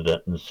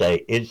candidate and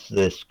say, is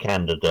this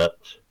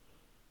candidate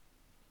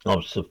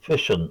of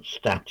sufficient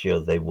stature,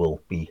 they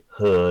will be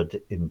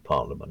heard in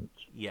Parliament.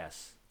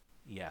 Yes.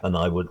 Yeah. And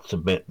I would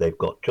submit they've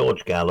got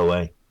George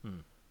Galloway,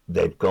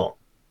 they've got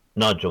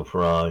Nigel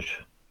Farage.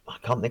 I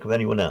can't think of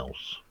anyone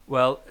else.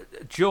 Well,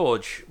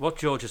 what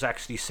George has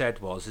actually said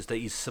is that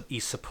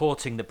he's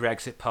supporting the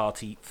Brexit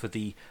Party for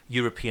the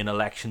European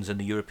elections and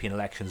the European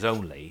elections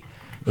only.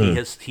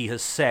 He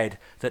has said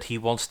that he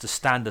wants to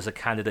stand as a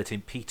candidate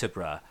in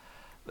Peterborough.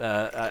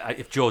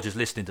 If George is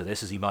listening to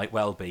this, as he might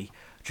well be,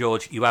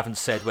 George, you haven't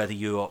said whether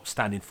you're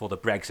standing for the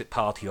Brexit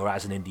Party or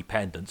as an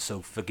independent,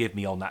 so forgive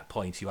me on that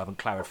point. You haven't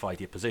clarified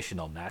your position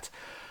on that.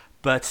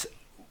 But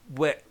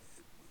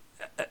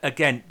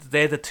again,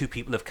 they're the two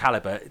people of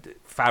calibre,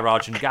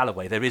 Farage and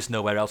Galloway. There is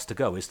nowhere else to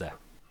go, is there?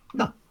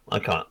 No, I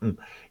can't.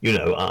 You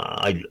know,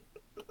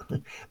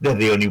 they're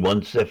the only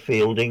ones they're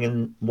fielding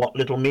in what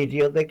little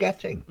media they're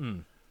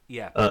getting.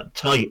 Yeah.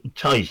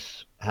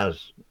 Tice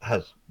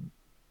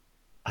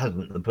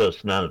hasn't the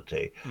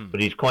personality, but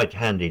he's quite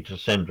handy to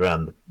send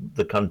around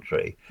the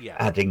country,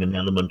 adding an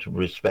element of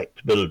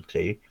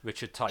respectability.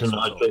 Richard Tice. To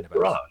Nigel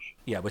Farage.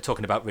 Yeah, we're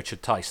talking about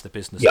Richard Tice, the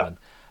businessman.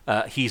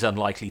 He's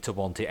unlikely to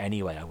want it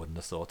anyway, I wouldn't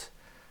have thought.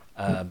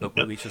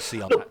 But we shall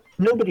see on that.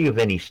 Nobody of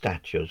any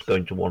stature is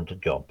going to want a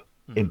job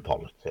in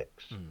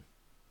politics.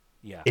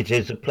 Yeah. It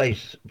is a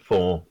place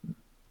for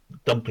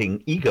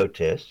dumping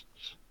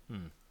egotists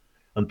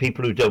and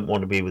people who don't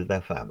want to be with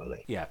their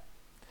family. Yeah.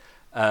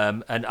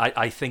 And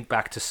I think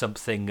back to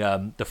something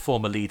the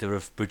former leader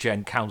of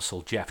Bridgend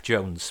Council, Jeff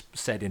Jones,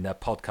 said in a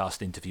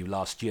podcast interview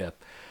last year.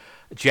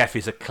 Jeff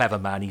is a clever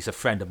man. He's a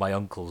friend of my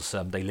uncle's.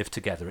 They lived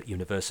together at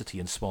university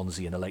in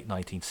Swansea in the late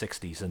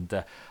 1960s.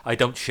 And I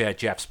don't share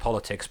Jeff's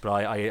politics, but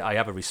I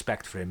have a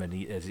respect for him, and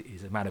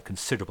he's a man of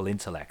considerable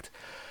intellect.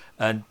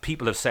 And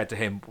people have said to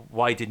him,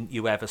 why didn't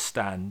you ever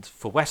stand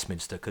for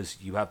Westminster?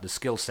 Because you have the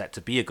skill set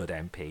to be a good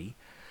MP.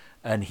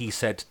 And he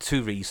said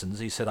two reasons.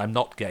 He said, I'm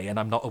not gay and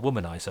I'm not a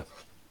womanizer.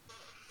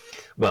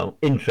 Well,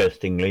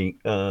 interestingly,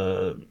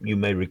 you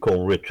may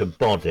recall Richard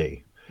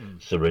Boddy.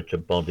 Sir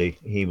Richard Boddy.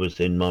 He was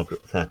in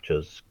Margaret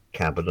Thatcher's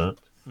cabinet.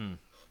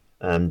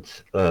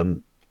 And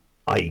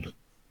I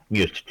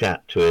used to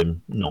chat to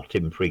him, not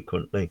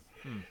infrequently.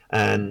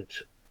 And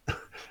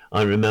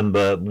I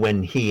remember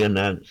when he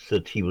announced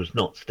that he was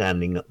not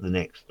standing at the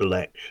next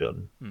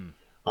election,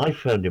 I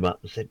phoned him up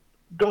and said,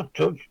 God,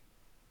 George,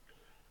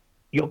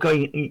 you're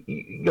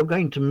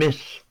going to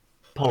miss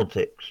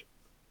politics.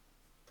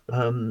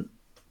 Are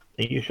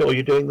you sure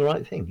you're doing the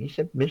right thing? He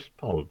said, miss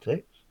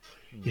politics?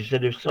 He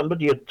said, if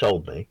somebody had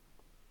told me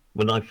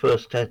when I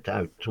first set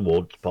out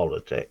towards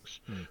politics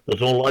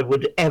that all I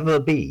would ever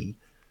be,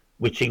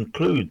 which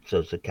includes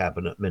as a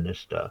cabinet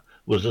minister,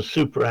 was a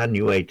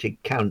superannuated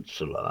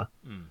councillor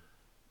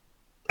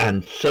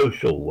and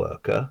social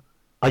worker,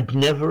 I'd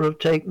never have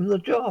taken the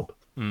job.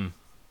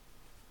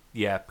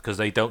 Yeah, because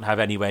they don't have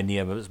anywhere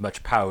near as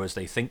much power as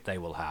they think they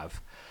will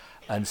have.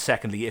 And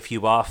secondly, if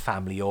you are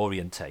family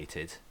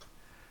orientated,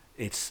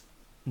 it's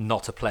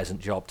not a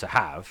pleasant job to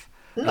have.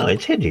 No,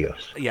 it's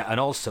hideous. Yeah, and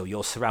also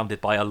you're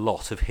surrounded by a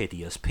lot of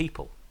hideous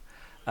people.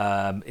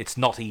 It's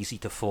not easy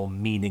to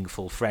form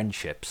meaningful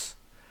friendships,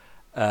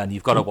 and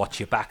you've got to watch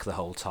your back the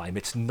whole time.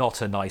 It's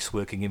not a nice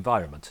working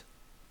environment.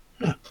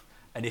 No.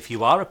 And if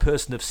you are a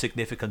person of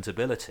significant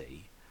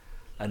ability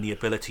and the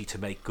ability to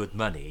make good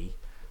money,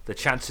 the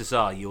chances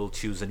are you'll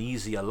choose an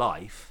easier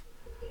life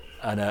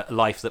and a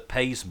life that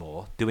pays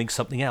more doing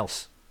something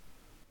else.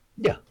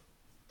 Yeah.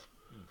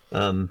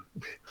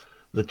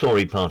 The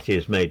Tory party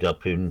is made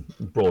up in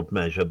broad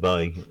measure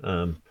by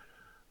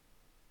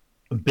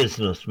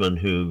businessmen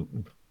who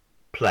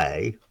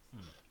play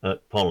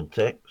at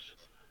politics,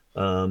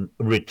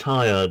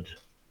 retired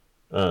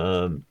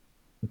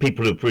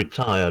people who've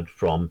retired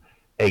from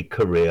a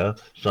career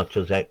such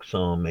as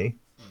ex-army,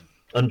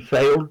 and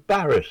failed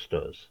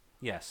barristers.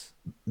 Yes.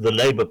 The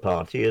Labour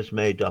Party is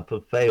made up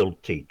of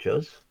failed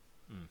teachers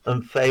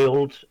and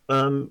failed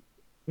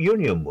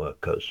union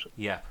workers.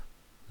 Yeah.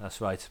 That's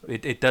right.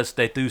 It does.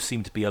 There do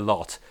seem to be a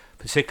lot,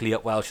 particularly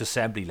at Welsh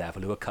Assembly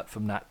level, who are cut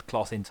from that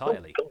cloth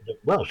entirely.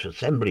 At Welsh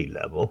Assembly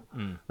level,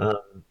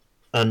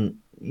 and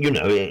you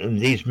know, in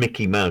these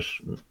Mickey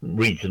Mouse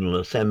regional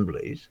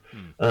assemblies,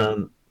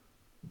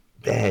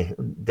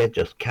 they're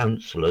just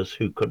councillors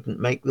who couldn't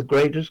make the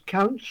grade as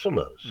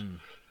councillors,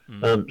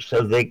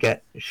 so they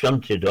get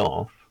shunted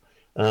off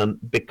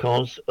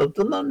because of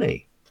the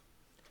money.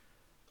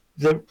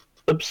 They're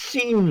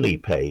obscenely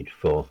paid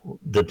for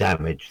the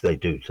damage they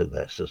do to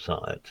their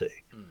society.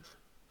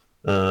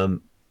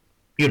 You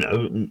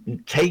know,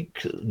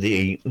 take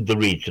the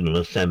regional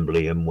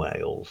assembly in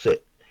Wales.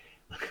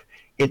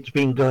 It's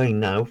been going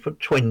now for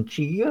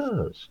 20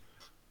 years,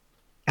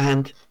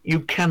 and they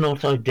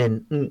cannot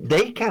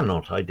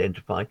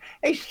identify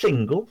a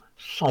single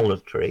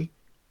solitary,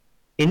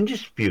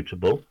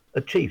 indisputable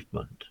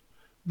achievement.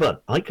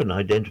 But I can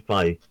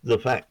identify the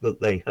fact that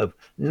they have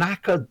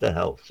knackered the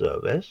health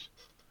service,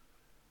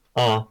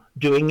 are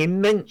doing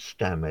immense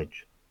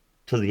damage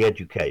to the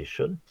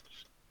education,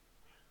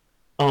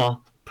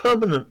 are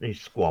permanently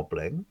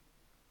squabbling,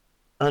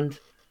 and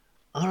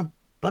are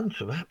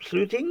bunch of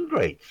absolute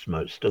ingrates,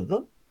 most of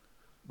them.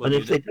 Well,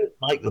 And if they don't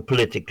like the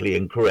politically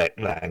incorrect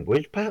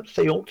language, perhaps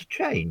they ought to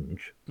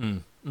change.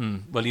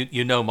 Well,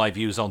 you know my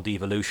views on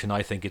devolution.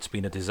 I think it's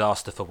been a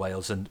disaster for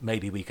Wales, and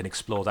maybe we can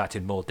explore that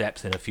in more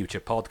depth in a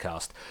future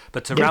podcast.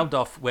 But to round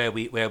off where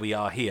we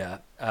are here,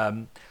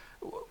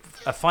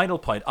 a final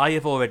point. I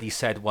have already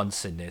said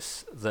once in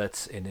this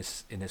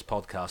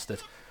podcast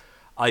that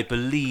I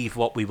believe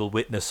what we will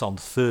witness on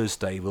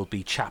Thursday will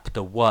be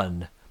chapter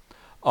 1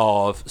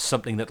 of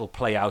something that will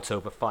play out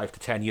over 5 to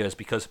 10 years.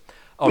 Because,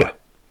 all right.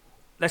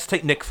 Let's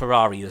take Nick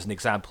Ferrari as an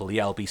example, the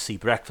LBC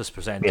breakfast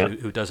presenter,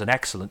 who does an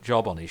excellent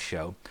job on his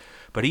show.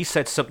 But he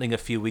said something a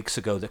few weeks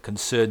ago that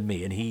concerned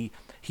me, and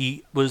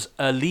he was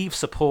a Leave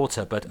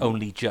supporter, but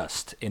only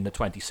just in the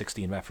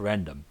 2016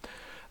 referendum.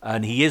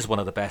 And he is one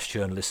of the best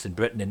journalists in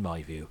Britain, in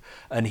my view.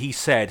 And he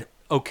said,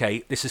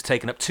 OK, this has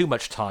taken up too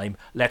much time,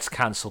 let's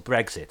cancel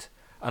Brexit.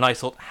 And I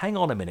thought, hang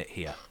on a minute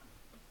here.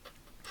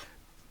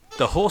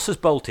 The horse has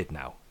bolted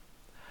now.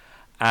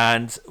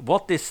 And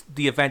what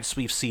the events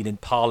we've seen in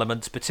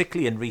Parliament,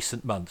 particularly in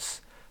recent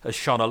months, has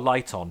shone a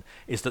light on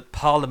is that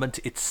Parliament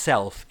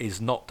itself is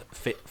not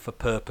fit for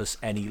purpose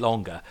any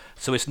longer.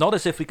 So it's not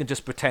as if we can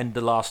just pretend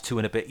the last 2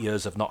 and a bit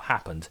years have not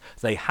happened.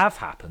 They have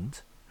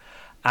happened.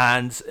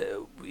 And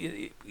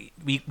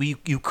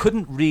you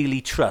couldn't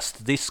really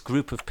trust this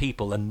group of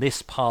people and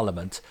this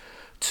Parliament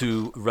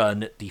to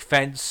run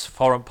defence,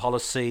 foreign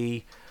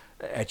policy,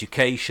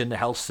 education, the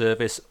health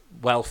service,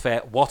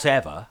 welfare,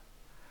 whatever,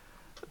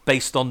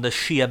 based on the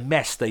sheer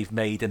mess they've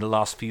made in the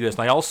last few years.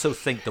 And I also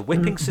think the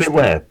whipping system...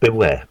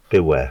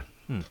 Beware.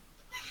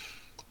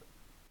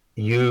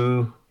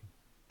 You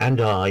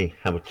and I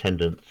have a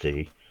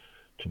tendency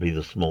to be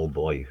the small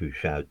boy who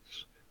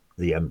shouts,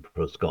 "The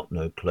Emperor's got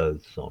no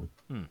clothes on."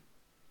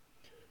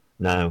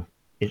 Now,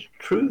 it's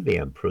true the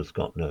Emperor's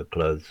got no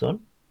clothes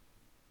on.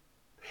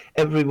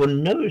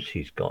 Everyone knows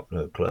he's got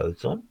no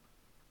clothes on.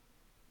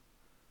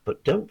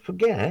 But don't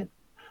forget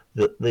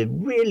that the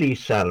really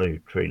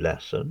salutary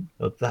lesson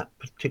of that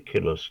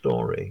particular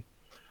story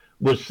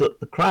was that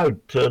the crowd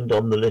turned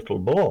on the little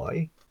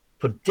boy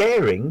for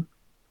daring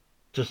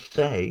to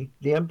say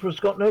the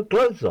Emperor's got no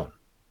clothes on.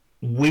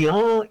 We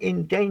are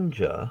in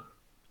danger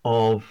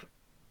of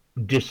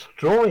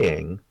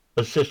destroying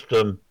a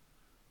system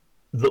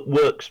that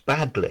works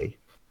badly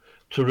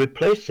to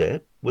replace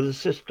it with a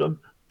system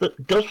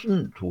that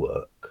doesn't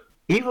work.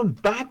 Even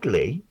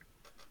badly,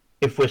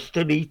 if we're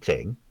still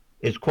eating,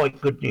 is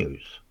quite good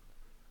news.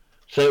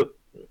 So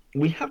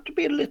we have to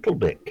be a little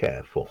bit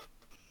careful.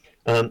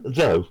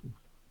 Though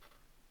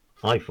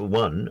I, for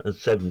one, at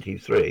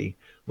 73,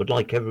 would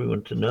like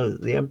everyone to know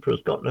that the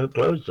Emperor's got no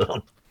clothes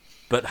on.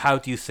 But how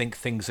do you think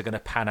things are going to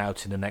pan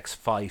out in the next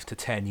 5 to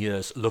 10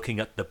 years, looking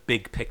at the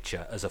big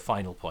picture as a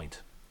final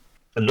point?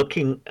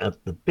 Looking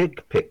at the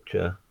big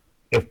picture,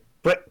 if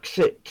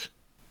Brexit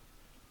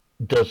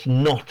does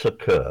not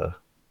occur,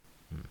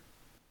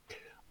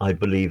 I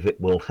believe it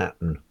will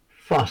happen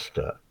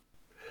faster.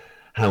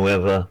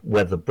 However,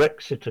 whether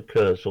Brexit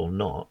occurs or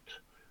not,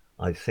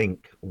 I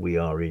think we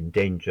are in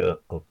danger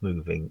of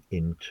moving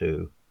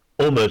into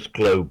almost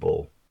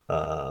global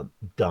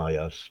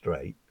dire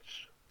straits.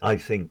 I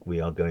think we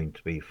are going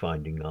to be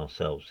finding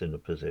ourselves in a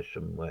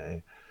position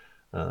where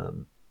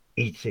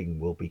eating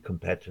will be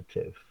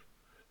competitive,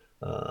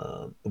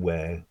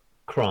 where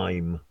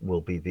crime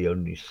will be the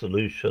only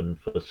solution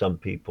for some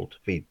people to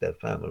feed their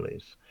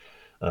families,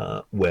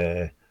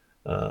 where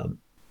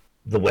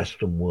the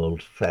Western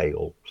world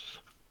fails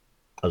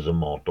as a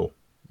model.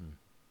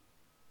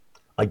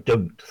 I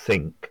don't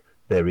think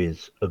there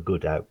is a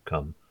good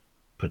outcome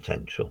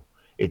potential.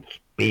 It's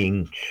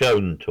being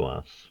shown to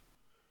us.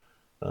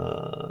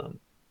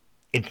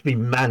 It's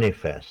been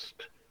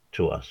manifest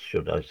to us,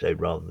 should I say,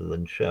 rather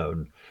than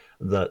shown,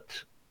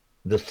 that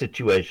the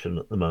situation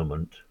at the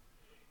moment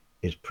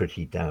is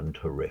pretty damned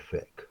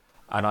horrific.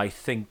 And I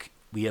think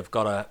we have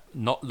got to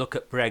not look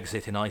at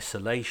Brexit in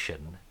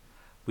isolation.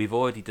 We've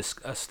already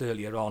discussed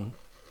earlier on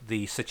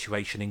the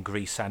situation in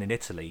Greece and in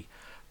Italy.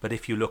 But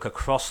if you look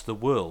across the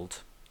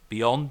world,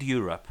 beyond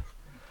Europe,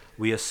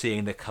 we are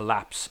seeing the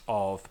collapse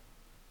of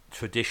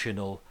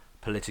traditional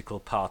political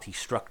party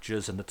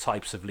structures and the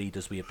types of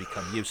leaders we have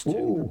become used to.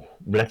 Ooh,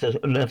 let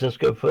us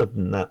go further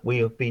than that. We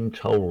have been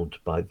told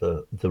by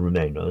the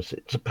Remainers,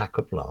 it's a pack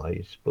of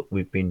lies, but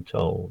we've been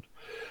told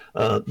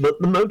that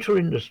the motor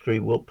industry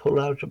will pull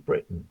out of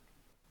Britain.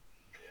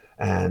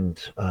 And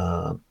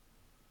Land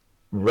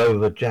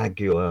Rover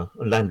Jaguar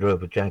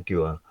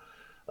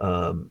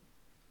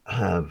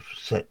have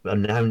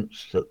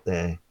announced that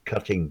they're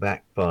cutting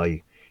back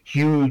by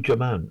huge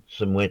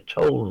amounts, and we're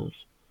told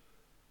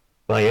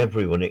by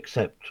everyone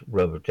except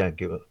Rover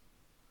Jaguar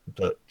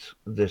that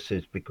this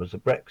is because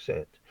of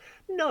Brexit.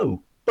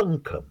 No,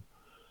 bunkum.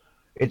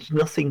 It's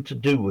nothing to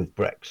do with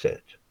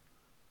Brexit.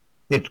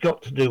 It's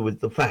got to do with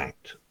the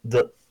fact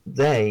that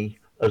they,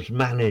 as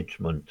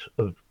management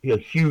of a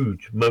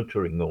huge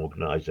motor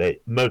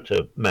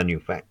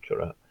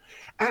manufacturer,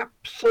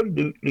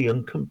 absolutely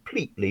and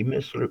completely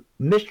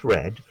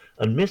misread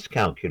and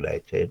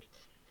miscalculated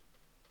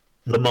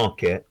the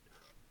market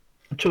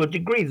to a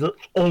degree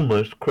that's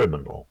almost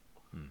criminal.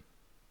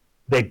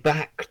 They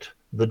backed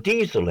the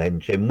diesel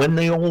engine when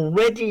they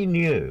already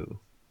knew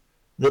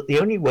that the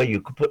only way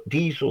you could put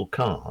diesel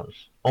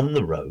cars on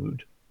the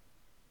road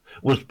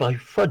was by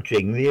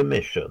fudging the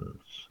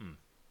emissions,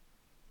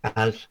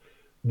 as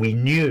we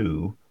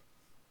knew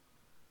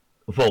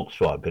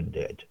Volkswagen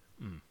did.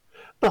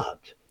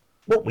 But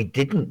what we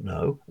didn't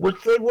know was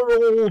they were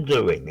all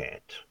doing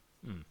it.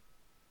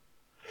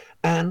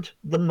 And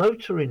the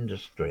motor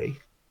industry,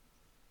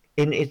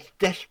 in its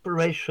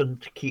desperation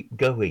to keep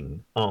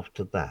going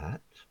after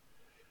that,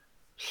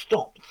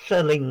 stopped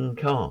selling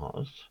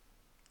cars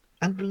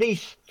and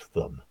leased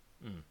them.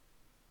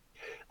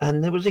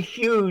 And there was a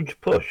huge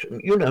push.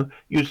 You know,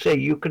 you say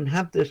you can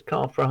have this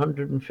car for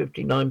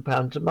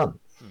 £159 a month.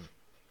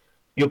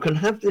 You can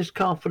have this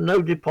car for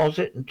no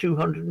deposit and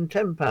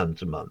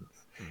 £210 a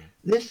month.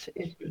 This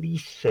is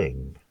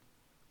leasing.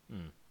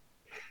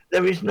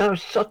 There is now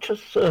such a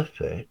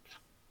surfeit,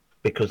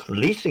 because the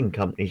leasing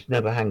companies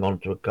never hang on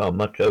to a car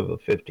much over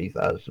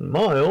 50,000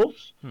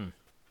 miles.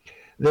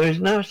 There is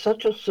now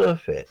such a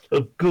surfeit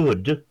of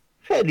good,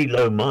 fairly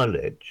low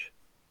mileage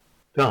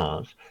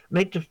cars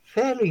made to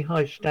fairly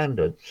high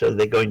standards, so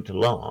they're going to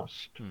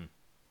last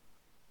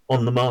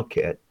on the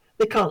market.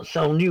 They can't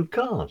sell new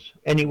cars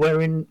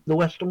anywhere in the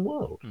Western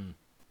world.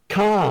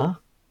 Car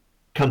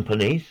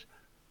companies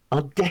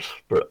are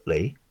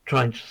desperately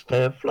trying to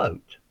stay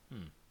afloat.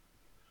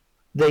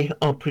 They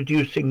are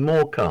producing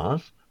more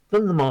cars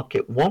than the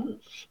market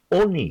wants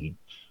or needs.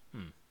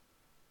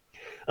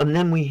 And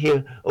then we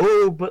hear,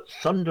 oh, but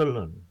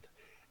Sunderland.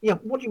 Yeah,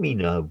 what do you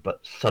mean, oh, but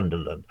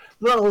Sunderland?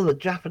 Well, the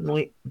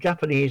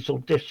Japanese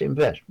will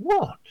disinvest.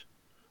 What?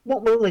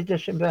 What will they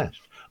disinvest?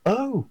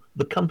 Oh,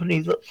 the company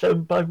that's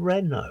owned by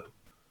Renault,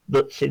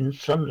 that's in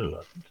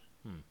Sunderland.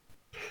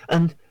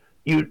 And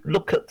you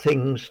look at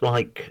things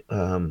like,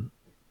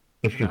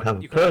 if you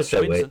have a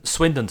Peugeot...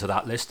 Swindon to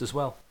that list as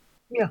well.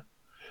 Yeah.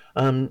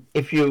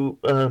 If you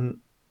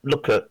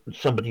look at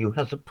somebody who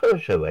has a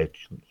Peugeot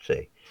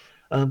agency,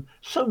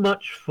 so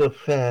much for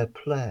fair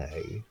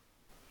play.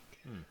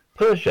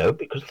 Peugeot,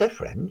 because they're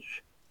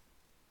French,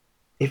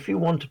 if you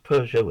want a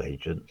Peugeot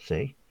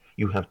agency,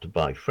 you have to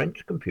buy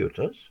French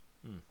computers,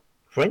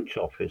 French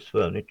office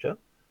furniture,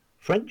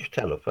 French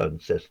telephone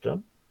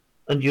system,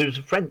 and use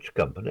a French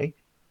company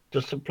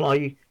to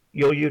supply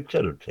your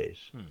utilities.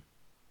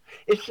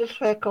 Is this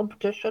fair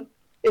competition?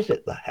 Is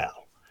it the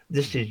hell?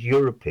 This is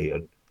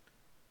European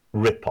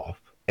rip-off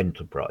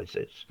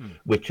enterprises,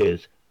 which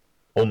is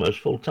almost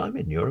full-time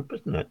in Europe,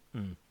 isn't it?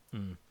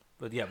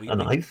 But yeah,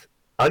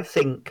 I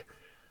think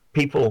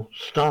people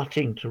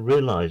starting to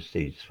realise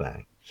these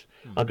facts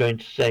are going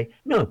to say,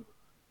 no,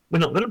 we're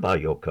not going to buy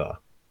your car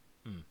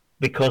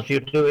because you're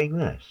doing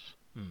this.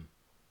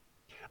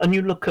 And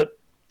you look at,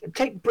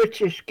 take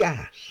British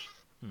Gas.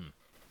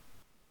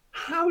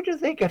 How do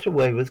they get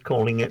away with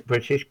calling it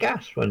British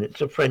Gas when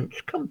it's a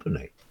French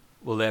company?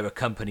 Well, they're a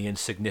company in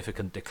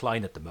significant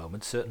decline at the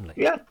moment, certainly.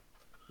 Yeah.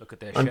 Look at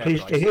their I'm share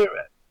pleased price. to hear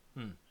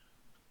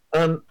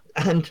it.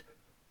 And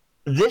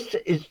this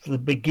is the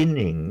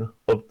beginning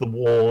of the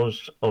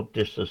wars of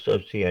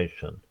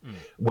disassociation,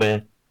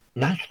 where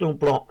national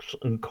blocks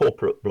and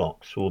corporate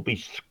blocks will be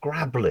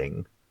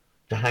scrabbling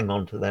to hang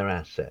on to their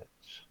assets.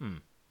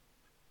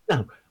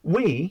 Now,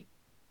 we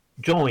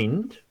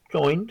joined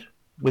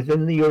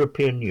within the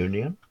European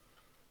Union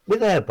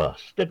with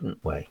Airbus, didn't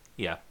we?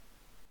 Yeah.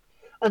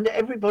 And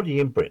everybody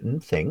in Britain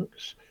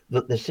thinks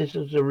that this is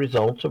as a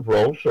result of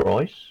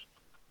Rolls-Royce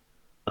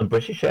and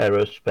British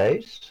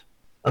Aerospace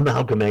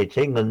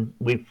amalgamating, and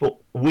we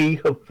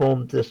have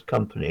formed this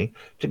company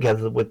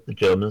together with the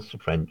Germans, the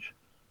French,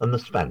 and the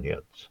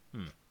Spaniards.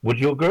 Would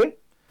you agree?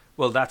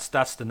 Well, that's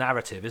the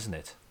narrative, isn't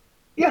it?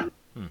 Yeah.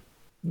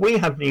 We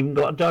haven't even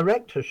got a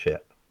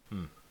directorship.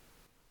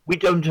 We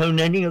don't own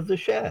any of the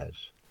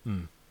shares.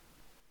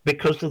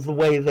 Because of the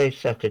way they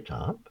set it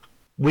up,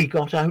 we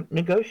got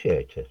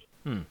out-negotiated.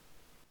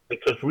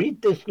 Because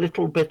read this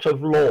little bit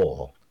of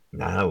law.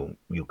 Now,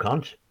 you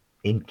can't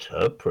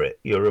interpret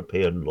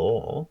European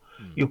law.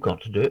 You've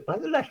got to do it by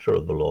the letter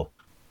of the law.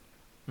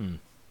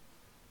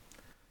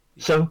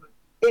 So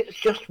it's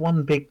just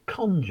one big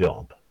con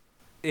job.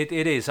 It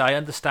is. I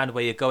understand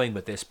where you're going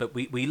with this, but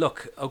we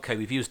look, okay,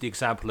 we've used the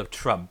example of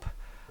Trump,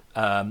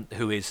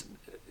 who is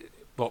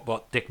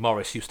what Dick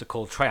Morris used to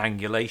call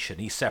triangulation.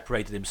 He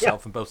separated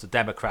himself from both the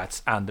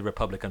Democrats and the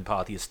Republican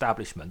Party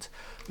establishment.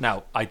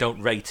 Now, I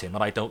don't rate him,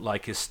 and I don't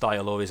like his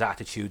style or his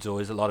attitudes or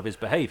a lot of his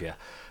behaviour.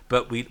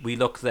 But we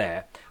look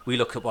there. We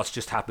look at what's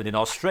just happened in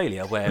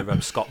Australia,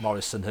 where Scott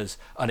Morrison has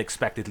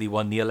unexpectedly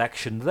won the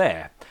election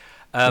there.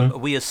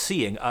 We are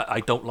seeing,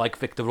 I don't like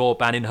Viktor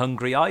Orban in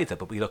Hungary either,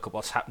 but we look at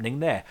what's happening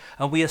there.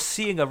 And we are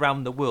seeing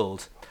around the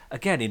world,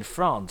 again in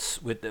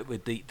France, with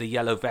the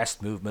Yellow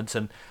Vest movement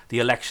and the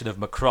election of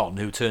Macron,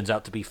 who turns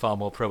out to be far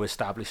more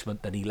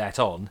pro-establishment than he let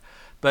on.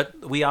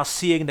 But we are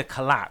seeing the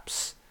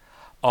collapse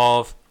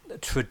of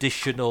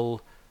traditional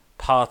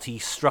party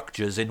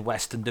structures in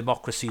Western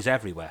democracies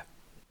everywhere.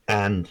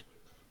 And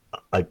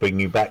I bring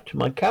you back to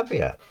my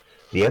caveat.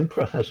 The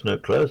emperor has no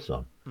clothes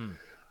on.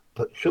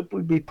 But should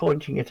we be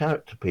pointing it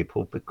out to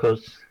people,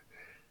 because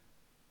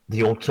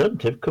the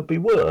alternative could be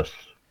worse?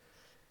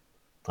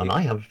 And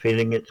I have a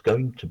feeling it's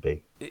going to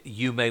be.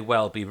 You may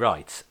well be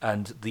right,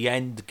 and the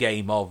end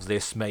game of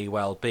this may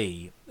well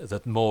be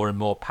that more and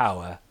more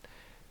power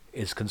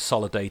is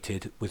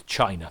consolidated with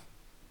China.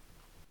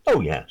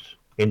 Oh yes,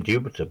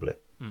 indubitably.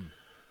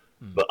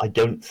 But I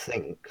don't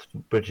think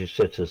British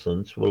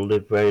citizens will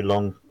live very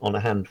long on a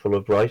handful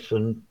of rice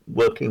and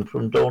working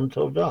from dawn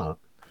till dark.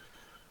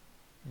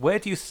 Where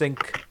do you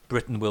think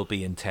Britain will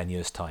be in 10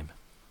 years' time?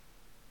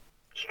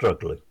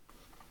 Struggling.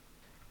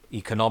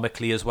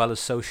 Economically as well as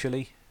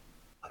socially?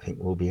 I think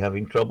we'll be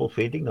having trouble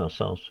feeding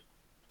ourselves.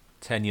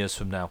 10 years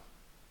from now?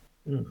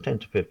 10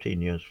 to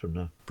 15 years from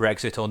now.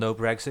 Brexit or no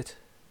Brexit?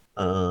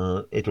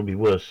 It'll be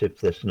worse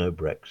if there's no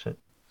Brexit.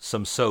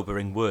 Some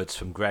sobering words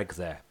from Greg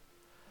there.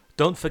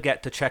 Don't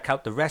forget to check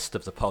out the rest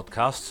of the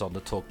podcasts on the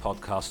Talk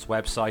Podcasts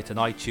website and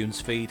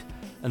iTunes feed,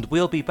 and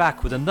we'll be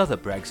back with another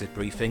Brexit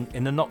briefing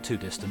in the not too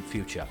distant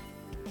future.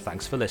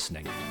 Thanks for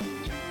listening.